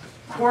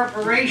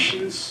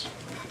 Corporations,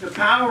 the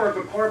power of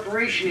a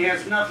corporation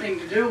has nothing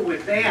to do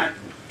with that.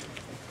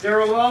 There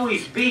will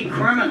always be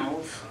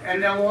criminals,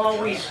 and they'll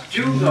always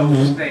do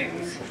those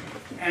things.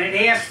 And it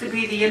has to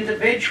be the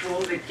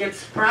individual that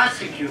gets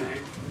prosecuted.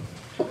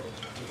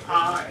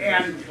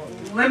 And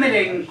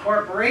limiting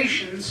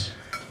corporations,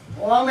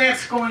 all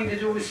that's going to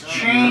do is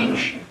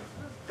change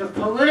the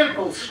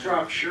political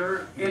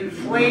structure in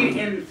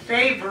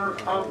favor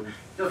of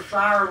the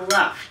far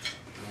left.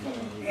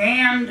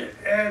 And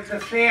the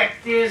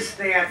fact is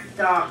that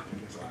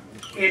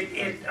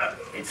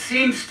it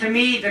seems to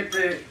me that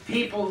the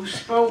people who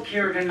spoke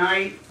here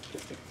tonight,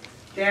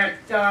 that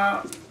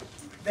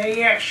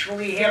they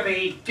actually have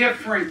a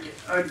different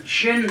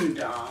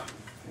agenda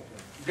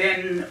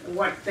than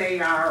what they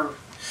are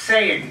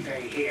saying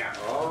they have.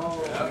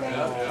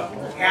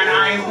 And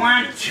I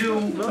want to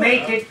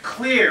make it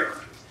clear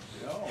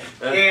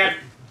that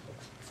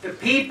the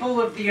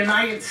people of the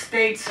United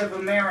States of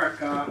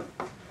America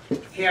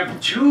have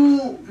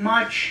too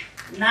much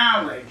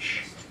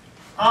knowledge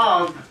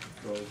of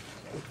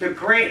the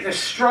great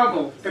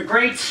struggle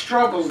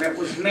that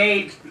was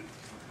made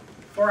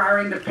for our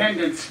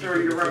independence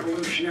during the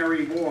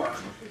Revolutionary War.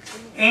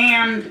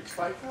 And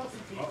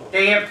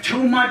they have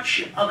too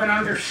much of an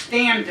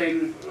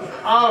understanding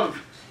of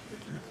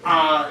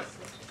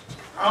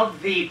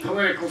the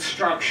political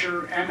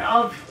structure and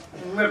of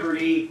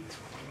liberty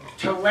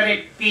to let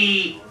it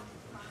be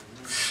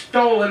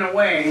stolen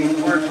away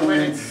or to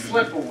let it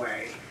slip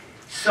away.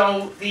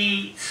 So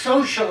the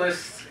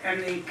socialists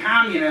and the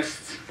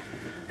communists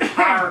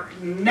are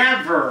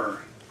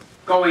never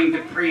going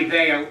to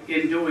prevail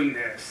in doing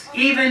this.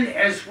 Even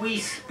as we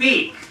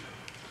speak,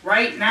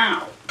 right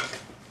now,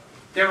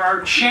 there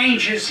are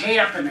changes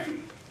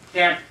happening,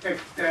 that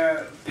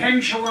the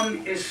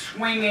pendulum is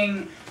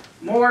swinging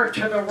more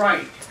to the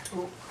right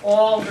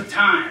all the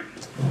time.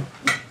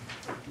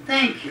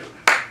 Thank you.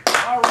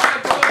 All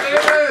right, go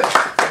David.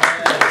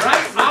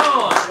 Right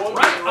on.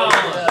 Right on.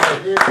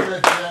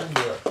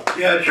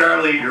 Yeah,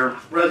 Charlie, your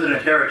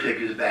resident heretic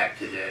is back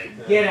today.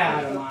 Get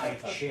out of my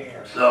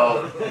chair.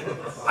 So,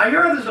 I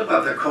heard this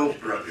about the Koch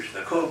brothers.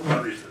 The Koch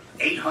brothers,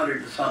 $800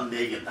 and some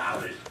million.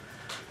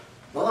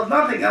 Well, if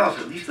nothing else,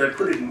 at least they're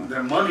putting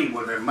their money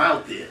where their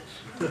mouth is.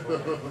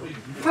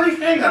 Funny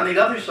thing on the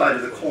other side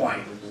of the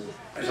coin,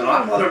 there's an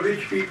awful lot of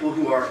rich people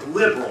who are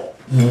liberal.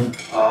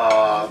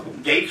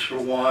 Gates, for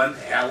one,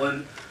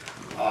 Allen,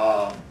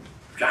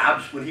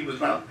 Jobs when he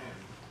was around.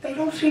 They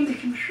don't seem to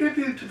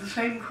contribute to the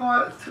same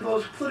cause, to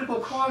those political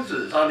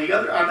causes on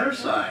their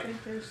side.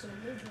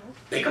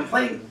 They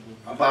complain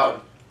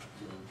about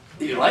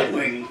the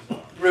right-wing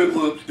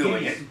groups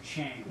doing it.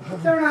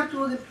 But they're not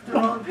doing it for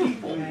their own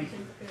people.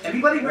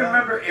 Anybody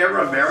remember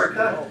Era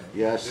America?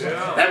 Yes.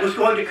 That was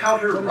going to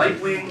counter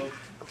right-wing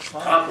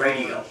talk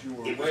radio.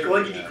 It was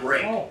going to be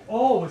great.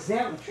 Oh, is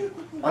that what you...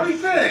 Funny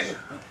thing,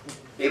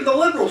 even the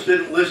liberals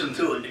didn't listen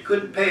to it and they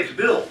couldn't pay its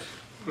bills.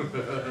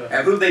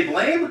 And who they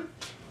blame?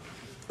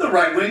 The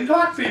right-wing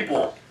talk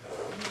people.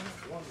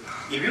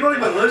 If you don't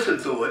even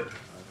listen to it,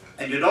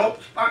 and you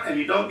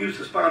don't use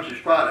the sponsor's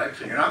products,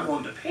 and you're not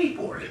willing to pay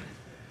for it,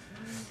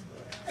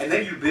 and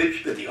then you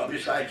bitch that the other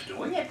side's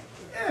doing it,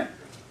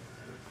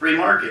 free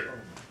market.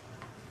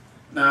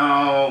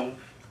 Now,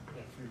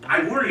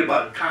 I worry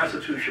about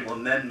constitutional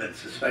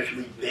amendments,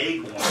 especially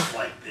vague ones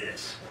like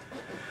this.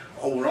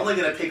 Oh, we're only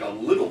going to take a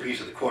little piece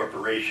of the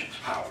corporation's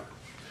power.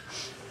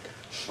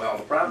 Well,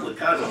 the problem with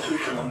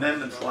constitutional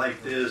amendments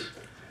like this,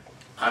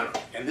 I don't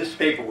know, and this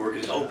paperwork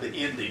is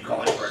open-ended,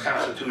 calling for a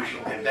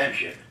constitutional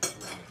convention.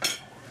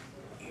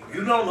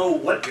 You don't know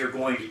what you're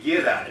going to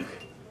get out of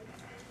it,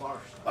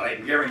 but I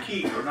can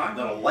guarantee you're not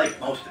going to like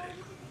most of it.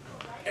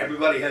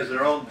 Everybody has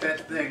their own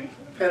pet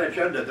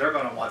agenda they're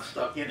going to want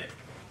stuck in it.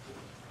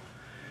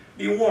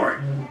 Be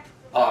warned,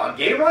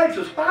 gay rights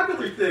is a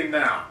popular thing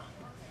now.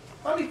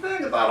 Funny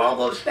thing about all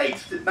those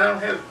states that now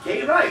have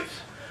gay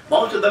rights.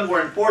 Most of them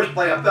were enforced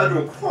by a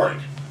federal court.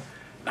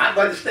 Not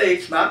by the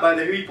states, not by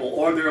the people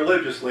or their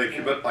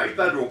legislature, but by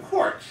federal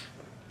courts.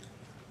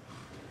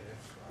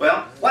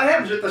 Well, what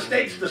happens if the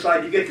states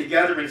decide to get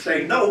together and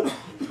say, no,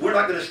 we're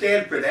not going to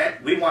stand for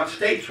that, we want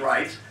states'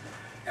 rights,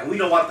 and we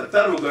don't want the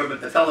federal government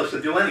to tell us to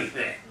do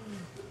anything?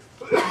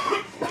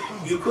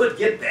 You could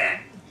get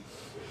that.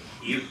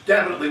 You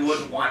definitely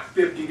wouldn't want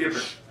 50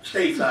 different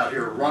states out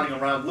here running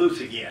around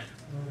loose again.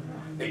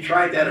 They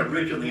tried that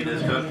originally in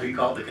this country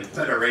called the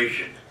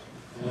Confederation,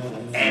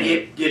 and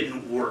it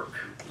didn't work.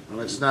 Well,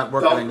 it's not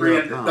working.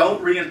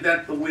 Don't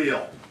reinvent the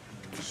wheel.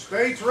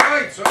 States'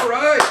 rights, all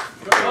right.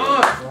 Come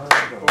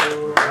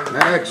on.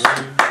 Next.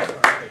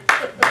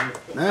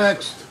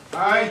 Next.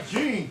 Hi,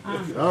 Gene.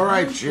 All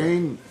right,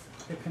 Gene.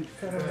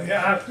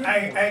 Yeah,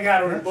 I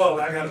got a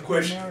rebuttal. I got a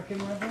question. American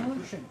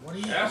Revolution. What are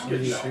you Ask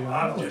talking it.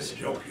 about? I'm just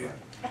joking.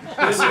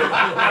 Listen,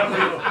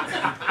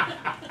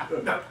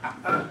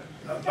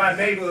 my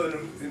neighbor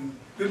in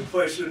good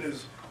question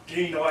is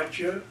Gene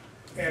Horcher,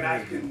 and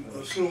I can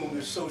assume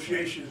the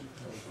association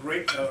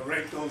rank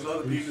those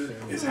other people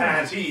as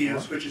high as he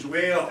is, which is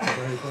way up.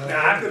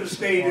 Now, I could have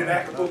stayed in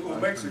Acapulco,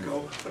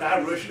 Mexico, but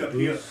I rushed up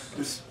here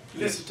to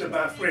listen to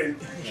my friend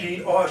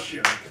Gene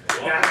Horcher.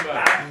 Now,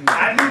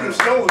 I knew the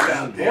snow was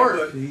out there,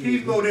 but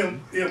he's more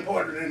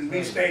important than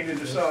me staying in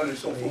the sun and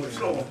so forth and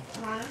so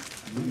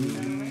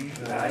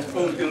on. I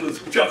suppose get a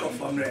little chuckle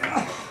from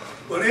that.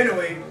 But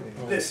anyway,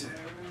 listen.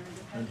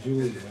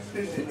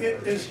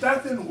 It's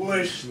nothing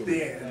worse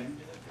than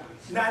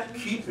not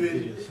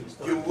keeping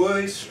your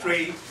words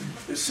straight,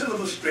 the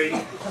syllabus straight,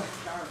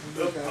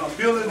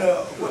 building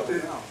what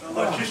the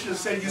logician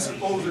said you're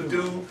supposed to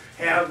do,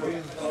 have a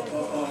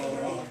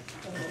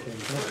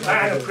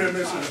minor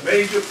premise and a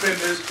major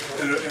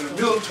premise and a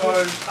middle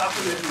term,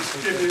 opposite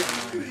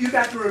distributed. You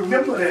got to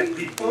remember that,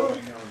 people.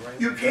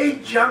 You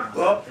can't jump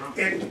up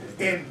and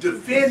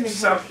defend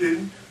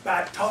something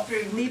by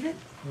talking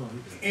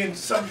in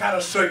some kind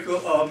of circle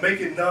or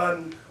making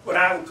what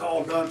I would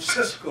call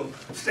nonsensical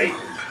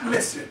statements.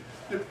 Listen,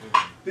 the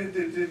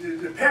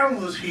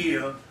panelists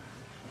here,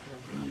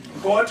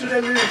 according to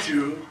their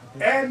literature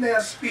and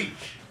their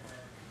speech,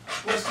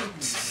 was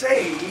to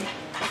say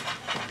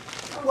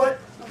what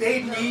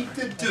they need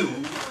to do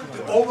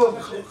to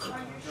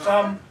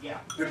overcome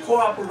the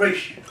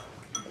cooperation.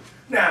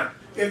 Now,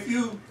 if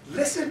you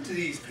listen to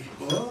these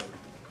people,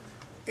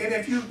 and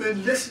if you've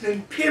been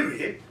listening,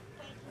 period,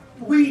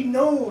 we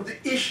know the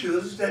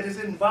issues that is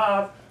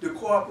involved the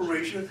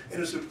cooperation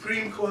in a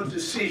Supreme Court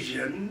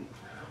decision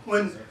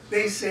when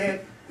they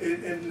said,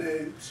 and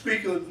the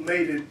speaker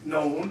made it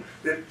known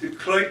that the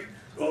clerk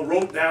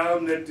wrote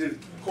down that the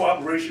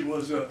cooperation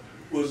was a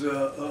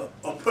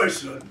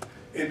person,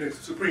 and the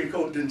Supreme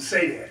Court didn't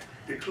say that.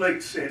 The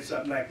clerk said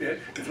something like that,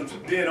 and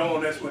from then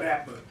on, that's what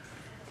happened.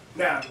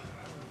 Now,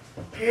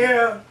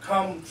 here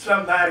comes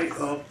somebody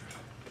up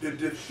to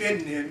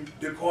defending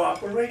the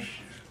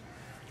cooperation.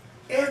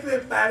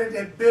 Everybody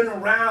that's been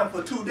around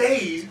for 2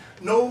 days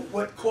know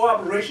what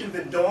cooperation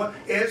been doing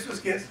as was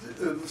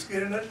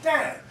getting a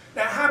time.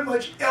 Now, how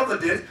much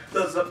evidence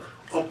does a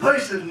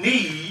person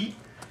need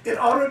in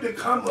order to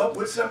come up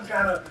with some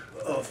kind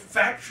of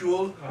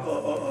factual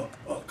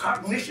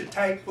cognition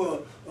type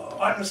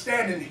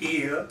understanding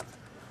here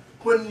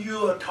when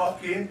you are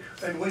talking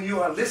and when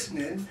you are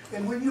listening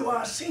and when you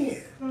are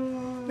seeing?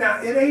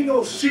 Now, it ain't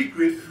no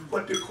secret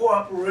what the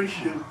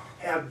cooperation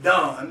have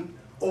done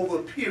over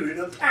a period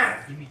of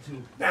time.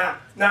 Now,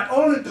 not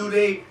only do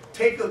they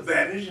take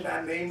advantage, and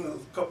I name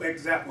a couple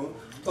examples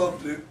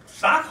of the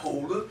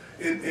stockholders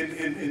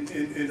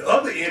in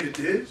other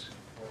entities,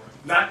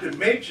 not to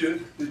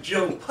mention the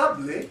general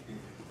public,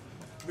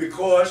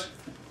 because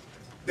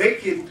they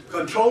can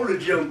control the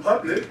general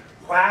public.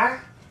 Why?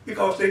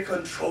 Because they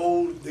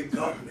control the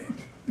government.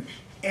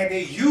 And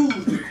they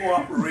use the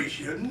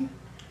cooperation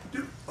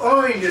to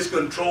earn this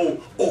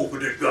control over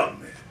the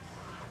government.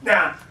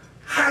 Now,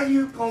 how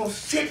you gonna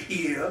sit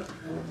here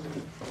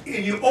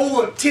and you're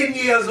over 10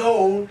 years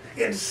old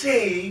and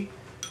say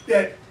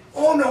that,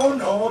 oh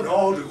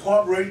no, the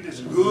corporation is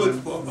good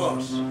for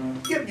us.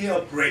 Give me a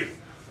break.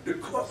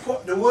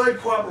 The word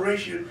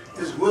corporation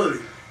is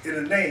worded in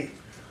a name.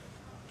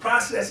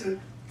 Processing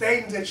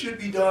things that should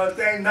be done,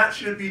 things not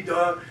should be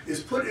done,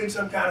 is put in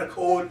some kind of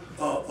code,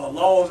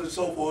 laws and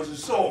so forth and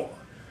so on.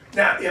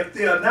 Now, if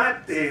they're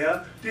not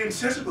there, then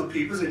sensible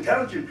people,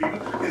 intelligent people,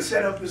 can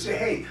set up and say,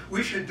 hey,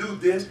 we should do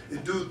this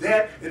and do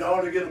that in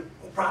order to get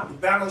a proper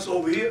balance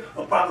over here,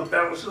 a proper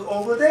balance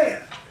over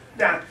there.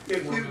 Now,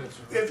 if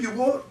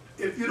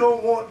you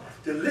don't want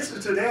to listen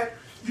to that,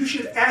 you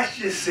should ask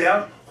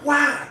yourself,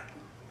 why?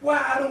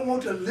 Why I don't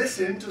want to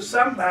listen to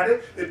somebody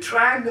that's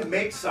trying to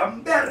make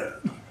something better?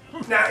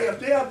 Now, if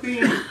they are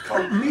being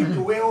completely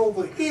way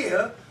over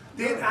here,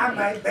 then I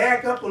might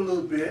back up a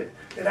little bit,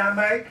 and I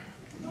might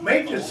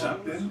mention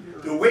something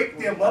to wake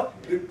them up,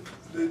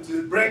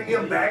 to bring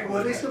them back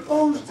where they're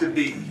supposed to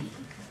be.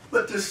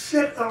 But to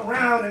sit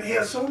around and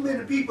hear so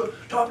many people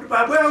talking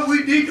about, well,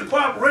 we need the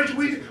corporation,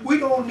 we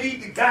don't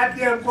need the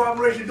goddamn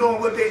corporation doing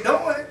what they're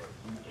doing.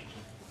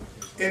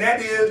 And that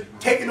is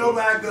taking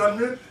over our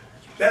government,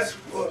 that's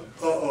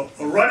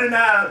running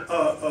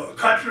our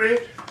country,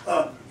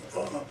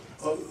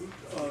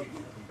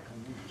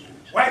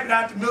 wiping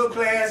out the middle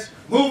class,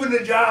 moving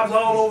the jobs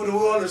all over the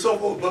world and so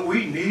forth, but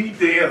we need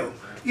them.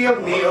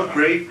 Give me a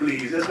break,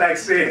 please. It's like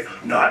saying,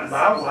 not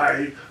my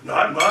wife,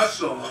 not my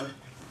son.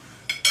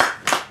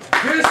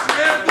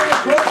 Dismantle the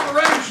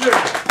corporation!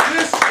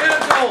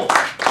 Dismantle!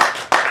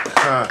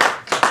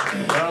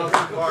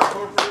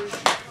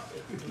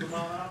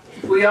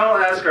 We all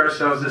ask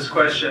ourselves this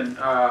question,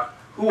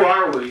 who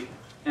are we?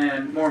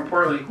 And more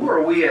importantly, who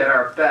are we at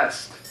our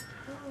best?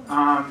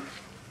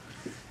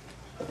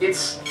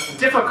 It's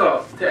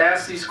difficult to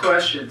ask these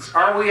questions.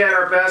 Are we at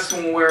our best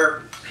when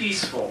we're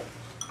peaceful?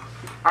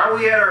 Are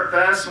we at our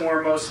best when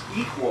we're most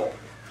equal?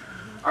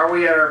 Are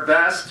we at our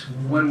best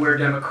when we're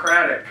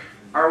democratic?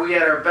 Are we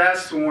at our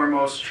best when we're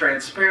most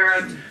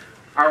transparent?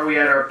 Are we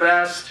at our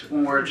best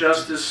when we're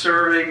justice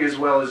serving as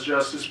well as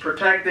justice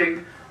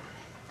protecting?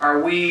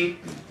 Are we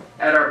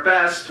at our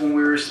best when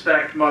we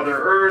respect Mother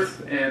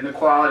Earth and the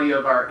quality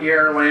of our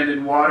air, land,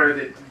 and water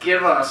that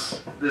give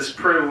us this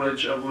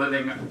privilege of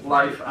living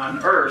life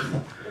on Earth?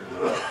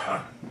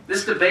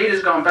 This debate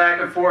has gone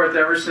back and forth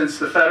ever since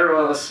the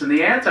Federalists and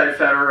the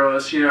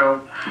Anti-Federalists,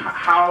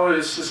 how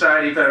is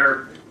society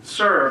better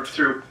served?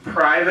 Through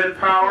private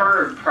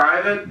power and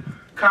private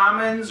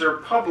commons or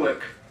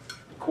public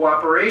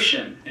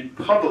cooperation and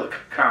public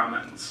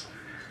commons?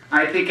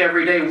 I think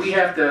every day we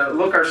have to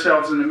look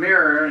ourselves in the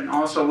mirror and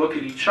also look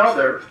at each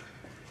other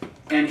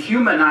and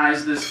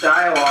humanize this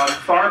dialogue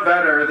far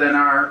better than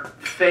our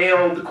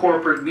failed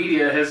corporate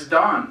media has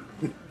done.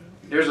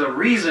 There's a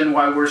reason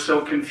why we're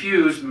so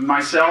confused,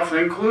 myself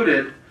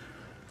included,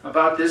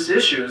 about this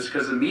issue, is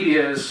because the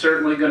media is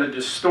certainly going to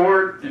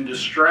distort and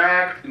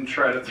distract and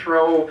try to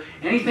throw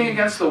anything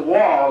against the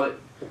wall that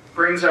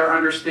brings our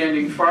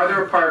understanding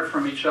farther apart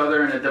from each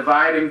other in a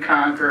divide and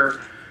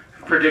conquer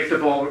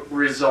predictable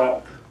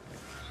result.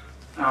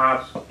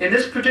 In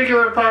this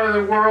particular part of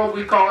the world,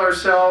 we call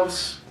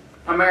ourselves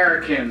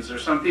Americans, or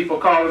some people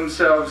call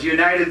themselves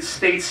United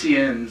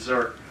Statesians,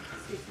 or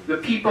the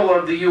people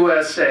of the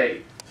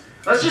USA.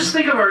 Let's just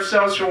think of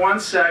ourselves for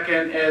 1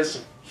 second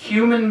as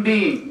human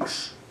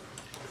beings.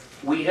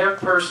 We have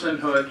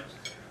personhood.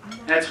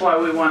 That's why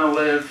we want to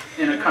live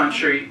in a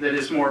country that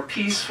is more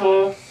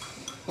peaceful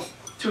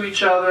to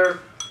each other,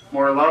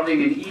 more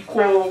loving and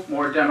equal,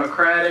 more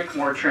democratic,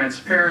 more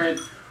transparent,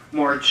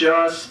 more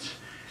just,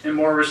 and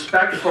more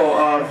respectful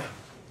of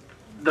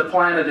the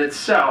planet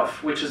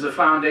itself, which is the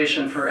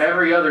foundation for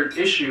every other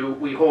issue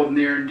we hold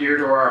near and dear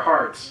to our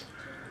hearts.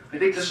 I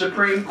think the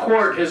Supreme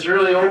Court has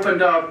really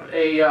opened up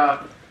a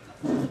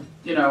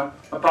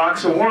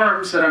box of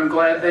worms that I'm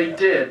glad they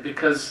did,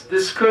 because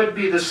this could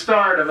be the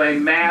start of a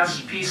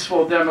mass,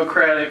 peaceful,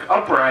 democratic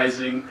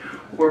uprising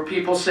where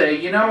people say,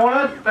 you know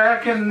what,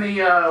 back in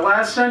the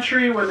last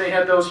century when they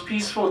had those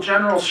peaceful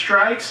general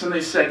strikes and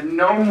they said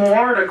no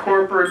more to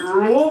corporate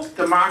rule,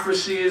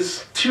 democracy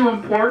is too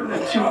important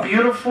and too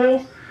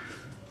beautiful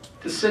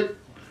to sit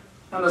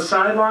on the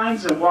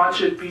sidelines and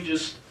watch it be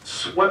just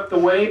swept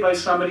away by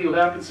somebody who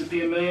happens to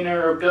be a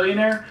millionaire or a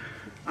billionaire.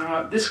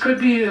 This could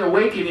be an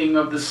awakening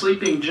of the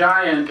sleeping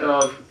giant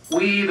of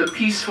we, the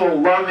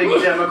peaceful, loving,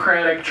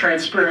 democratic,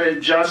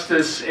 transparent,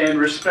 justice, and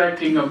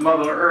respecting of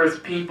Mother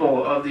Earth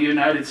people of the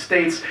United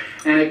States,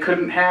 and it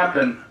couldn't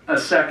happen a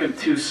second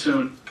too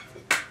soon.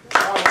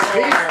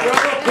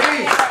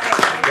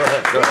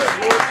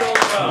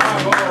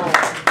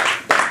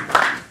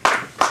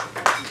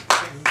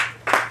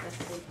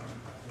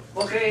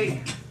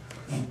 Okay,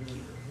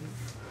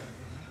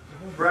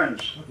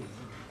 friends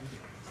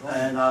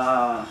and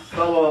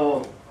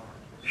fellow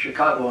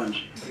Chicagoans,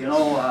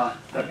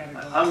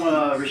 I'm going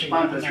to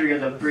respond to 3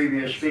 of the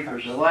previous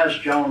speakers. The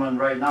last gentleman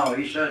right now,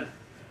 he said,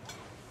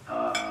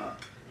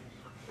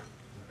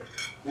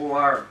 who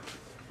are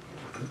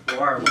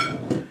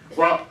we?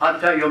 Well, I'll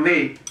tell you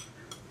me,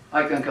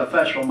 I can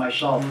confess for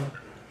myself.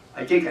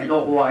 I think I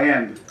know who I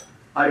am.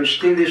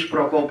 Aristides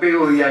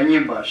Prokopiou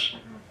Yanibas.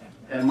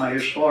 And my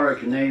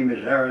historic name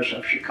is Harris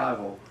of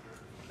Chicago.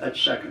 That's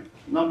second.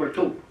 Number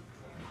two,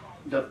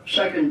 the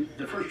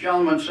first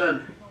gentleman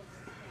said,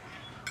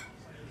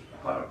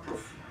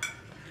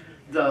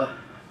 the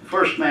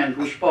first man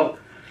who spoke,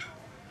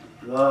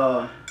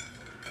 the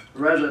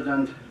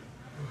resident,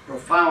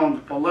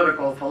 profound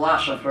political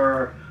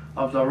philosopher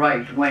of the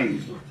right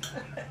wing.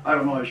 I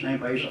don't know his name,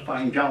 but he's a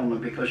fine gentleman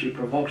because he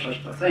provokes us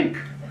to think.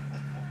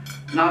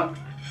 Now,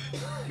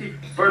 he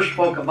first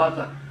spoke about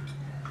the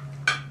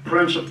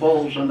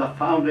principles and the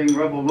founding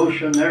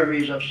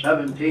revolutionaries of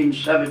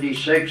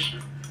 1776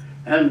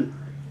 and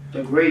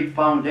the great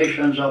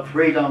foundations of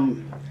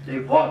freedom they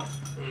fought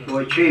to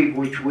achieve,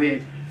 which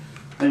we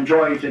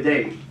enjoy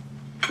today.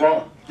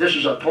 Well, this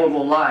is a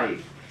total lie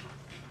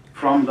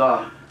from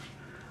the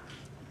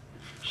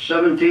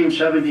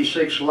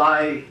 1776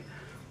 lie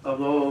of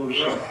those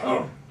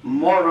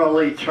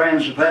morally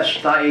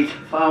transvestite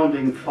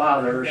founding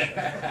fathers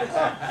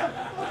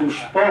who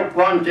spoke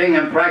one thing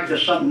and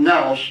practiced something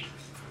else.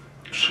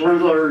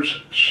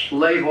 Swindlers,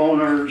 slave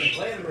owners,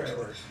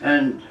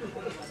 and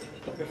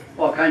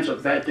all kinds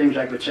of bad things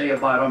I could say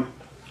about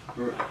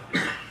them.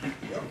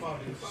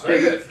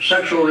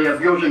 Sexually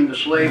abusing the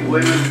slave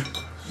women.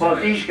 Well,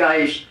 these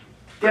guys,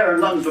 they're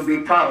nothing to be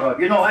proud of.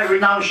 You know, I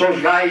renounce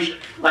those guys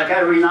like I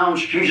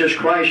renounced Jesus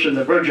Christ and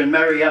the Virgin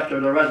Mary after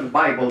I read the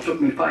Bible. It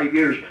took me 5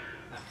 years.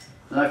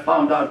 And I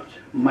found out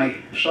my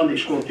Sunday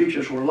school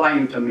teachers were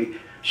lying to me.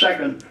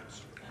 Second,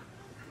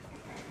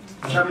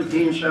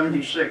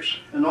 1776.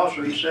 And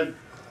also he said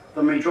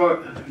the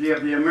majority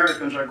of the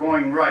Americans are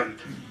going right.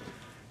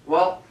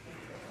 Well,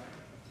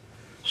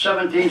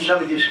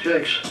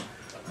 1776,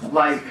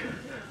 like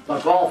the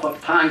Gulf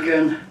of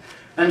Tonkin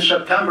and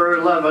September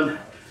 11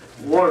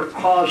 were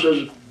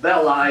causes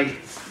belli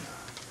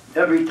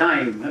every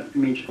time. That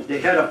means they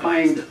had to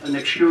find an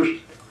excuse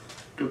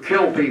to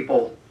kill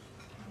people.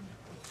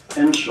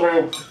 And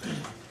so,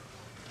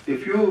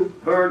 if you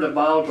heard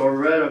about or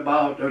read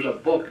about, there's a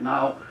book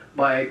now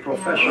by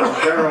Professor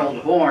Gerald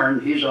Horn.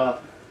 He's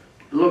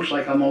looks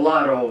like a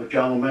mulatto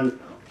gentleman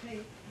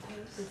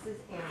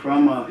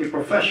from a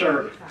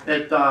professor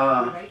at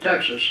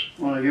Texas,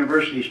 one of the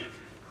universities.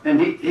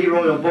 And he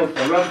wrote a book,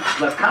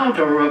 The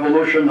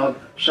Counter-Revolution of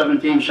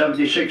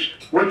 1776,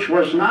 which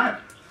was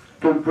not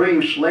to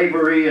bring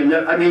slavery and,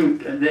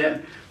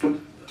 to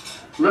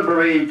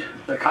liberate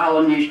the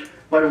colonies,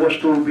 but it was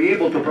to be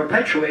able to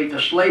perpetuate the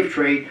slave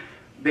trade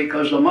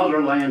because the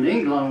motherland,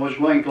 England, was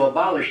going to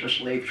abolish the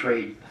slave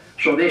trade.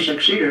 So they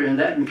succeeded in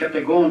that and kept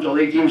it going until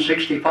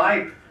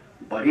 1865,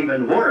 but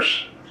even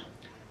worse.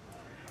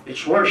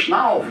 It's worse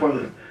now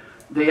for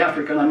the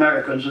African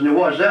Americans than it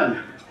was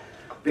then,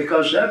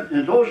 because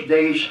in those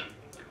days,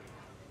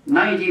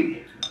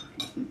 98%,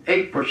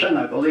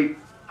 I believe,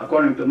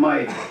 according to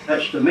my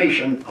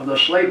estimation, of the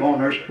slave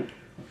owners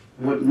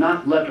would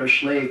not let their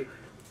slave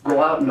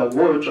go out in the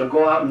woods or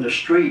go out in the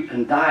street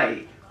and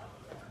die.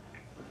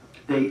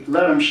 They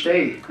let them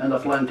stay in the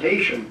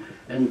plantation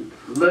and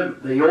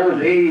live the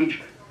old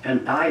age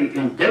and die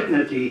in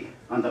dignity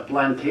on the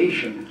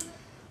plantation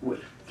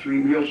with 3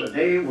 meals a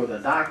day, with a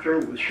doctor,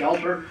 with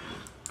shelter,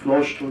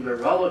 close to their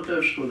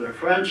relatives, to their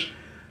friends.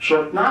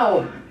 So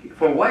now,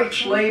 for white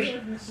slaves,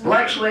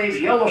 black slaves,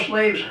 yellow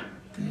slaves,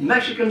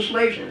 Mexican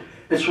slaves,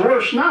 it's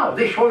worse now.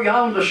 They throw you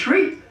out on the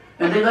street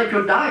and they let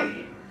you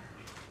die.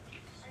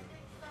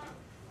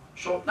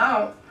 So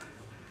now,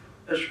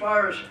 as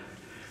far as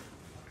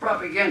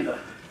propaganda,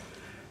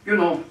 you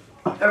know,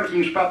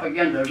 everything's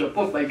propaganda. There's a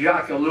book by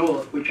Jacques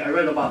Ellul, which I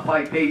read about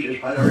 5 pages,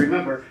 but I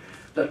remember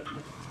that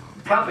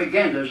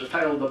propaganda is the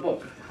title of the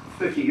book.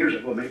 50 years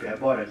ago, maybe I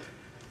bought it.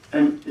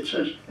 And it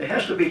says it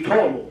has to be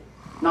total.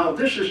 Now,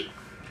 this is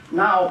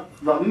now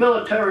the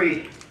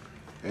military,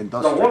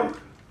 the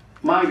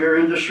warmonger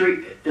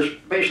industry is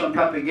based on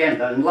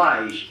propaganda and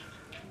lies.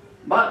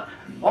 But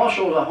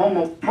also the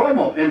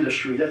homo-promo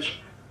industry, that's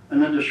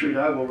an industry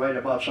that I will write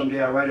about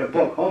someday. I'll write a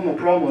book.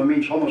 Homo-promo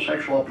means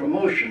homosexual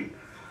promotion.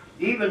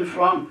 Even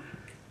from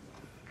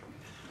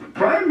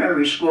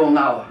primary school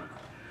now.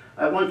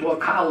 I went to a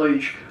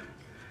college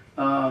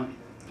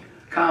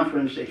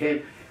conference they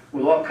had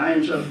with all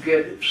kinds of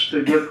gifts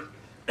to give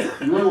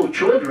little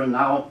children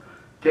now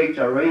take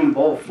the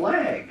rainbow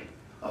flag,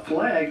 a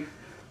flag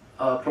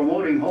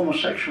promoting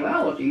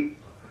homosexuality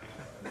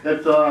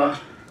at the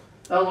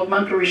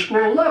elementary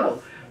school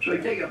level. So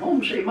you take it home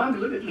and say, Mommy,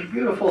 look at this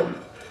beautiful,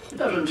 it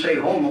doesn't say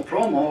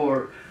homo-promo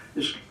or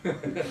it's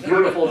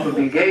beautiful to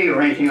be gay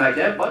or anything like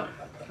that, but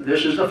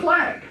this is the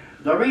flag,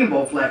 the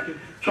rainbow flag.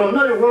 So in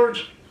other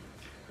words,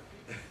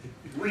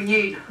 we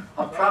need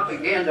a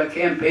propaganda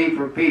campaign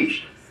for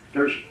peace.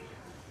 There's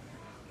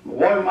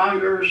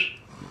warmongers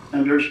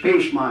and there's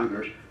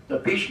peacemongers. The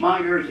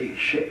peacemongers,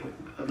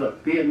 the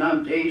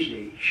Vietnam days,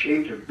 they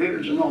shaved their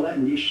beards and all that,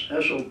 and these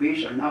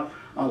SOBs are now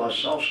on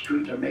LaSalle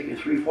Street. They're making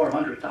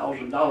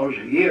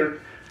 $300,000–400,000 a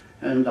year,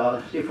 and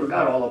they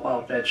forgot all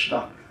about that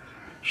stuff.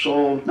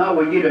 So now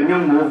we need a new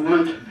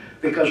movement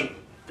because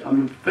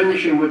I'm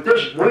finishing with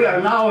this. We are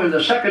now in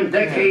the second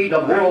decade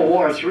of World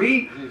War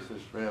III,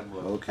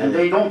 and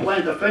they don't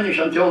plan to finish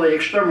until they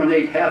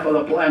exterminate half of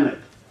the planet.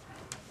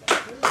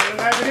 Bring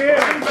back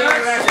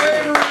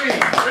slavery!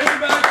 Bring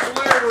back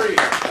slavery!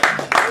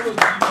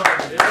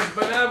 It was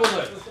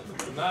benevolent.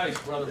 Nice,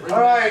 brother.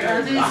 All right,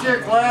 are these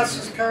your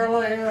glasses,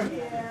 Karla, here?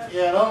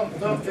 Yeah,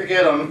 don't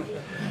forget them.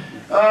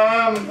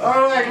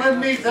 All right, let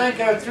me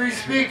thank our three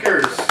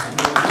speakers.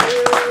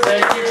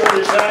 Thank you for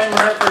the time and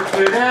effort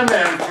put in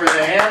and for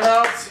the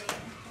handouts,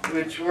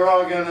 which we're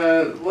all going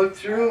to look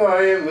through.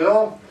 I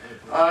will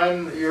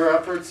on your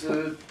efforts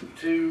to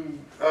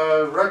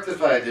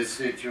rectify this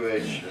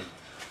situation.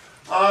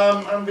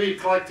 I'm going to be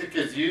eclectic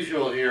as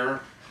usual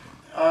here.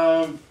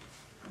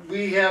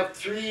 We have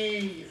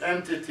three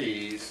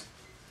entities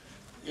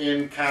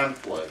in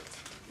conflict.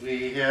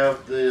 We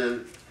have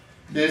the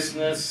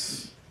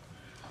business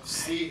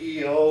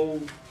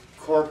CEO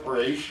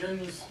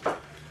corporations,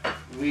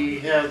 we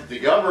have the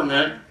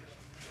government,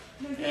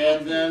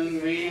 and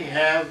then we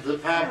have the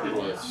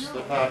populace,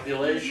 the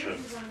population.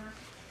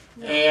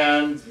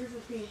 And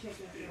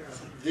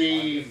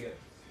the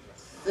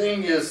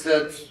thing is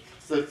that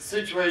the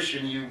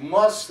situation you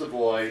must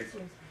avoid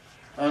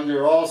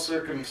under all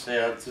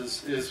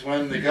circumstances is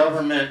when the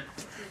government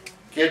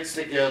gets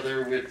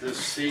together with the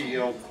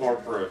CEO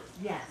corporate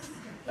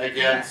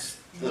against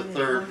the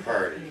third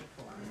party.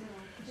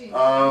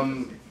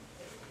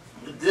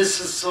 This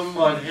is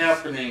somewhat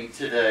happening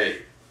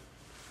today.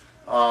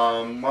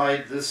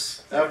 Why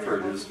this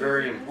effort is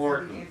very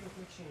important.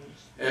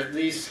 At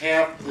least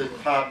half the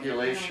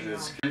population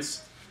is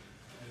convinced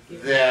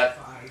that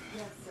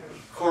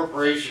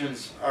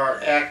corporations are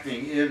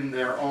acting in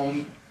their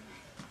own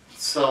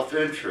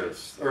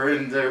self-interest, or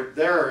in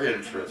their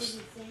interest.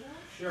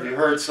 You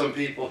heard some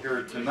people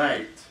here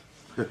tonight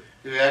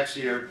who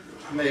actually are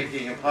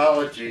making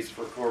apologies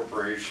for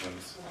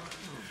corporations,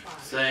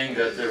 saying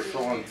that they're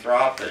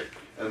philanthropic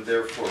and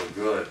therefore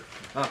good.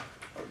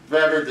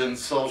 Better than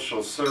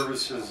social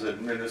services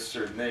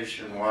administered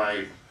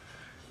nationwide,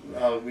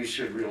 we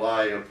should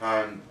rely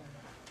upon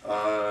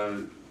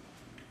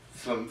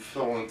some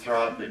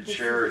philanthropic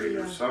charity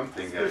or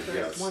something, I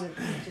guess,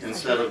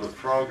 instead of a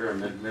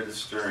program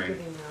administering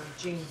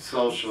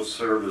social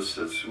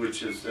services,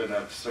 which is an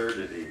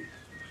absurdity.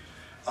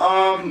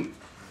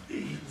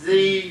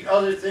 The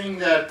other thing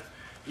that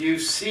you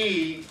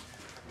see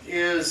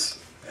is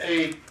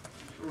a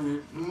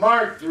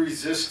marked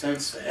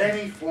resistance to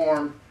any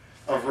form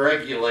of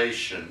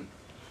regulation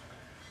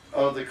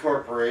of the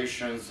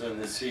corporations and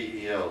the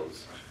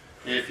CEOs.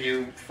 If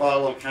you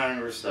follow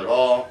Congress at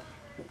all,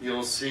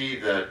 you'll see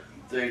that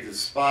they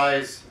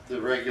despise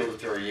the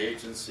regulatory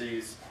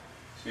agencies,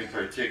 in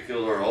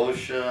particular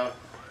OSHA,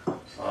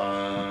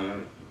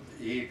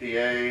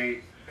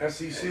 EPA,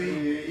 SEC.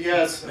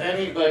 Yes,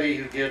 anybody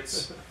who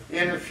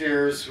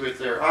interferes with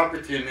their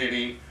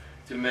opportunity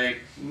to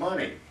make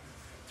money,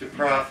 to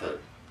profit,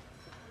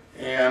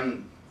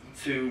 and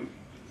to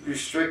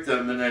restrict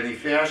them in any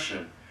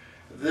fashion.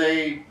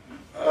 They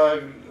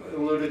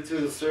alluded to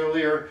this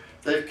earlier.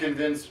 They've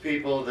convinced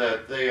people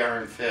that they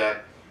are in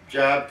fact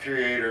job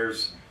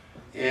creators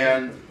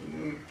and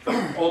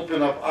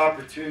open up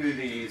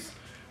opportunities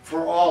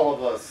for all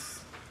of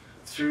us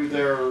through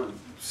their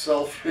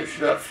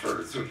selfish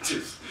efforts, which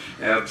is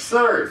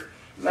absurd.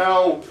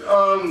 Now,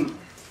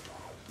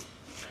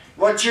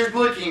 what you're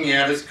looking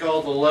at is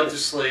called the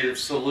legislative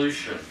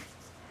solution,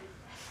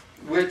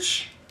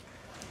 which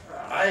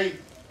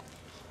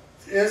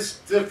is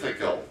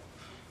difficult.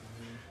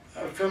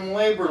 From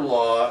labor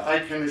law, I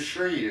can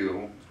assure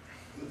you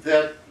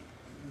that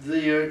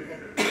the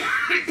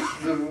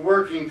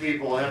working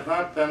people have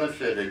not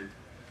benefited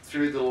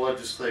through the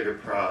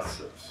legislative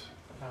process.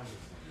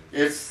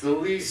 It's the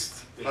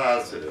least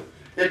positive.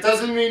 It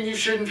doesn't mean you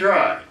shouldn't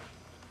try.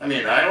 I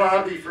mean, I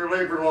lobby for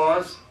labor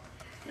laws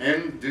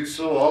and do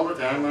so all the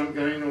time. I'm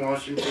going to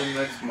Washington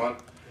next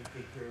month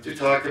to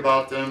talk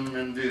about them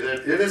and do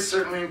that. It is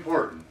certainly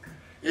important.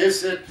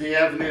 Is it the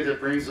avenue that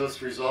brings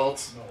us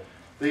results?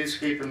 Please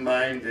keep in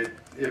mind that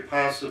it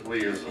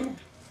possibly isn't.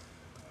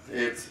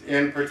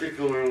 And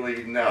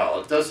particularly now.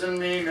 It doesn't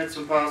mean it's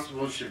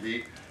impossible. It should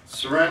be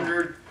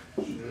surrendered.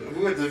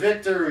 The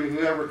victor,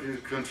 whoever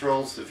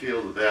controls the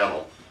field of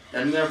battle,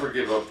 and never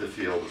give up the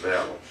field of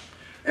battle.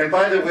 And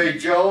by the way,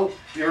 Joe,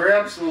 you're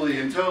absolutely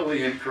and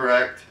totally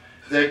incorrect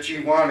that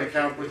you want to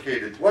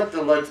complicate it.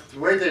 The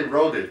way they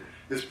wrote it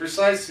is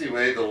precisely the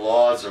way the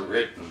laws are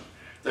written.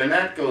 They're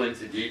not going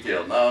into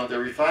detail. Now, they're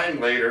refined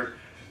later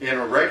in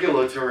a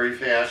regulatory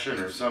fashion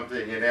or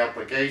something in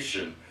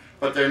application,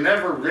 but they're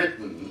never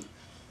written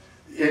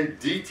in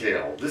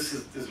detail. I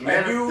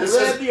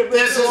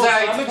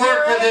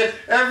work with it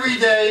every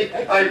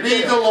day. I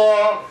read the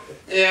law,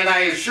 and I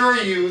assure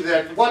you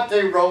that what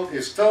they wrote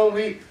is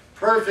totally,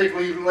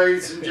 perfectly,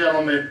 ladies and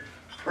gentlemen,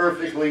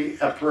 perfectly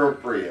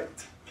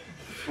appropriate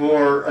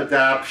for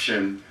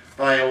adoption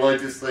by a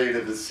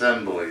legislative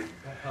assembly.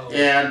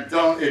 And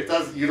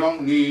you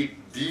don't need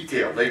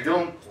detail. They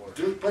don't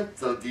put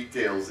the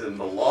details in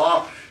the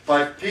law,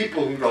 but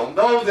people who don't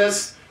know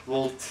this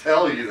will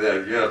tell you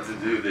that you have to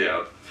do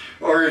that,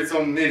 or it's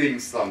omitting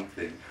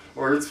something,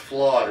 or it's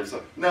flawed, or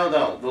something. No,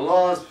 no, the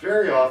laws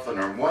very often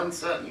are one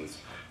sentence,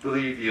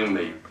 believe you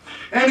me.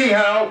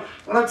 Anyhow,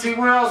 let's see,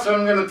 what else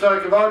I'm going to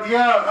talk about.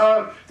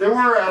 Yeah, there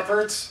were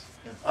efforts.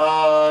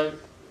 The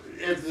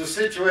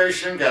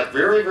situation got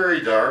very,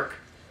 very dark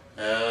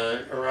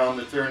around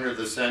the turn of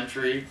the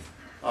century,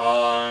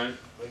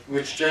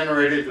 which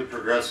generated the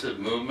progressive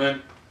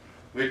movement,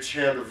 which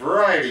had a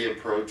variety of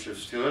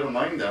approaches to it.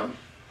 Among them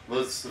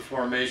was the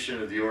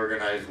formation of the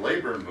organized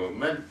labor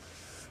movement,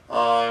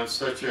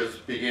 such as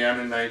began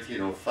in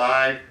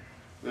 1905.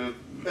 As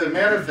a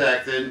matter of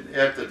fact,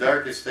 at the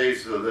darkest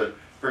days of the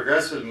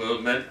progressive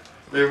movement,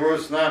 there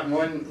was not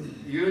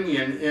one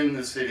union in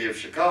the city of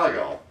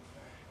Chicago,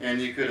 and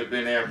you could have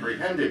been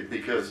apprehended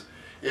because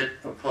it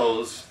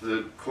opposed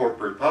the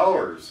corporate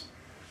powers,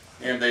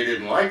 and they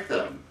didn't like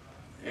them,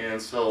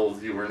 and so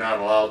you were not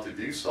allowed to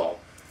do so.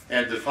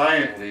 And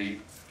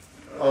defiantly,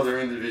 other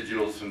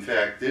individuals, in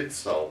fact, did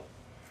so.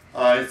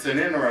 It's an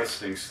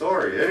interesting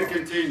story. It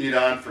continued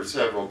on for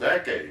several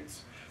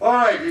decades. All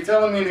right, you're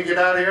telling me to get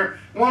out of here?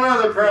 One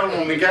other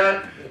problem we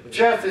got.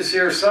 Jeff is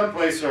here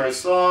someplace, or I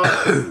saw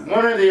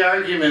one of the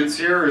arguments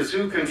here is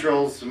who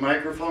controls the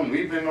microphone.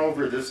 We've been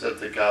over this at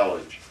the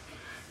college.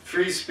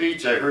 Free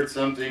speech, I heard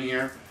something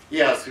here.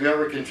 Yes,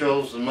 whoever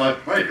controls the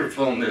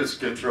microphone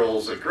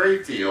controls a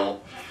great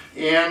deal.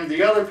 And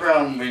the other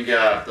problem we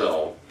got,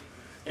 though,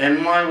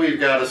 and why we've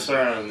got to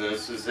start on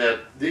this, is that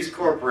these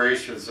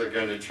corporations are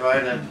going to try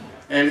to,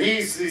 and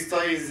he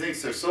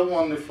thinks they're so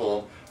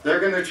wonderful, they're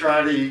going to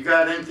try to, you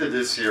got into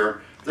this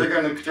here, they're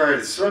going to try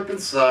to slip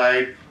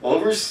inside,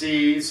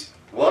 overseas,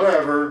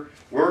 whatever,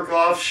 work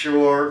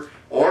offshore,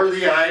 or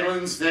the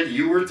islands that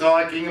you were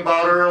talking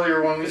about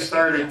earlier when we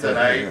started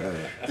tonight.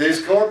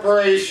 These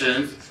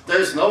corporations,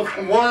 there's no,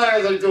 what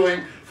are they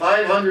doing?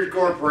 500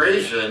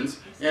 corporations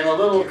in a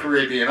little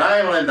Caribbean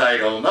island, I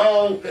don't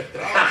know.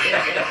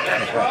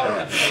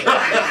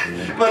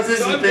 But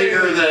this is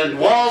bigger than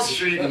Wall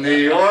Street in New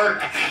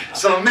York,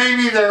 so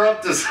maybe they're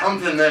up to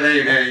something that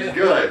ain't any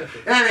good.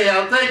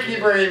 Anyhow, thank you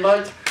very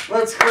much.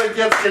 Let's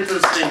get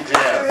this thing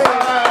passed.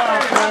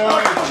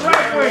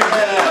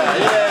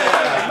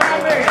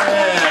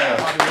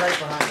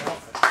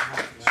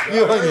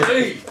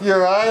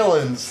 Your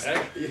islands.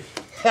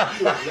 By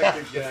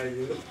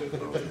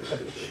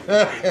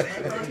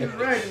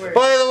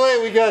the way,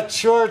 we got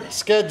short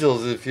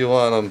schedules if you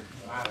want them.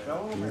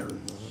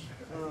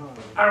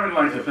 I would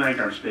like to thank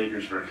our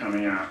speakers for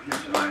coming out here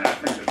tonight. I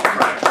think it's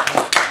great.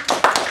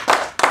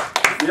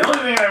 The only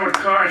thing I would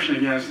caution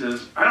against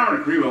is, I don't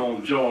agree with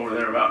old Joe over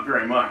there about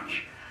very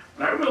much.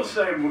 But I will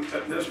say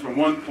this for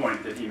one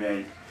point that he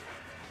made.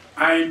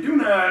 I do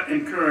not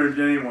encourage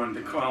anyone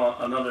to call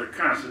another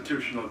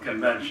constitutional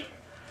convention.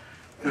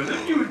 Because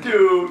if you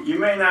do, you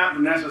may not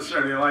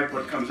necessarily like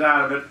what comes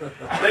out of it.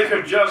 They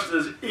could just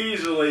as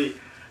easily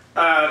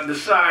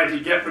decide to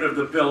get rid of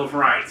the Bill of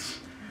Rights.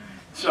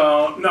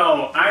 So,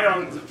 no, I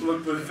don't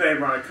look with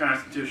favor on a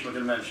constitutional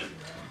convention.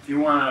 If you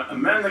want to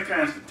amend the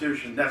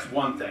Constitution, that's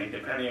one thing,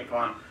 depending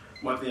upon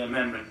what the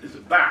amendment is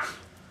about.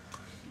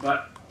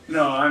 But,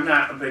 no, I'm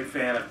not a big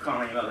fan of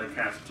calling another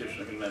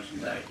constitutional convention.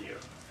 Thank you.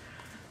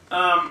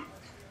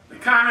 The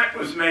comment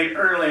was made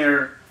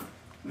earlier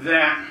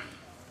that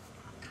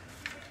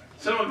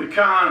some of the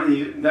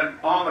colonies, that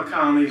all the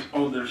colonies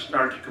owed their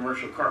start to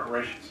commercial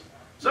corporations.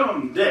 Some of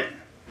them did,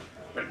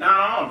 but not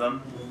all of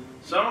them.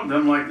 Some of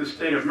them, like the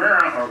state of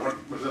Maryland, or what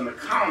was in the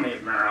colony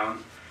of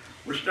Maryland,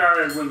 were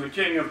started when the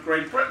King of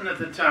Great Britain at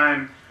the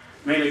time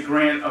made a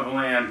grant of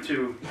land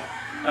to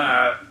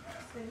the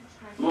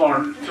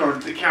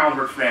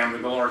Calvert family,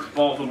 the Lords of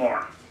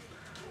Baltimore.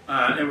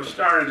 It was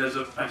started as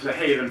a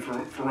haven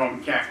for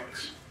Roman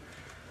Catholics.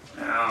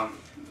 Now,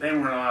 they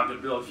weren't allowed to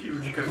build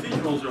huge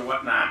cathedrals or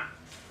whatnot,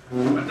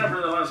 but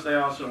nevertheless, they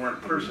also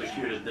weren't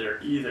persecuted there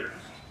either.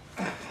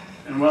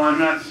 And while I'm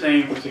not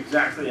saying it was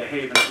exactly a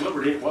haven of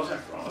liberty, it was,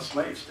 after all, a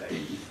slave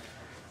state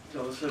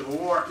until the Civil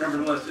War.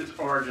 Nevertheless, its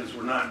origins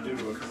were not due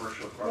to a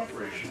commercial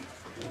corporation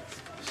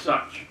as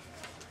such.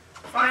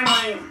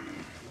 Finally,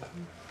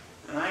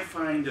 and I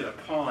find it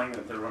appalling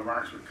that the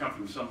remarks would come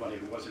from somebody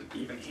who wasn't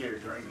even here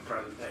during the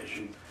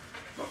presentation,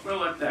 but we'll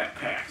let that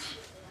pass.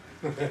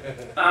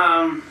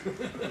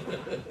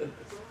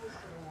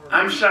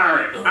 I'm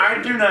sorry,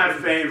 I do not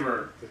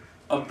favor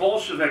a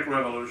Bolshevik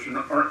revolution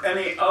or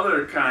any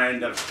other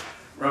kind of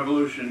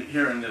revolution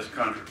here in this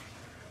country.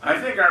 I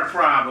think our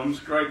problems,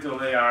 great though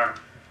they are,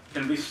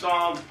 can be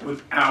solved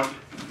without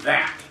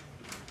that.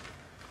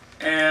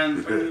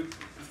 And when you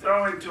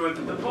throw into it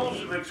that the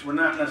Bolsheviks were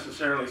not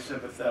necessarily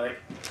sympathetic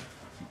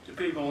to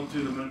people, to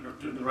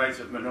the rights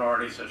of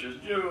minorities such as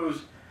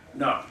Jews,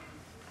 no.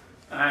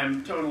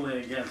 I'm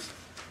totally against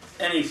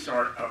any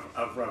sort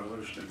of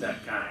revolution of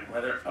that kind,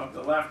 whether of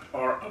the left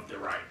or of the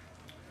right.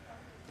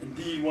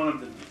 Indeed, one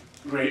of the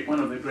great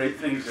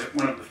things,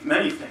 one of the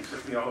many things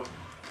that we owe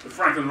to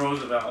Franklin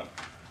Roosevelt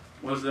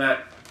was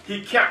that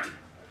he kept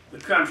the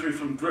country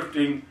from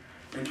drifting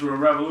into a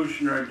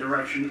revolutionary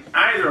direction,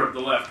 either of the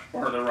left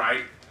or the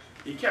right,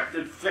 He kept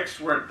it fixed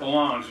where it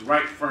belongs,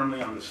 right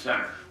firmly on the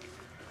center.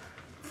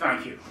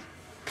 Thank you.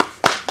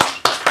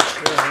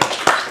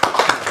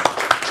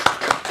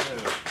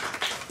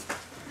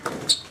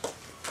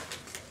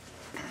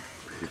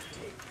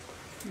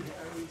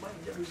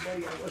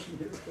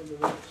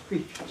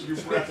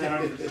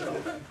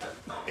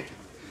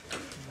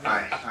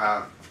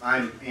 Hi,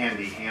 I'm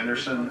Andy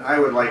Anderson. I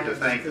would like to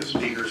thank the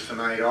speakers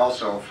tonight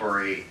also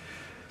for a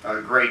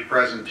great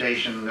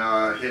presentation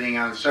hitting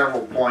on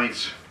several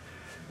points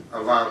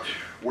about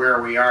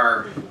where we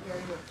are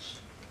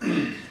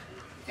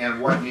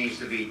and what needs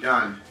to be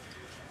done.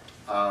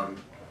 I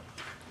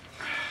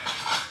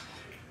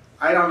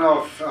don't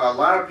know if a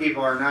lot of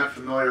people are not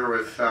familiar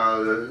with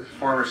the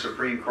former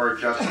Supreme Court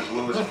Justice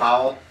Lewis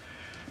Powell,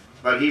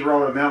 but he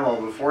wrote a memo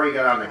before he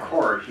got on the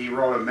court. He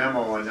wrote a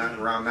memo in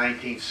around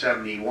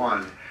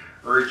 1971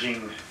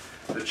 urging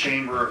the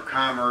Chamber of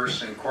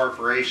Commerce and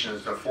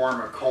corporations to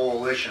form a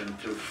coalition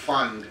to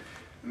fund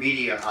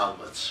media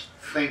outlets,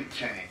 think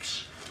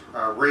tanks,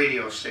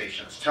 radio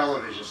stations,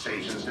 television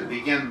stations, to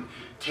begin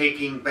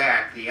taking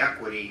back the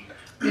equity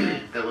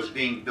that was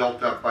being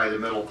built up by the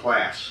middle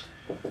class.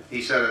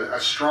 He said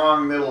a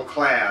strong middle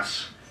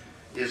class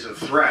is a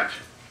threat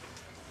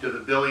to the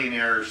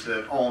billionaires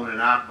that own and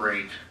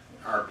operate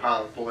our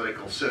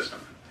political system.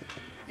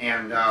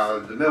 And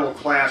the middle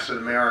class in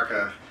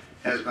America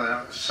has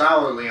been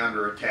solidly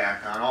under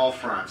attack on all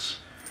fronts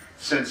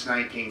since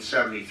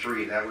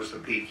 1973. That was the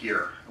peak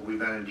year. We've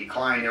been in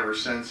decline ever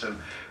since, and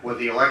with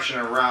the election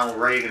of Ronald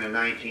Reagan in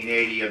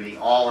 1980 and the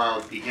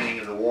all-out beginning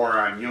of the war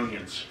on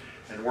unions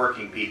and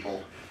working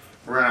people,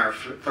 we're in our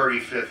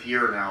 35th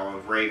year now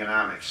of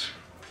Reaganomics.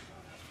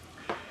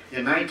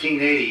 In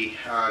 1980,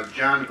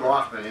 John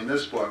Goffman, in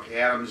this book,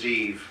 Adam's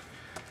Eve,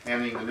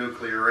 Ending the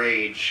Nuclear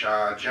Age,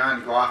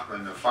 John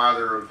Goffman, the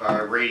father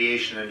of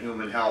radiation and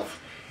human health,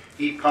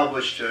 he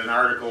published an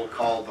article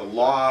called The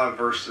Law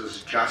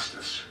versus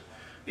Justice,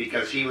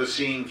 because he was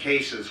seeing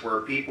cases where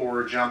people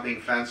were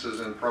jumping fences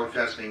and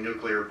protesting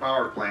nuclear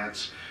power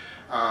plants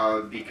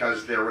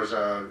because there was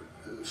a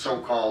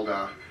so-called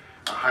a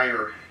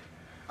higher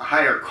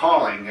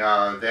calling,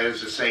 that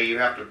is to say you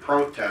have to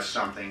protest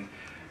something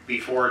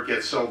before it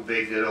gets so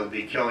big that it'll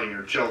be killing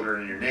your children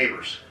and your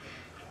neighbors.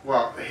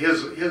 Well,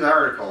 his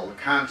article, the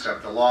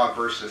concept, the law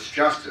versus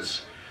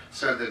justice,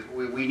 said that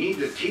we need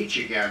to teach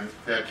again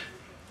that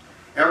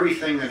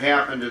everything that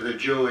happened to the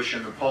Jewish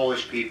and the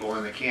Polish people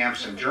in the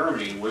camps in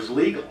Germany was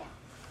legal.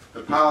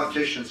 The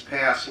politicians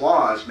passed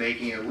laws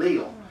making it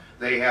legal.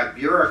 They had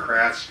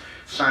bureaucrats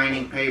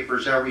signing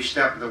papers every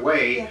step of the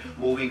way,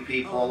 moving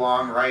people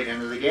along right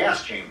into the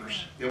gas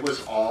chambers. It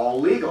was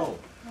all legal.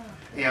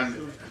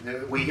 And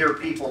we hear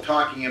people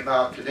talking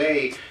about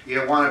today, you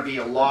don't want to be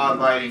a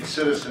law-abiding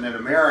citizen in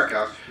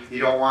America, you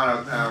don't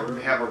want to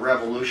have a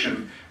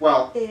revolution.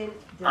 Well,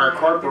 our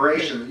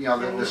corporation, you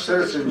know, the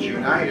Citizens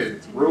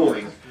United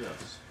ruling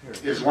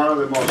is one of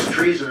the most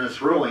treasonous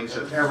rulings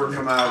that's ever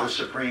come out of the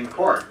Supreme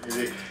Court.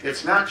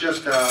 It's not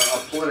just a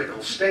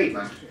political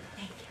statement,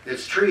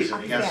 it's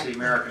treason against the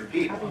American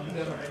people.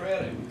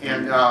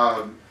 And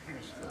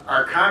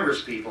our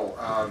Congress people,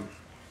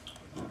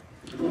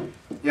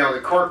 you know,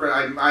 the corporate,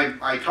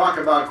 I talk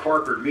about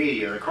corporate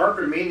media. The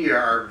corporate media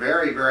are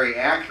very, very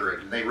accurate,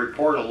 and they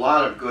report a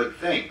lot of good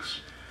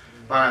things.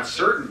 But on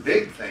certain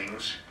big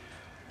things,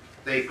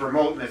 they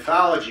promote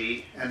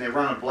mythology and they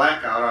run a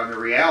blackout on the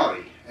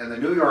reality. And the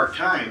New York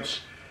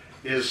Times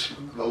is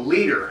the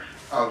leader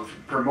of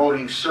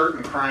promoting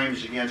certain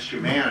crimes against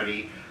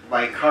humanity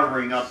by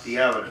covering up the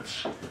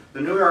evidence. The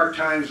New York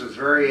Times was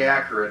very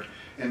accurate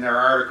in their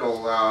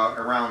article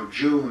around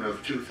June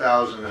of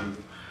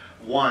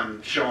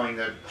 2001 showing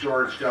that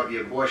George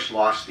W. Bush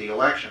lost the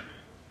election.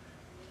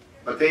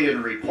 But they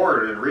didn't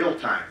report it in real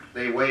time.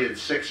 They waited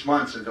 6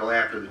 months until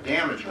after the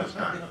damage was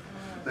done.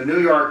 The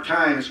New York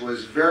Times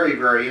was very,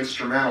 very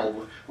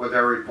instrumental with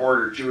their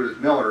reporter Judith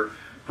Miller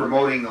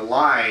promoting the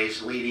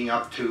lies leading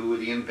up to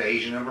the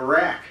invasion of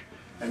Iraq.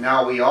 And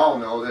now we all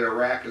know that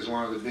Iraq is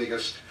one of the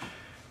biggest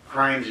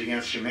crimes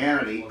against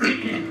humanity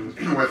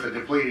with the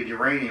depleted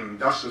uranium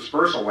dust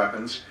dispersal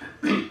weapons.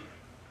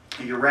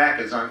 Iraq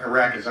is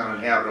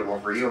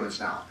uninhabitable for humans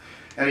now.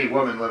 Any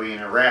woman living in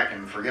Iraq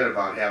can forget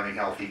about having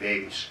healthy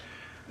babies.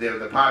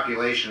 The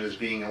population is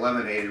being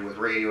eliminated with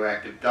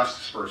radioactive dust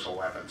dispersal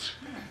weapons.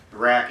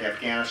 Iraq,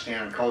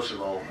 Afghanistan, and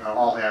Kosovo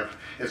all have,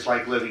 it's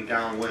like living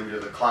downwind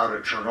of the cloud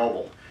of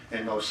Chernobyl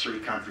in those three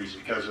countries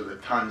because of the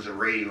tons of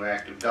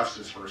radioactive dust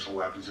dispersal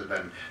weapons that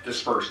have been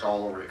dispersed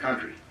all over the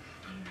country.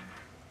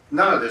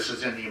 None of this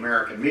is in the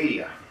American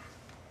media.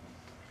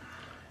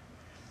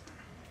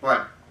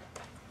 But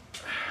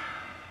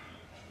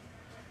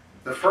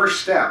the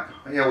first step,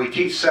 you know, we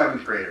teach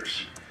 7th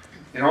graders.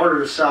 In order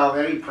to solve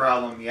any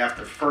problem, you have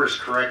to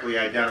first correctly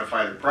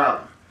identify the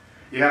problem.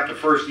 You have to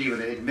first even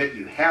admit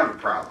you have a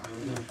problem.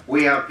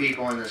 We have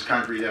people in this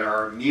country that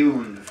are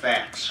immune to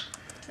facts.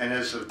 And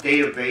as the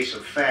database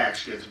of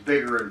facts gets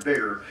bigger and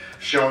bigger,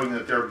 showing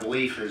that their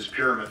belief is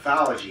pure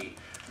mythology,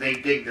 they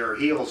dig their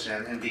heels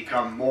in and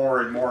become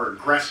more and more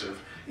aggressive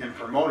in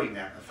promoting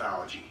that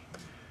mythology.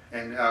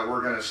 and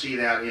we're going to see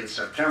that in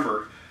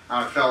September,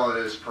 on a fellow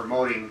that is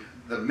promoting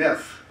the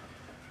myth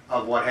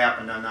of what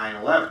happened on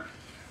 9/11.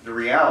 The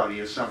reality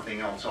is something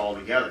else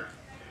altogether.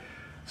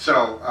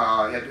 So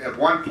at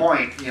one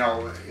point, you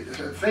know,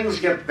 things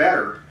get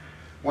better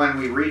when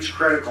we reach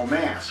critical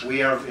mass.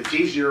 It's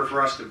easier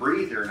for us to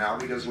breathe here now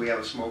because we have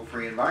a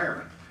smoke-free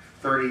environment.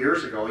 30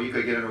 years ago, you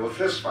could get into a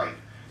fist fight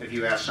if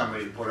you asked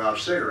somebody to put out a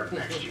cigarette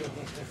next to you.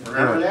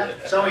 Remember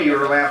that? Some of you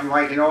are laughing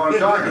like you know what I'm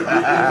talking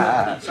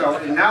about. So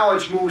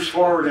knowledge moves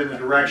forward in the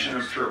direction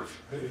of truth.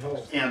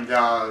 And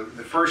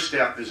the first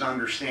step is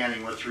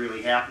understanding what's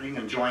really happening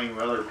and joining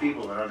with other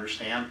people that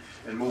understand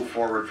and move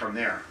forward from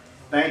there.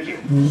 Thank you.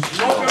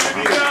 Smoke 'em if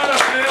you got 'em,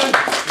 man.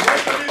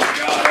 Smoke 'em if you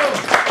got 'em.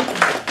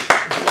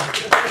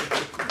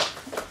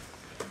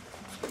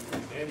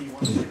 Andy, you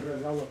want to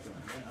cigarette? I'll look at it.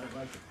 I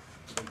like it.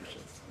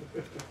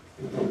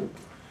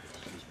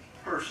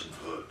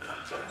 Personhood.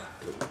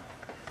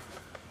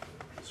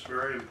 It's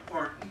very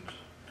important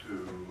to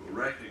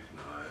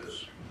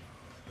recognize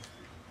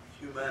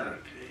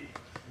humanity,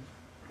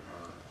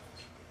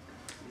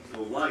 the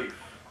life,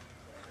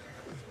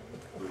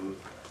 the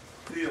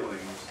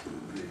feelings,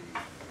 the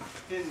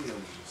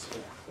opinions,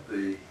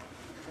 the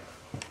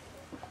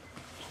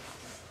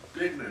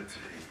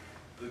dignity,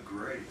 the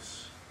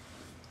grace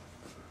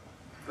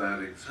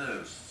that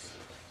exists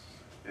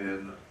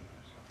in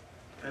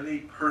any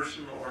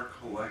person or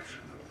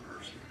collection of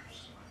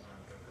persons,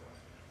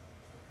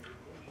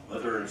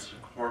 whether it's a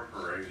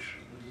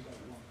corporation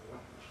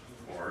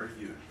or a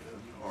union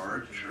or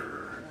a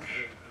church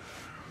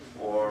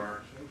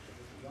or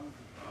a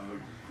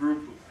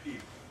group of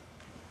people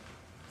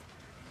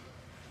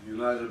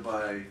united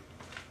by a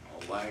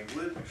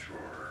language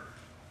or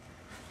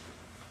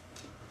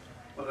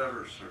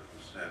whatever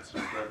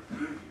circumstances that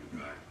do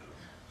unite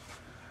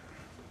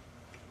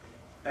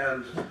them.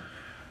 And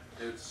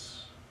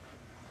it's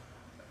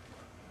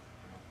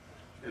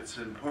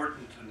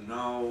important to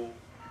know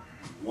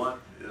what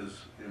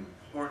is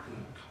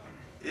important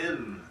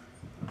in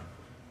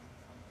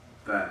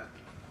that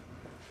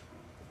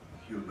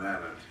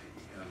humanity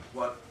and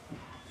what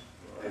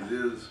it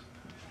is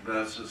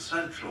that's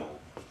essential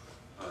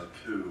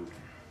to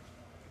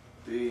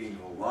being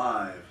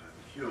alive and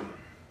human.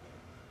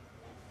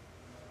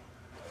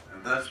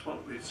 And that's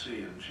what we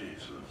see in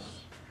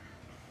Jesus.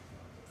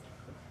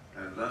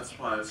 And that's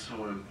why it's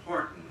so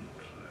important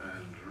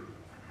and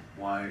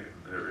why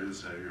there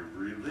is a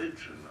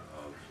religion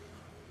of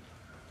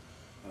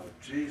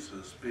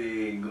Jesus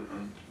being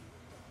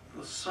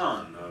the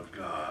Son of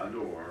God,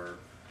 or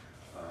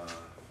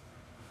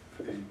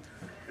the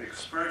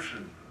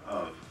expression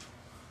of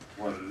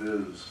what it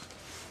is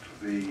to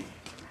be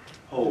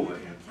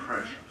holy and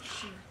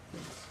precious.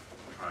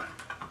 Right.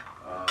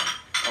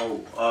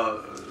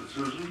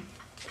 Susan?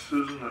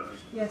 Susan?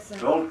 Yes, sir.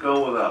 Don't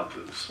go without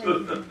this.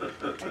 Thank you.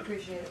 I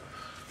appreciate it.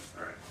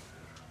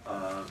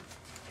 All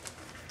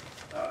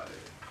right.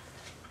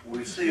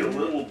 We see a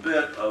little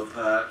bit of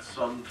that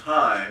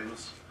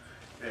sometimes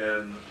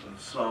in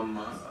some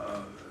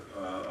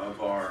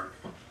of our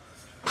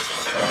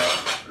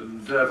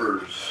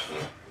endeavors.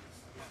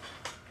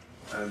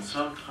 And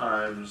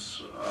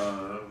sometimes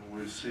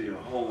we see a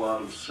whole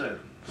lot of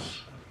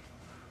sins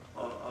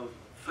of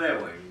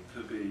failing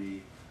to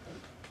be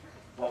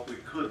what we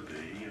could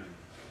be and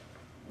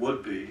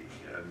would be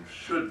and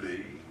should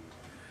be.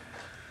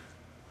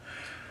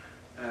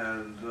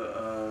 And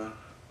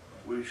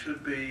we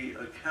should be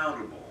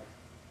accountable,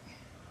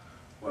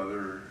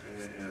 whether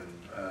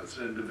as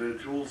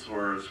individuals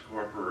or as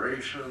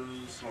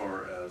corporations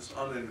or as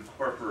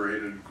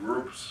unincorporated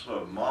groups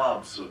of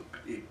mobs of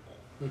people.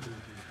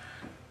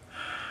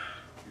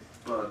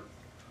 But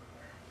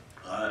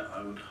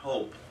I would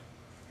hope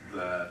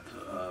that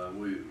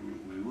we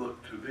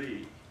look to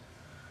be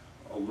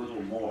a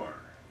little more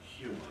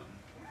human.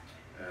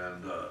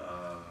 And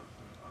I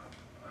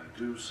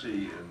do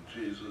see in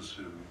Jesus,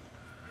 who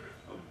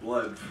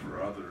bled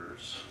for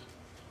others,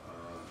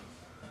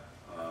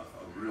 a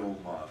real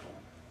model.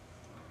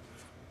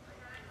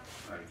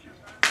 Thank you.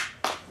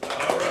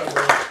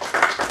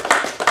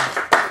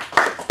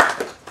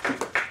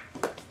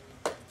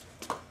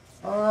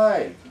 All right. All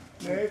right.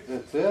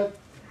 That's it.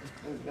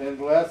 And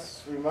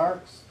last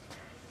remarks?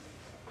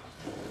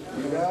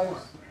 You guys?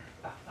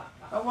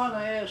 I want to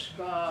ask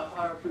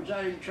our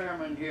presiding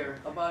chairman here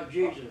about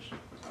Jesus.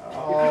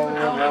 Oh,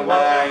 get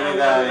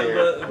out of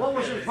here. What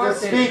was his The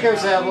birthday?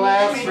 speakers have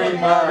last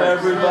remarks. Not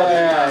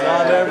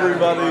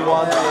everybody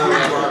wants to. You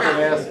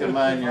can ask them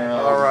on your own.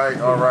 All right.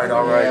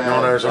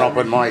 No, there's an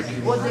open mic.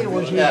 What day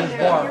was Jesus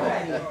born?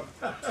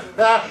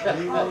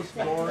 He was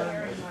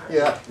born.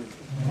 Yeah.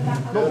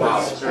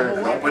 Wow,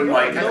 an open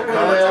mic at the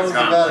college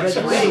conference.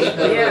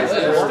 Yes,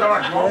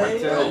 historic moment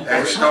too.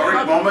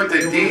 Historic moment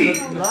indeed.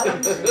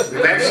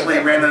 We've actually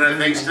ran out of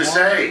things to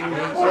say.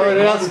 So I'd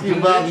ask you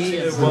about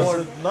Jesus.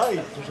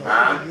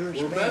 Huh?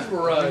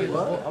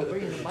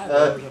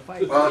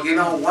 Well, you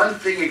know, one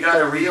thing you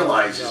gotta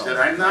realize is that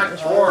I'm not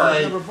for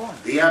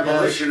the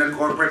abolition of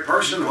corporate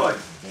personhood.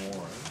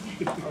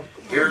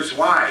 Here's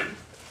why.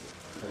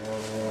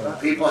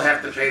 People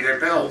have to pay their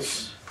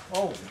bills.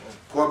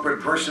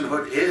 Corporate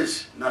personhood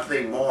is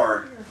nothing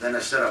more than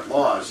a set of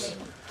laws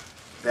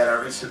that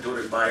are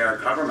instituted by our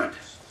government.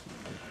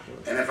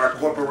 And if our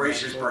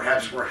corporations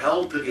perhaps were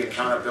held to the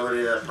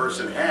accountability that a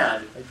person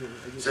had,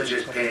 such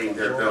as paying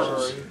their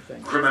bills,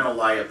 criminal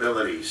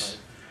liabilities,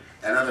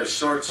 and other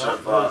sorts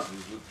of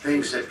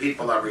things that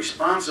people are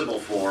responsible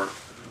for,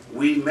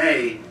 we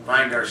may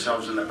find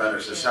ourselves in a better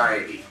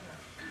society.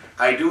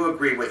 I do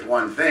agree with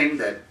one thing,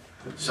 that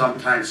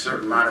sometimes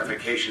certain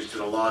modifications to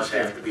the laws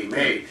have to be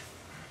made.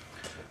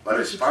 But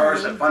as far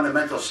as the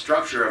fundamental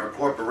structure of a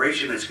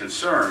corporation is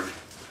concerned,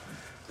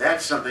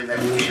 that's something that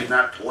we should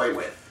not toy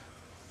with.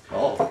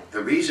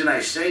 The reason I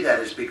say that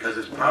is because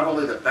it's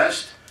probably the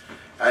best,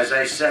 as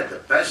I said, the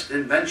best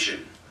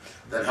invention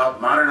that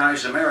helped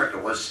modernize America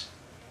was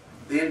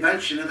the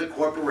invention of the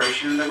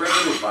corporation and the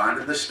revenue bond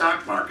and the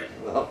stock market.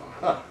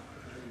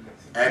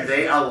 And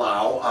they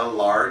allow a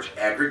large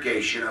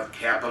aggregation of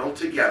capital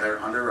together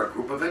under a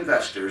group of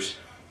investors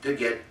to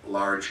get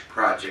large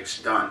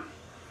projects done.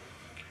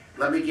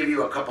 Let me give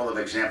you a couple of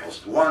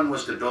examples. One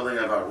was the building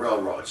of our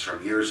railroads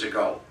from years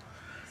ago.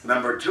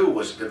 Number two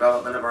was the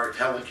development of our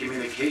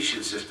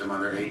telecommunication system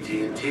under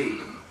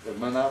AT&T. The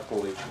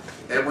monopoly.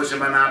 It was a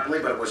monopoly,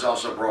 but it was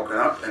also broken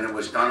up, and it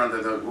was done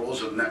under the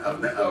rules of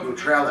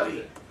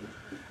neutrality.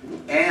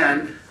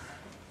 And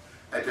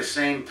at the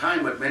same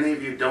time, what many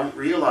of you don't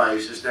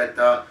realize is that,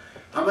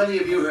 how many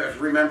of you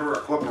remember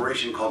a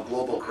corporation called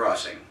Global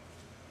Crossing?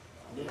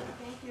 Thank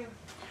you.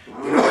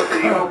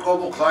 You know what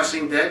Global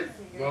Crossing did?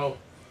 No.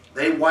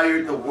 They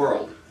wired the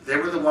world. They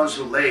were the ones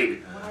who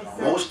laid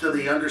most of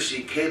the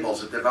undersea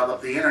cables that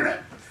developed the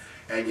internet.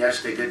 And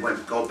yes, they did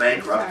go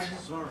bankrupt,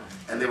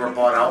 and they were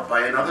bought out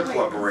by another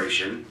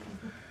corporation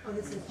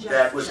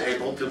that was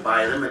able to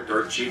buy them at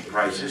dirt cheap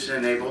prices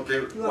and able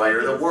to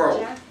wire the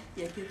world.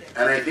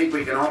 And I think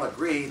we can all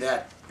agree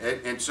that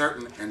in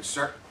certain,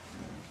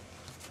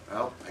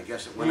 well, I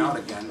guess it went out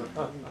again.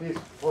 He's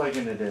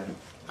plugging it in.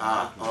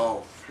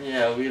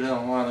 Yeah, we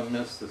don't want to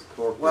miss this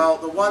corporate. Well,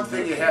 the one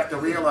thing you have to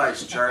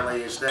realize,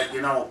 Charlie, is that,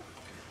 you know,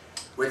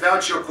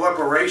 without your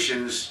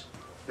corporations,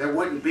 there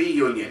wouldn't be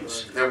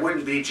unions. There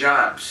wouldn't be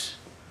jobs.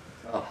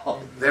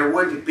 There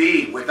wouldn't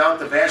be, without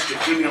the vast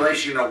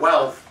accumulation of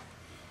wealth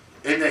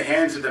in the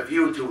hands of the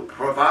few to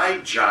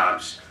provide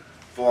jobs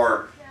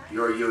for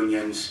your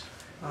unions,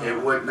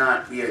 it would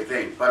not be a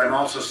thing. But I'm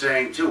also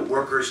saying, too,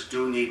 workers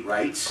do need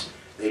rights.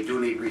 They do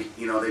need,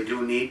 they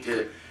do need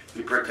to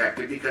be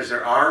protected, because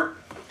there are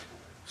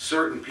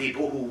certain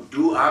people who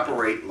do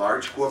operate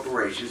large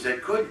corporations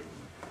that could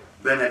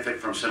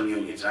benefit from some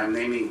unions. I'm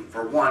naming,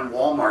 for one,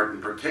 Walmart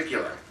in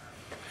particular.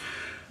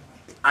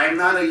 I'm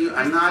not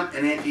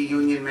an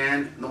anti-union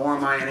man, nor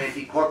am I an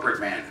anti-corporate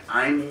man.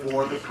 I'm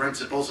for the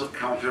principles of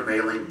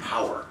countervailing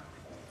power,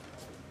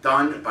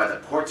 done by the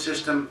court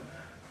system,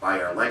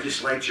 by our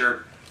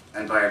legislature,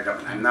 and by our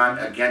government. I'm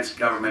not against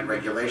government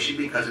regulation,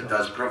 because it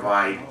does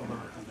provide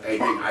a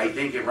thing. I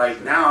think that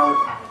right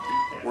now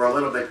we're a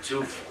little bit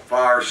too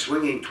far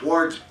swinging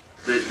towards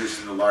business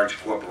and the large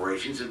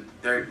corporations, and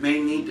there may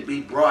need to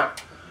be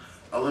brought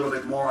a little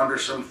bit more under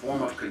some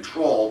form of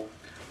control,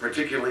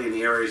 particularly in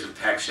the areas of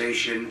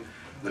taxation,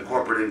 the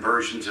corporate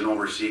inversions, and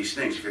overseas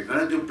things. If you're going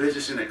to do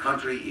business in a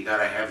country, you got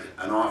to have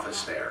an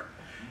office there,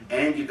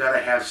 and you got to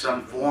have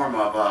some form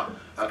of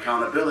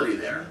accountability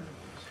there.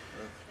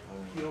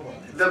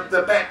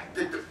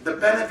 The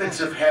benefits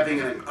of having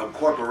a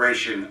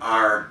corporation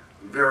are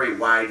very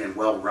wide and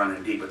well run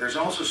and deep, but there's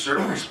also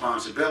certain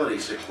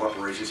responsibilities that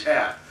corporations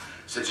have,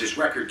 such as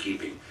record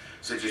keeping,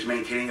 such as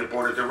maintaining a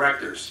board of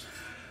directors,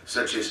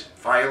 such as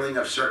filing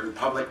of certain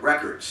public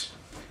records.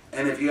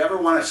 And if you ever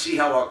want to see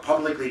how a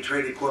publicly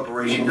traded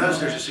corporation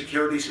does, there's a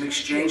Securities and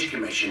Exchange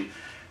Commission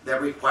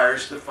that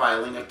requires the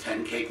filing of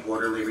 10K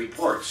quarterly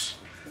reports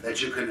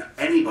that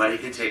anybody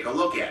can take a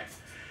look at.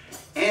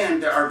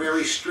 And there are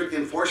very strict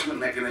enforcement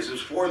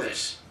mechanisms for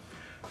this.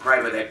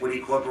 Private equity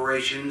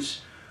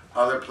corporations,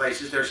 other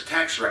places, there's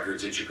tax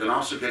records that you can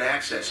also get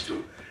access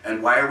to.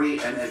 And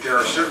there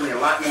are certainly a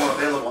lot more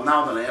available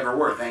now than they ever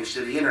were, thanks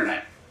to the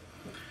internet.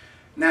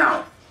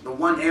 Now, the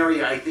one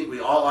area I think we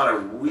all ought to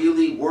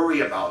really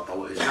worry about,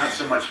 though, is not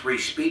so much free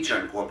speech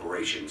on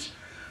corporations,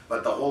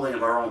 but the holding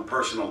of our own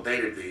personal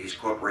data that these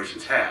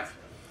corporations have.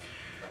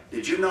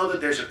 Did you know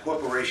that there's a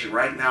corporation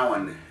right now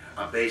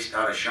based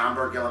out of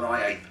Schaumburg,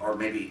 Illinois, or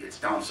maybe it's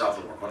down south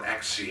of called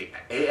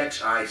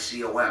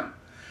AXICOM.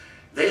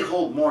 They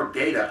hold more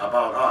data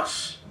about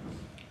us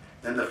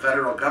than the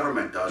federal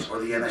government does, or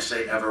the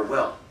NSA ever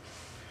will.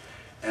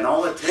 And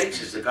all it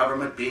takes is the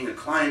government, being a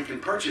client, can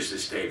purchase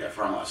this data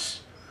from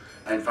us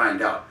and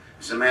find out.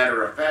 As a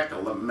matter of fact,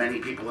 many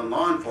people in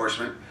law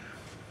enforcement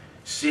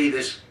see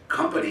this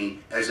company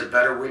as a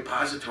better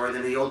repository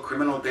than the old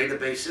criminal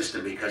database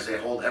system, because they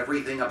hold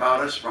everything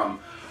about us, from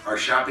our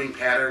shopping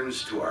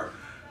patterns to our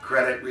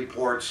credit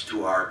reports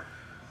to our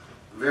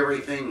very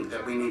thing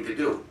that we need to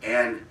do.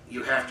 And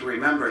you have to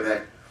remember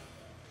that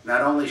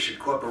not only should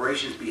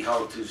corporations be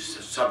held to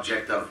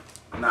subject of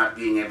not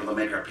being able to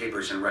make our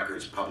papers and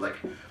records public,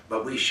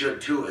 but we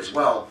should too as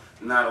well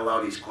not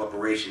allow these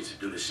corporations to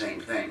do the same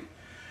thing.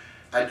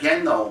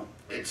 Again, though,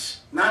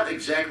 it's not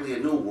exactly a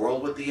new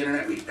world with the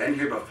internet. We've been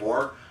here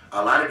before.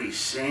 A lot of these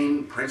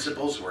same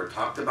principles were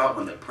talked about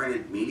when the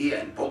printed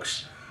media and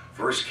books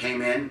first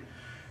came in,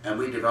 and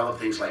we developed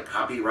things like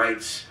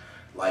copyrights,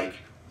 like,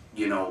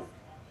 you know,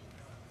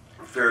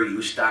 fair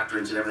use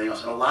doctrines and everything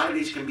else. And a lot of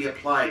these can be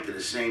applied to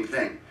the same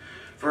thing.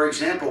 For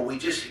example, we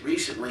just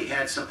recently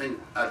had something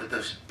that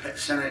the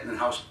Senate and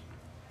House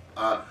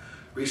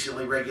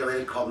recently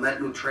regulated called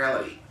net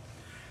neutrality.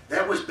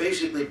 That was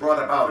basically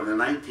brought about in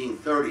the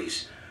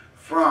 1930s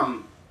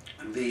from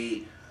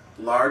the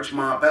large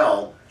Ma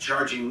Bell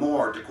charging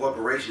more to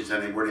corporations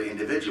than they were to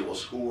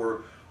individuals who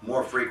were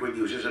more frequent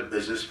users of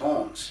business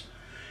phones.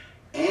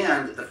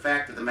 And the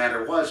fact of the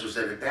matter was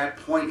that at that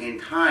point in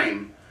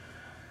time,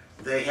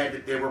 they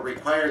were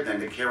required then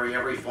to carry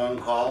every phone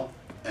call,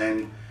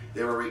 and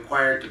they were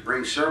required to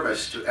bring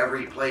service to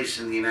every place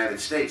in the United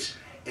States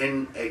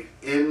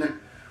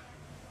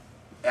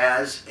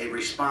as a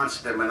response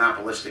to their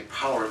monopolistic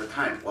power at the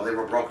time. Well, they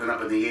were broken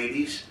up in the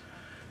 80s.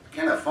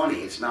 Kind of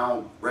funny, it's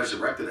now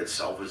resurrected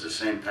itself as the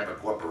same type of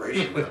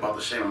corporation with about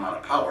the same amount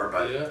of power,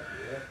 but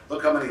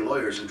look how many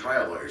lawyers and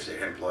trial lawyers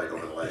they employed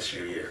over the last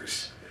few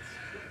years.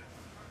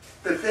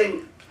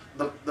 The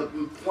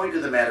point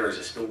of the matter is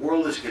this: the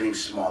world is getting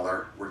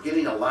smaller. We're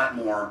getting a lot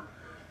more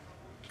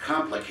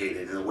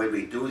complicated in the way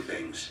we do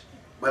things,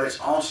 but it's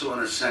also, in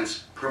a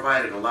sense,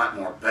 provided a lot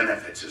more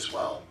benefits as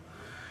well.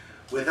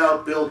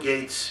 Without Bill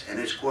Gates and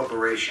his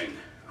corporation,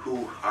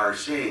 who are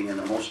saying in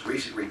the most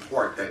recent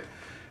report that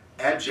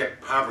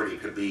abject poverty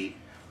could be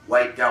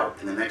wiped out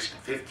in the next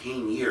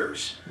 15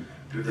 years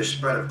through the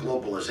spread of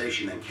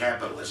globalization and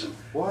capitalism,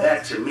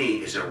 that to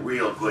me is a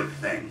real good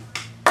thing.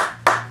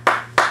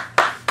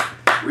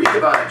 Read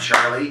about it,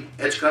 Charlie.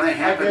 It's going to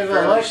happen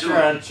fairly soon.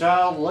 On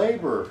child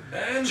labor.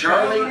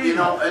 Charlie, you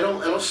know,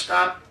 it'll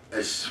stop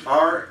as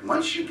far,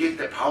 once you get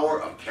the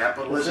power of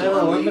capitalism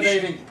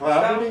eliminating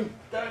poverty?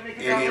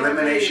 In the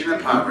elimination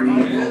of poverty.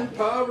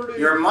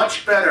 You're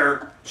much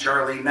better,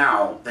 Charlie,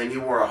 now than you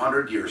were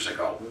 100 years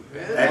ago.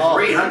 And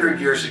 300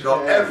 years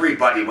ago,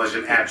 everybody was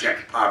in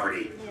abject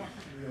poverty.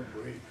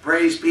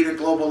 Praise be to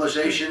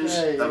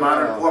globalizations, the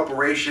modern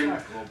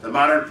corporation, the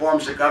modern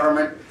forms of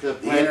government, the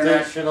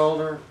internet,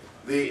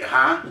 the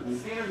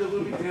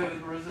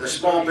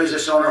small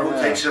business owner who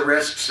takes the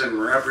risks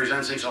and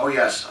represents things. Oh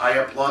yes, I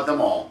applaud them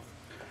all.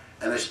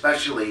 And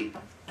especially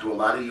to a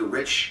lot of you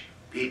rich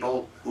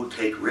people who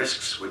take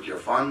risks with your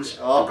funds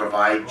to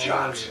provide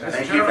jobs.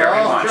 Thank you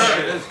very much.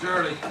 That's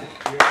dirty.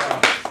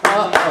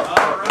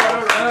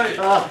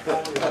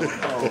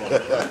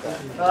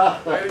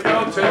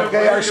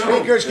 Okay, our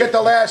speakers get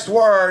the last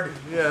word.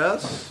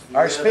 Yes.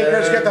 Our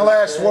speakers get the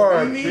last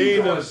word.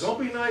 Don't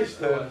be nice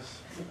to us.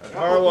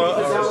 Carla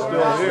is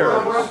still here.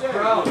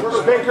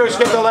 Speakers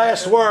get the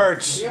last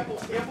words.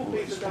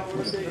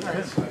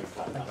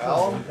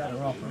 I'll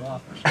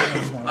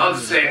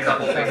just say a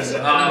couple things.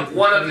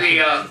 One of the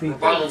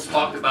rebuttals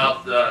talked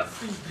about the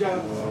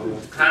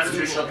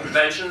constitutional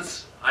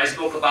conventions. I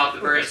spoke about the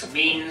various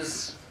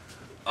means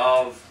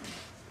of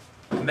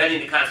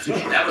amending the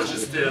Constitution. That was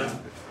just to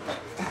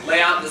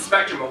lay out the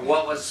spectrum of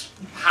what was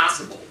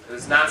possible. It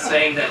was not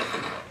saying that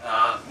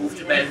Move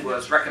to Amend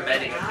was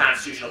recommending a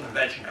constitutional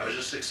convention. I was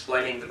just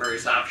explaining the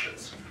various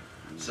options.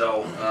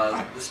 So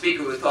the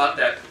speaker who thought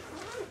that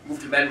Move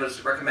to Amend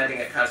was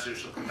recommending a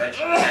constitutional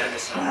convention had a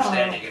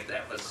misunderstanding if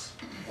that was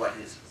what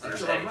his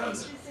understanding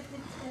was.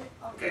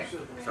 Okay,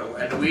 so,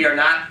 and we are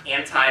not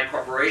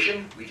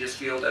anti-corporation. We just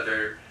feel that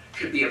there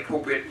should be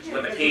appropriate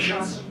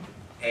limitations,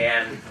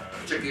 and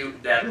particularly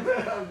that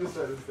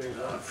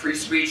free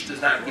speech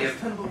does not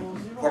give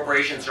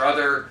corporations or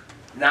other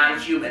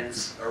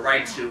non-humans a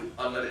right to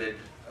unlimited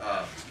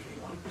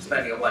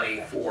spending of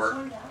money for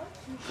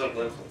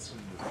political influence.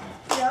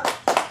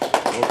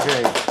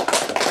 Okay.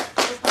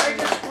 I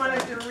just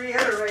wanted to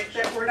reiterate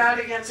that we're not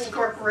against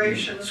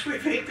corporations. We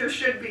think there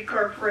should be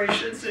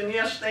corporations, and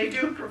yes, they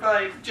do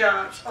provide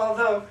jobs,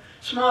 although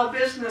small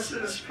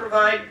businesses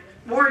provide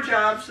more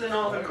jobs than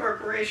all the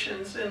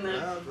corporations in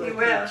the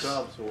U.S.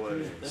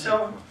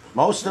 So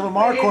most of them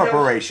are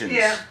corporations.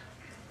 Yeah.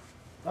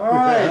 All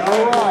right,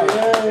 all right.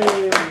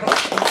 Yay.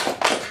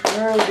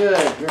 Very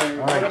good. Very good.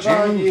 All right, what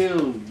about Gene?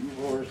 you,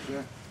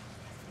 Horcher?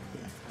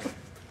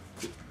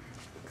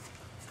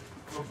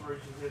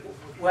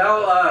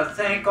 Well,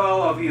 thank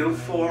all of you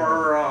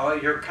for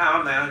your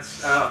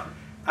comments.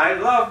 I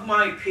love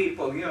my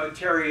people,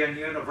 Unitarian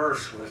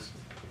Universalists.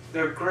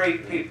 They're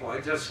great people.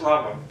 I just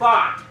love them.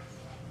 But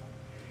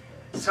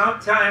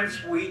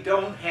sometimes we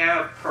don't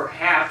have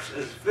perhaps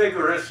as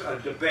vigorous a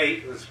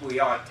debate as we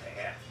ought to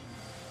have.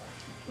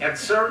 And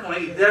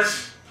certainly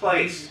this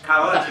place,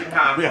 College and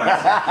Complex, we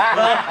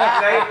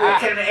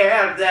can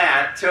add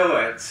that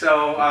to it.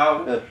 So,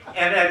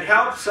 and it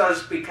helps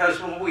us because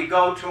when we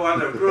go to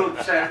other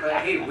groups,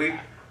 hey,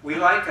 we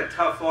like a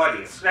tough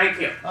audience. Thank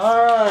you.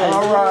 All right.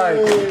 All right.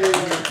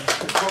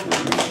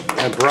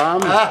 And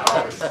Brom?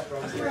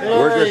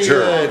 We're Very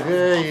adjourned. good,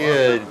 very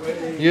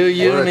good. You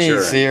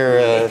unis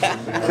here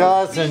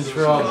causing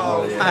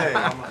trouble.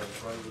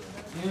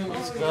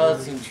 Unis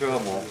causing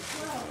trouble.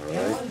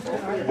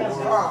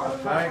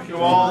 Thank you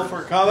all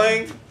for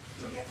coming,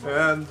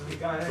 and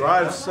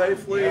drive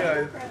safely.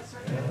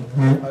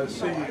 I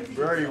see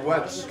very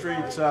wet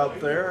streets out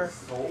there.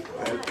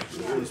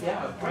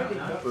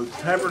 The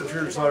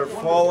temperatures are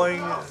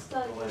falling.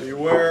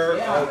 Beware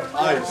of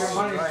ice.